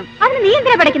പോയി കാണും. അതിന് നീ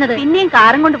എന്തിനാ പഠിക്കുന്നത്? പിന്നെയും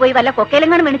കാറും കൊണ്ട് പോയി വല്ല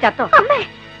കൊക്കയിലെങ്ങാനും വീണ് ചത്തോ? അമ്മേ,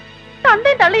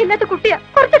 തന്തയും തള്ളയില്ലാത്ത കുട്ടിയാ.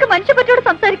 കുറച്ചൊക്കെ മനുഷ്യപ്പറ്റിയോട്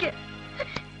സംസാരിക്കുക.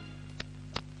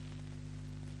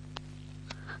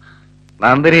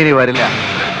 നന്ദിനി വരില്ല.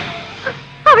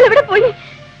 അവളെവിടെ പോയി?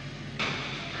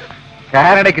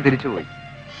 കാനഡയ്ക്ക് തിരിച്ചുപോയി.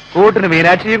 കൂട്ടിന്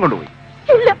മീനാക്ഷിയും കൊണ്ടുപോയി.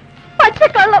 ഇല്ല,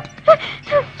 പച്ചക്കള്ളം.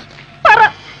 പറ,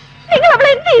 നിങ്ങൾ അവളെ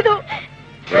എന്ത് ചെയ്തു?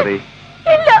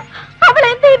 ഇല്ല, അവൾ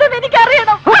എന്ത് ചെയ്തെന്ന്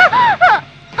എനിക്കറിയണം.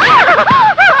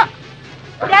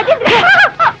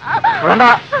 വേണ്ട,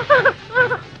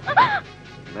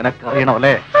 നിനക്കറിയണോ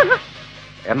അല്ലേ?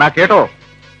 എന്നാ കേട്ടോ,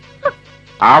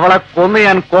 അവളെ കൊന്ന്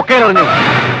ഞാൻ കൊക്കയിലെറിഞ്ഞു.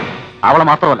 അവളെ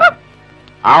മാത്രമല്ല,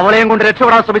 അവളെയും കൊണ്ട്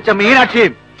രക്ഷപ്പെടാൻ ശ്രമിച്ച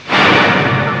മീനാക്ഷിയും.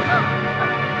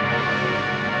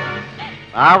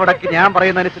 അവിടേക്ക് ഞാൻ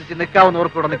പറയുന്നതനുസരിച്ച്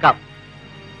നിൽക്കാവുന്നവർക്ക് ഇവിടെ നിൽക്കാം.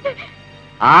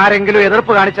 ആരെങ്കിലും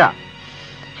എതിർപ്പ് കാണിച്ച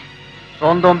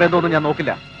സ്വന്തം ബന്ധമൊന്നും ഞാൻ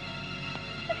നോക്കില്ല.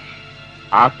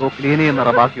 ആ തോക്കിൽ ഇനിയും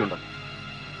നിറ ബാക്കിയുണ്ട്.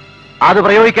 അത്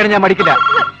പ്രയോഗിക്കാൻ ഞാൻ മടിക്കില്ല.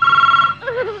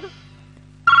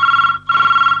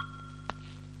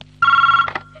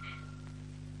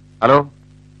 ഹലോ,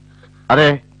 അതെ,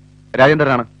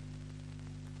 രാജേന്ദ്രനാണ്.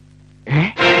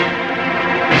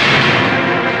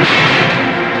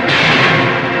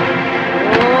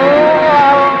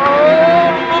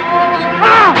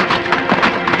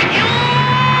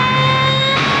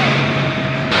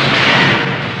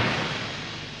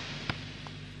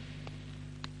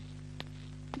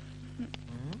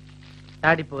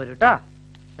 ചാടിപ്പോരൂട്ടാ.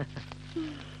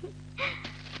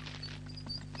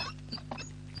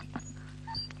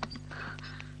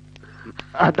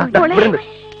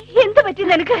 എന്ത് പറ്റി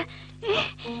നിനക്ക്?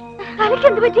 തലയ്ക്ക്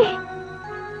എന്ത് പറ്റി?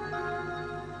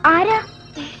 ആരാ?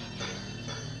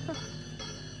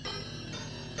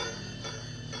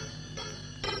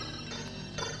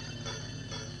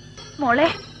 മോളെ,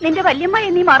 നിന്റെ വല്യമ്മയെ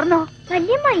നീ മറന്നോ?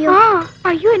 വല്യമ്മയോ?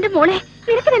 അയ്യോ എന്റെ മോളെ,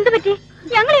 നിനക്ക് എന്ത് പറ്റി?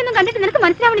 ഞങ്ങളെയൊന്നും കണ്ടിട്ട് നിനക്ക്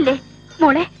മനസ്സിലാവണില്ലേ?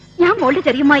 മോളെ, ഞാൻ മോളുടെ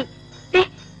ചെറിയമ്മായി.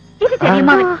 ഇത്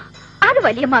ചെറിയമ്മാവൻ, അത്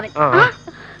വലിയമ്മാവൻ.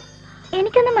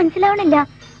 എനിക്കൊന്നും മനസ്സിലാവണില്ല.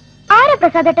 ആരാ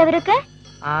പ്രസാദേട്ടവരൊക്കെ?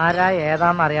 ആരാ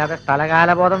ഏതാന്നറിയാതെ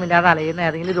സ്ഥലകാലബോധമില്ലാതെ അലയുന്ന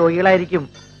ഏതെങ്കിലും രോഗികളായിരിക്കും.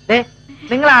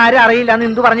 നിങ്ങൾ ആരും അറിയില്ല എന്ന്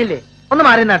ഇന്ദു പറഞ്ഞില്ലേ? ഒന്ന്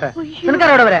മാറി നിന്നാട്ടെ.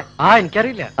 നിനക്കറിയോടെ വരെ?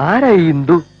 എനിക്കറിയില്ല. ആരാ ഈ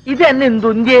ഇന്ദു? ഇത് എന്നെ ഇന്ദു.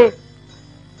 ഇന്ത്യയെ?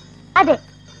 അതെ,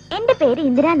 എന്റെ പേര്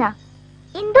ഇന്ദിരാന്നാ.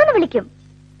 ഇന്ദുന്ന് വിളിക്കും.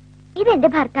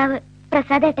 ഇതെന്റെ ഭർത്താവ്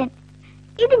പ്രസാദേട്ടൻ.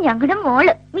 ഇത് ഞങ്ങളുടെ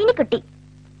മോള് മിനിക്കുട്ടി.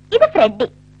 ഇത് ഫ്രെഡി.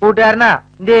 കൂട്ടുകാരനാ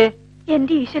ഇന്ത്യയെ?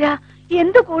 എന്റെ ഈശ്വര,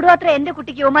 എന്ത് കൂടുമാത്ര എന്റെ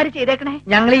കുട്ടിക്ക് യോമാര് ചെയ്തേക്കണേ.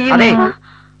 ഞങ്ങൾ ഈ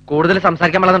കൂടുതൽ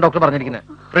സംസാരിക്കാൻ പാടില്ലെന്ന് ഡോക്ടർ പറഞ്ഞിരിക്കുന്നത്.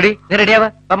 റെഡി, നീ റെഡിയാവാ?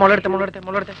 മോളെടുത്ത്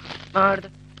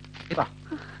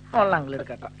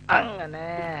എടുക്കട്ടോ. അങ്ങനെ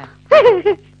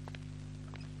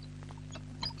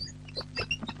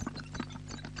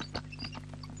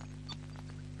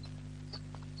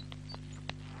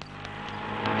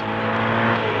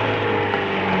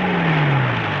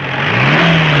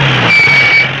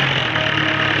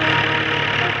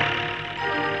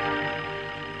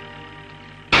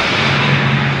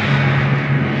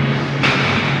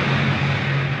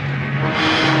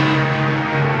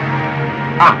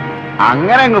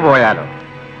അങ്ങനെ അങ്ങ് പോയാലോ?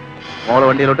 മോള്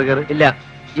വണ്ടിയിലോട്ട് കയറി. ഇല്ല,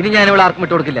 ഇനി ഞാൻ ഇവിടെ ആർക്കും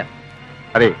വിട്ടു കൊടുക്കില്ല.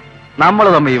 അതെ, നമ്മൾ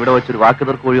തമ്മിൽ ഇവിടെ വെച്ചൊരു വാക്ക്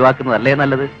തീർക്ക് ഒഴിവാക്കുന്നതല്ലേ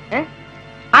നല്ലത്?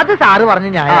 അത് സാറ് പറഞ്ഞു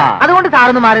ഞാൻ. അതുകൊണ്ട്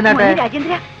സാറൊന്ന് മാറി നിന്നാട്ടെ.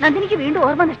 രാജേന്ദ്ര, നന്ദിനിക്ക് വീണ്ടും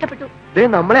ഓർമ്മ നഷ്ടപ്പെട്ടു.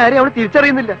 നമ്മളെ ആരെയും അവൾ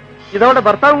തിരിച്ചറിയുന്നില്ല. ഇതവളുടെ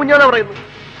ഭർത്താവ് കുഞ്ഞാണ് പറയുന്നു.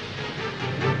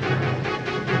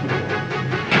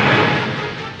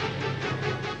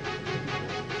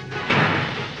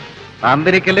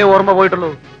 നന്ദിനിക്കല്ലേ ഓർമ്മ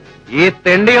പോയിട്ടുള്ളൂ. ഈ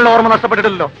തെണ്ടികളുടെ ഓർമ്മ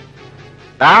നഷ്ടപ്പെട്ടിട്ടില്ലല്ലോ.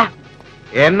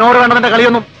 എന്നോട് വേണ്ടതിന്റെ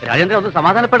കളിയൊന്നും. രാജേന്ദ്രൻ ഒന്ന്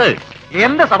സമാധാനപ്പെട്.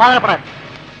 എന്ത് സമാധാനപ്പെടാൻ?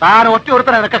 താൻ ഒറ്റ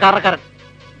ഒരുത്തനാ നിനക്ക് കാരണക്കാരൻ.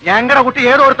 ഞങ്ങളുടെ കുട്ടി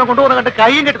ഏതോ ഒരുത്തം കൊണ്ടുപോകുന്ന കണ്ട്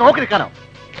കൈയും കെട്ടി നോക്കി നിൽക്കാനോ?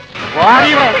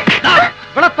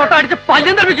 ഇവിടെ തൊട്ടടിച്ച്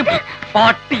പല്ലും തെറിപ്പിക്കും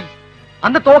പാട്ടി.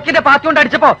 അന്ന് തോക്കിന്റെ പാത്തി കൊണ്ട്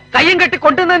അടിച്ചപ്പോ കയ്യും കെട്ടി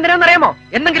കൊണ്ടുവന്ന എന്തിനാന്നറിയാമോ?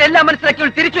 എന്തെങ്കിലും എല്ലാം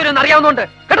മനസ്സിലാക്കി തിരിച്ചു വരുമെന്ന് അറിയാവുന്നതുകൊണ്ട്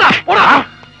കേട്ടാ.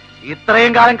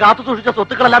 ഇത്രയും കാലം കാത്തു സൂക്ഷിച്ച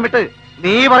സ്വത്തുക്കളെല്ലാം വിട്ട്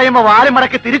നീ പറയുമ്പോ വാലും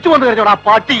മടക്കി തിരിച്ചു വന്നു കഴിഞ്ഞോടാ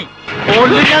പാട്ടി.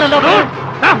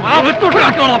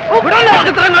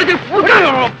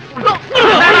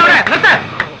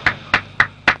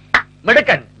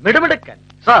 മിടുക്കൻ മിടുമിടുക്കൻ.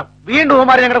 സാർ വീണ്ടും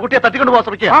ഓമാരെ ഞങ്ങളുടെ കുട്ടിയെ തട്ടിക്കൊണ്ട് പോകാൻ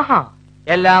ശ്രമിക്കുക.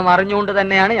 എല്ലാം അറിഞ്ഞുകൊണ്ട്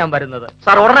തന്നെയാണ് ഞാൻ വരുന്നത്.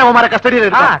 സാർ ഉടനെ ഓമാരെ കസ്റ്റഡിയിൽ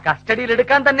കസ്റ്റഡിയിൽ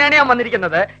എടുക്കാൻ തന്നെയാണ് ഞാൻ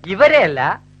വന്നിരിക്കുന്നത്. ഇവരെയല്ല,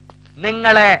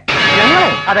 നിങ്ങളെ.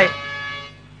 അതെ,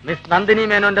 മിസ് നന്ദിനി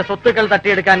മേനോന്റെ സ്വത്തുക്കൾ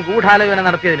തട്ടിയെടുക്കാൻ ഗൂഢാലോചന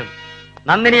നടത്തിയതിനും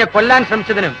നന്ദിനിയെ കൊല്ലാൻ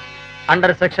ശ്രമിച്ചതിനും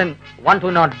അണ്ടർ സെക്ഷൻ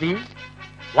 120B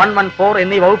 114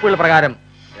 എന്നീ വകുപ്പുകൾ പ്രകാരം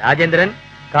രാജേന്ദ്രൻ,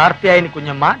 കാർത്തിയായനി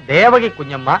കുഞ്ഞമ്മ, ദേവകി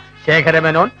കുഞ്ഞമ്മ,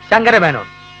 ശേഖരമേനോൻ, ശങ്കരമേനോൻ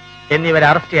എന്നിവരെ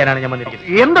അറസ്റ്റ് ചെയ്യാനാണ് ഞാൻ വന്നിരിക്കുന്നത്.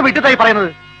 എന്ത് വിട്ടിട്ടായി പറയുന്നത്?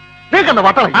 നിങ്ങൾക്ക്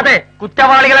വട്ടള. അതെ,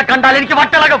 കുറ്റവാളികളെ കണ്ടാൽ എനിക്ക്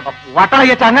വട്ടളകും. വട്ടള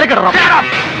അങ്ങനെ കിടണം.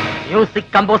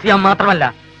 മ്യൂസിക് കമ്പോസ് ചെയ്യാൻ മാത്രമല്ല,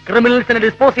 ക്രിമിനൽസിനെ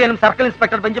ഡിസ്പോസ് ചെയ്യാനും സർക്കിൾ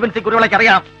ഇൻസ്പെക്ടർ ബെഞ്ചമിൻ സി കുരുവിളയ്ക്ക്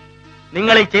അറിയാം.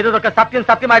 നിങ്ങൾ ഈ ചെയ്തതൊക്കെ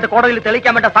സത്യമായിട്ട് കോടതിയിൽ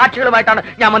തെളിയിക്കാൻ വേണ്ട സാക്ഷികളുമായിട്ടാണ്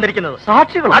ഞാൻ വന്നിരിക്കുന്നത്.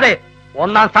 സാക്ഷികൾ? അതെ,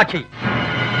 ഒന്നാം സാക്ഷി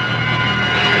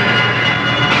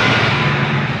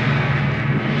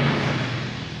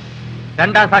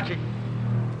രണ്ടാം സാക്ഷി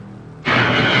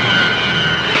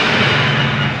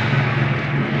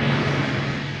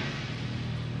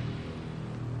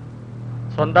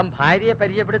സ്വന്തം ഭാര്യയെ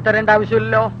പരിചയപ്പെടുത്തരേണ്ട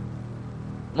ആവശ്യമില്ലല്ലോ.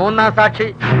 മൂന്നാം സാക്ഷി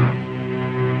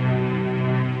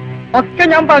ഒക്കെ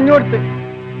ഞാൻ പറഞ്ഞു കൊടുത്ത്.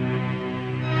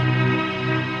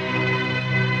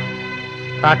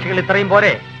 സാക്ഷികൾ ഇത്രയും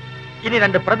പോരെ, ഇനി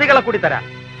 2 പ്രതികളെ കൂടി തരാം.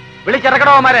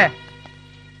 വിളിച്ചിറക്കണോമാരെ.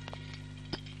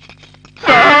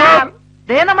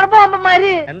 നമ്മുടെ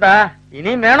ബോംബന്മാര്. എന്താ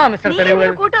ഇനിയും വേണോ മിസ്റ്റർ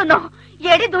തെളിവുകൾ? കൂട്ടുന്നോ?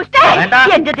 എടി ദുഷ്ട,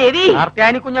 എന്റെ ദേവി.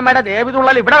 കാർത്തിയാനി കുഞ്ഞമ്മയുടെ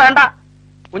ദേവിതുള്ളൽ ഇവിടെ വേണ്ട.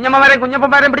 കുഞ്ഞമ്മമാരെയും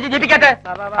കുഞ്ഞപ്പന്മാരെയും പിടിച്ച് ജീപ്പിക്കട്ടെ.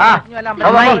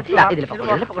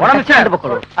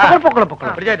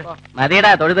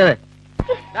 മതിയടാ തൊഴുതത്.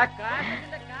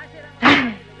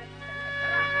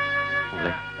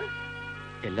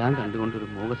 എല്ലാം കണ്ടുകൊണ്ടൊരു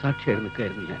മോഹസാക്ഷിയായി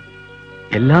നിൽക്കായിരുന്നു ഞാൻ.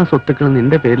 എല്ലാ സ്വത്തുക്കളും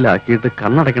നിന്റെ പേരിലാക്കിയിട്ട്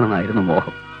കണ്ണടയ്ക്കണമെന്നായിരുന്നു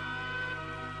മോഹം.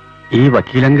 ഈ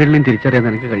വക്കീലങ്കളിലും തിരിച്ചറിയാൻ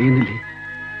എനിക്ക് കഴിയുന്നില്ലേ?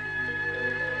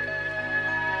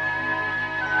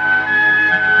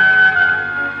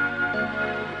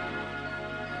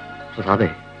 പ്രസാദേ,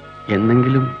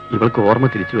 എന്നെങ്കിലും ഇവൾക്ക് ഓർമ്മ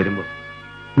തിരിച്ചു വരുമ്പോ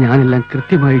ഞാനെല്ലാം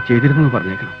കൃത്യമായി ചെയ്തിരുന്നു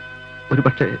പറഞ്ഞേക്കണം. ഒരു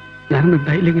പക്ഷേ ഞാനൊന്നും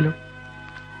ഉണ്ടായില്ലെങ്കിലോ?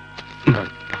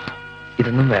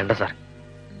 ഇതൊന്നും വേണ്ട സാർ.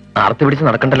 ആർത്തി പിടിച്ച്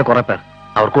നടക്കണ്ടല്ലോ കുറെ പേർ.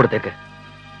 അവർക്ക് കൊടുത്തേക്ക്.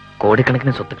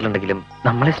 കോടിക്കണക്കിന് സ്വത്തുക്കളുണ്ടെങ്കിലും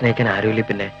നമ്മളെ സ്നേഹിക്കാൻ ആരുമില്ല.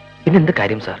 പിന്നെ എന്ത്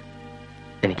കാര്യം സാർ?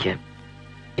 എനിക്ക്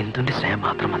എന്തുന്റെ സ്നേഹം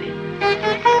മാത്രം മതി.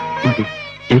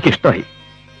 എനിക്കിഷ്ടമായി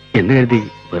എന്ന് കരുതി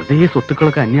വെറുതെ ഈ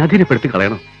സ്വത്തുക്കളൊക്കെ അന്യാധീനപ്പെടുത്തി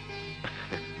കളയണം.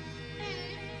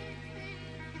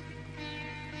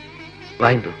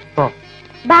 വായിന്തു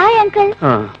ബൈ അങ്കിൾ.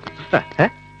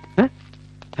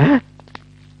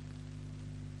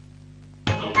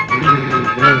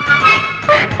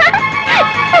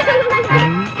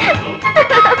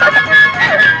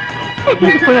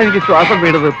 ഇപ്പോഴാണ് എനിക്ക് ശ്വാസം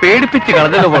വീണത്. പേടിപ്പിച്ച്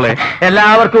കളഞ്ഞല്ലോ പോലെ.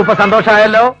 എല്ലാവർക്കും ഇപ്പൊ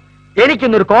സന്തോഷമായല്ലോ.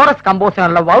 എനിക്കിന്നൊരു കോറസ് കമ്പോസ്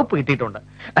ചെയ്യാനുള്ള വകുപ്പ് കിട്ടിയിട്ടുണ്ട്.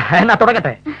 എന്നാ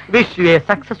തുടങ്ങട്ടെ. Wish you A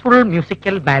successful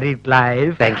musical married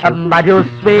life.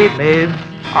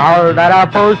 All that I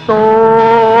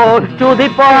pursued to the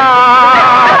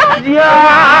past.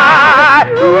 Yeah.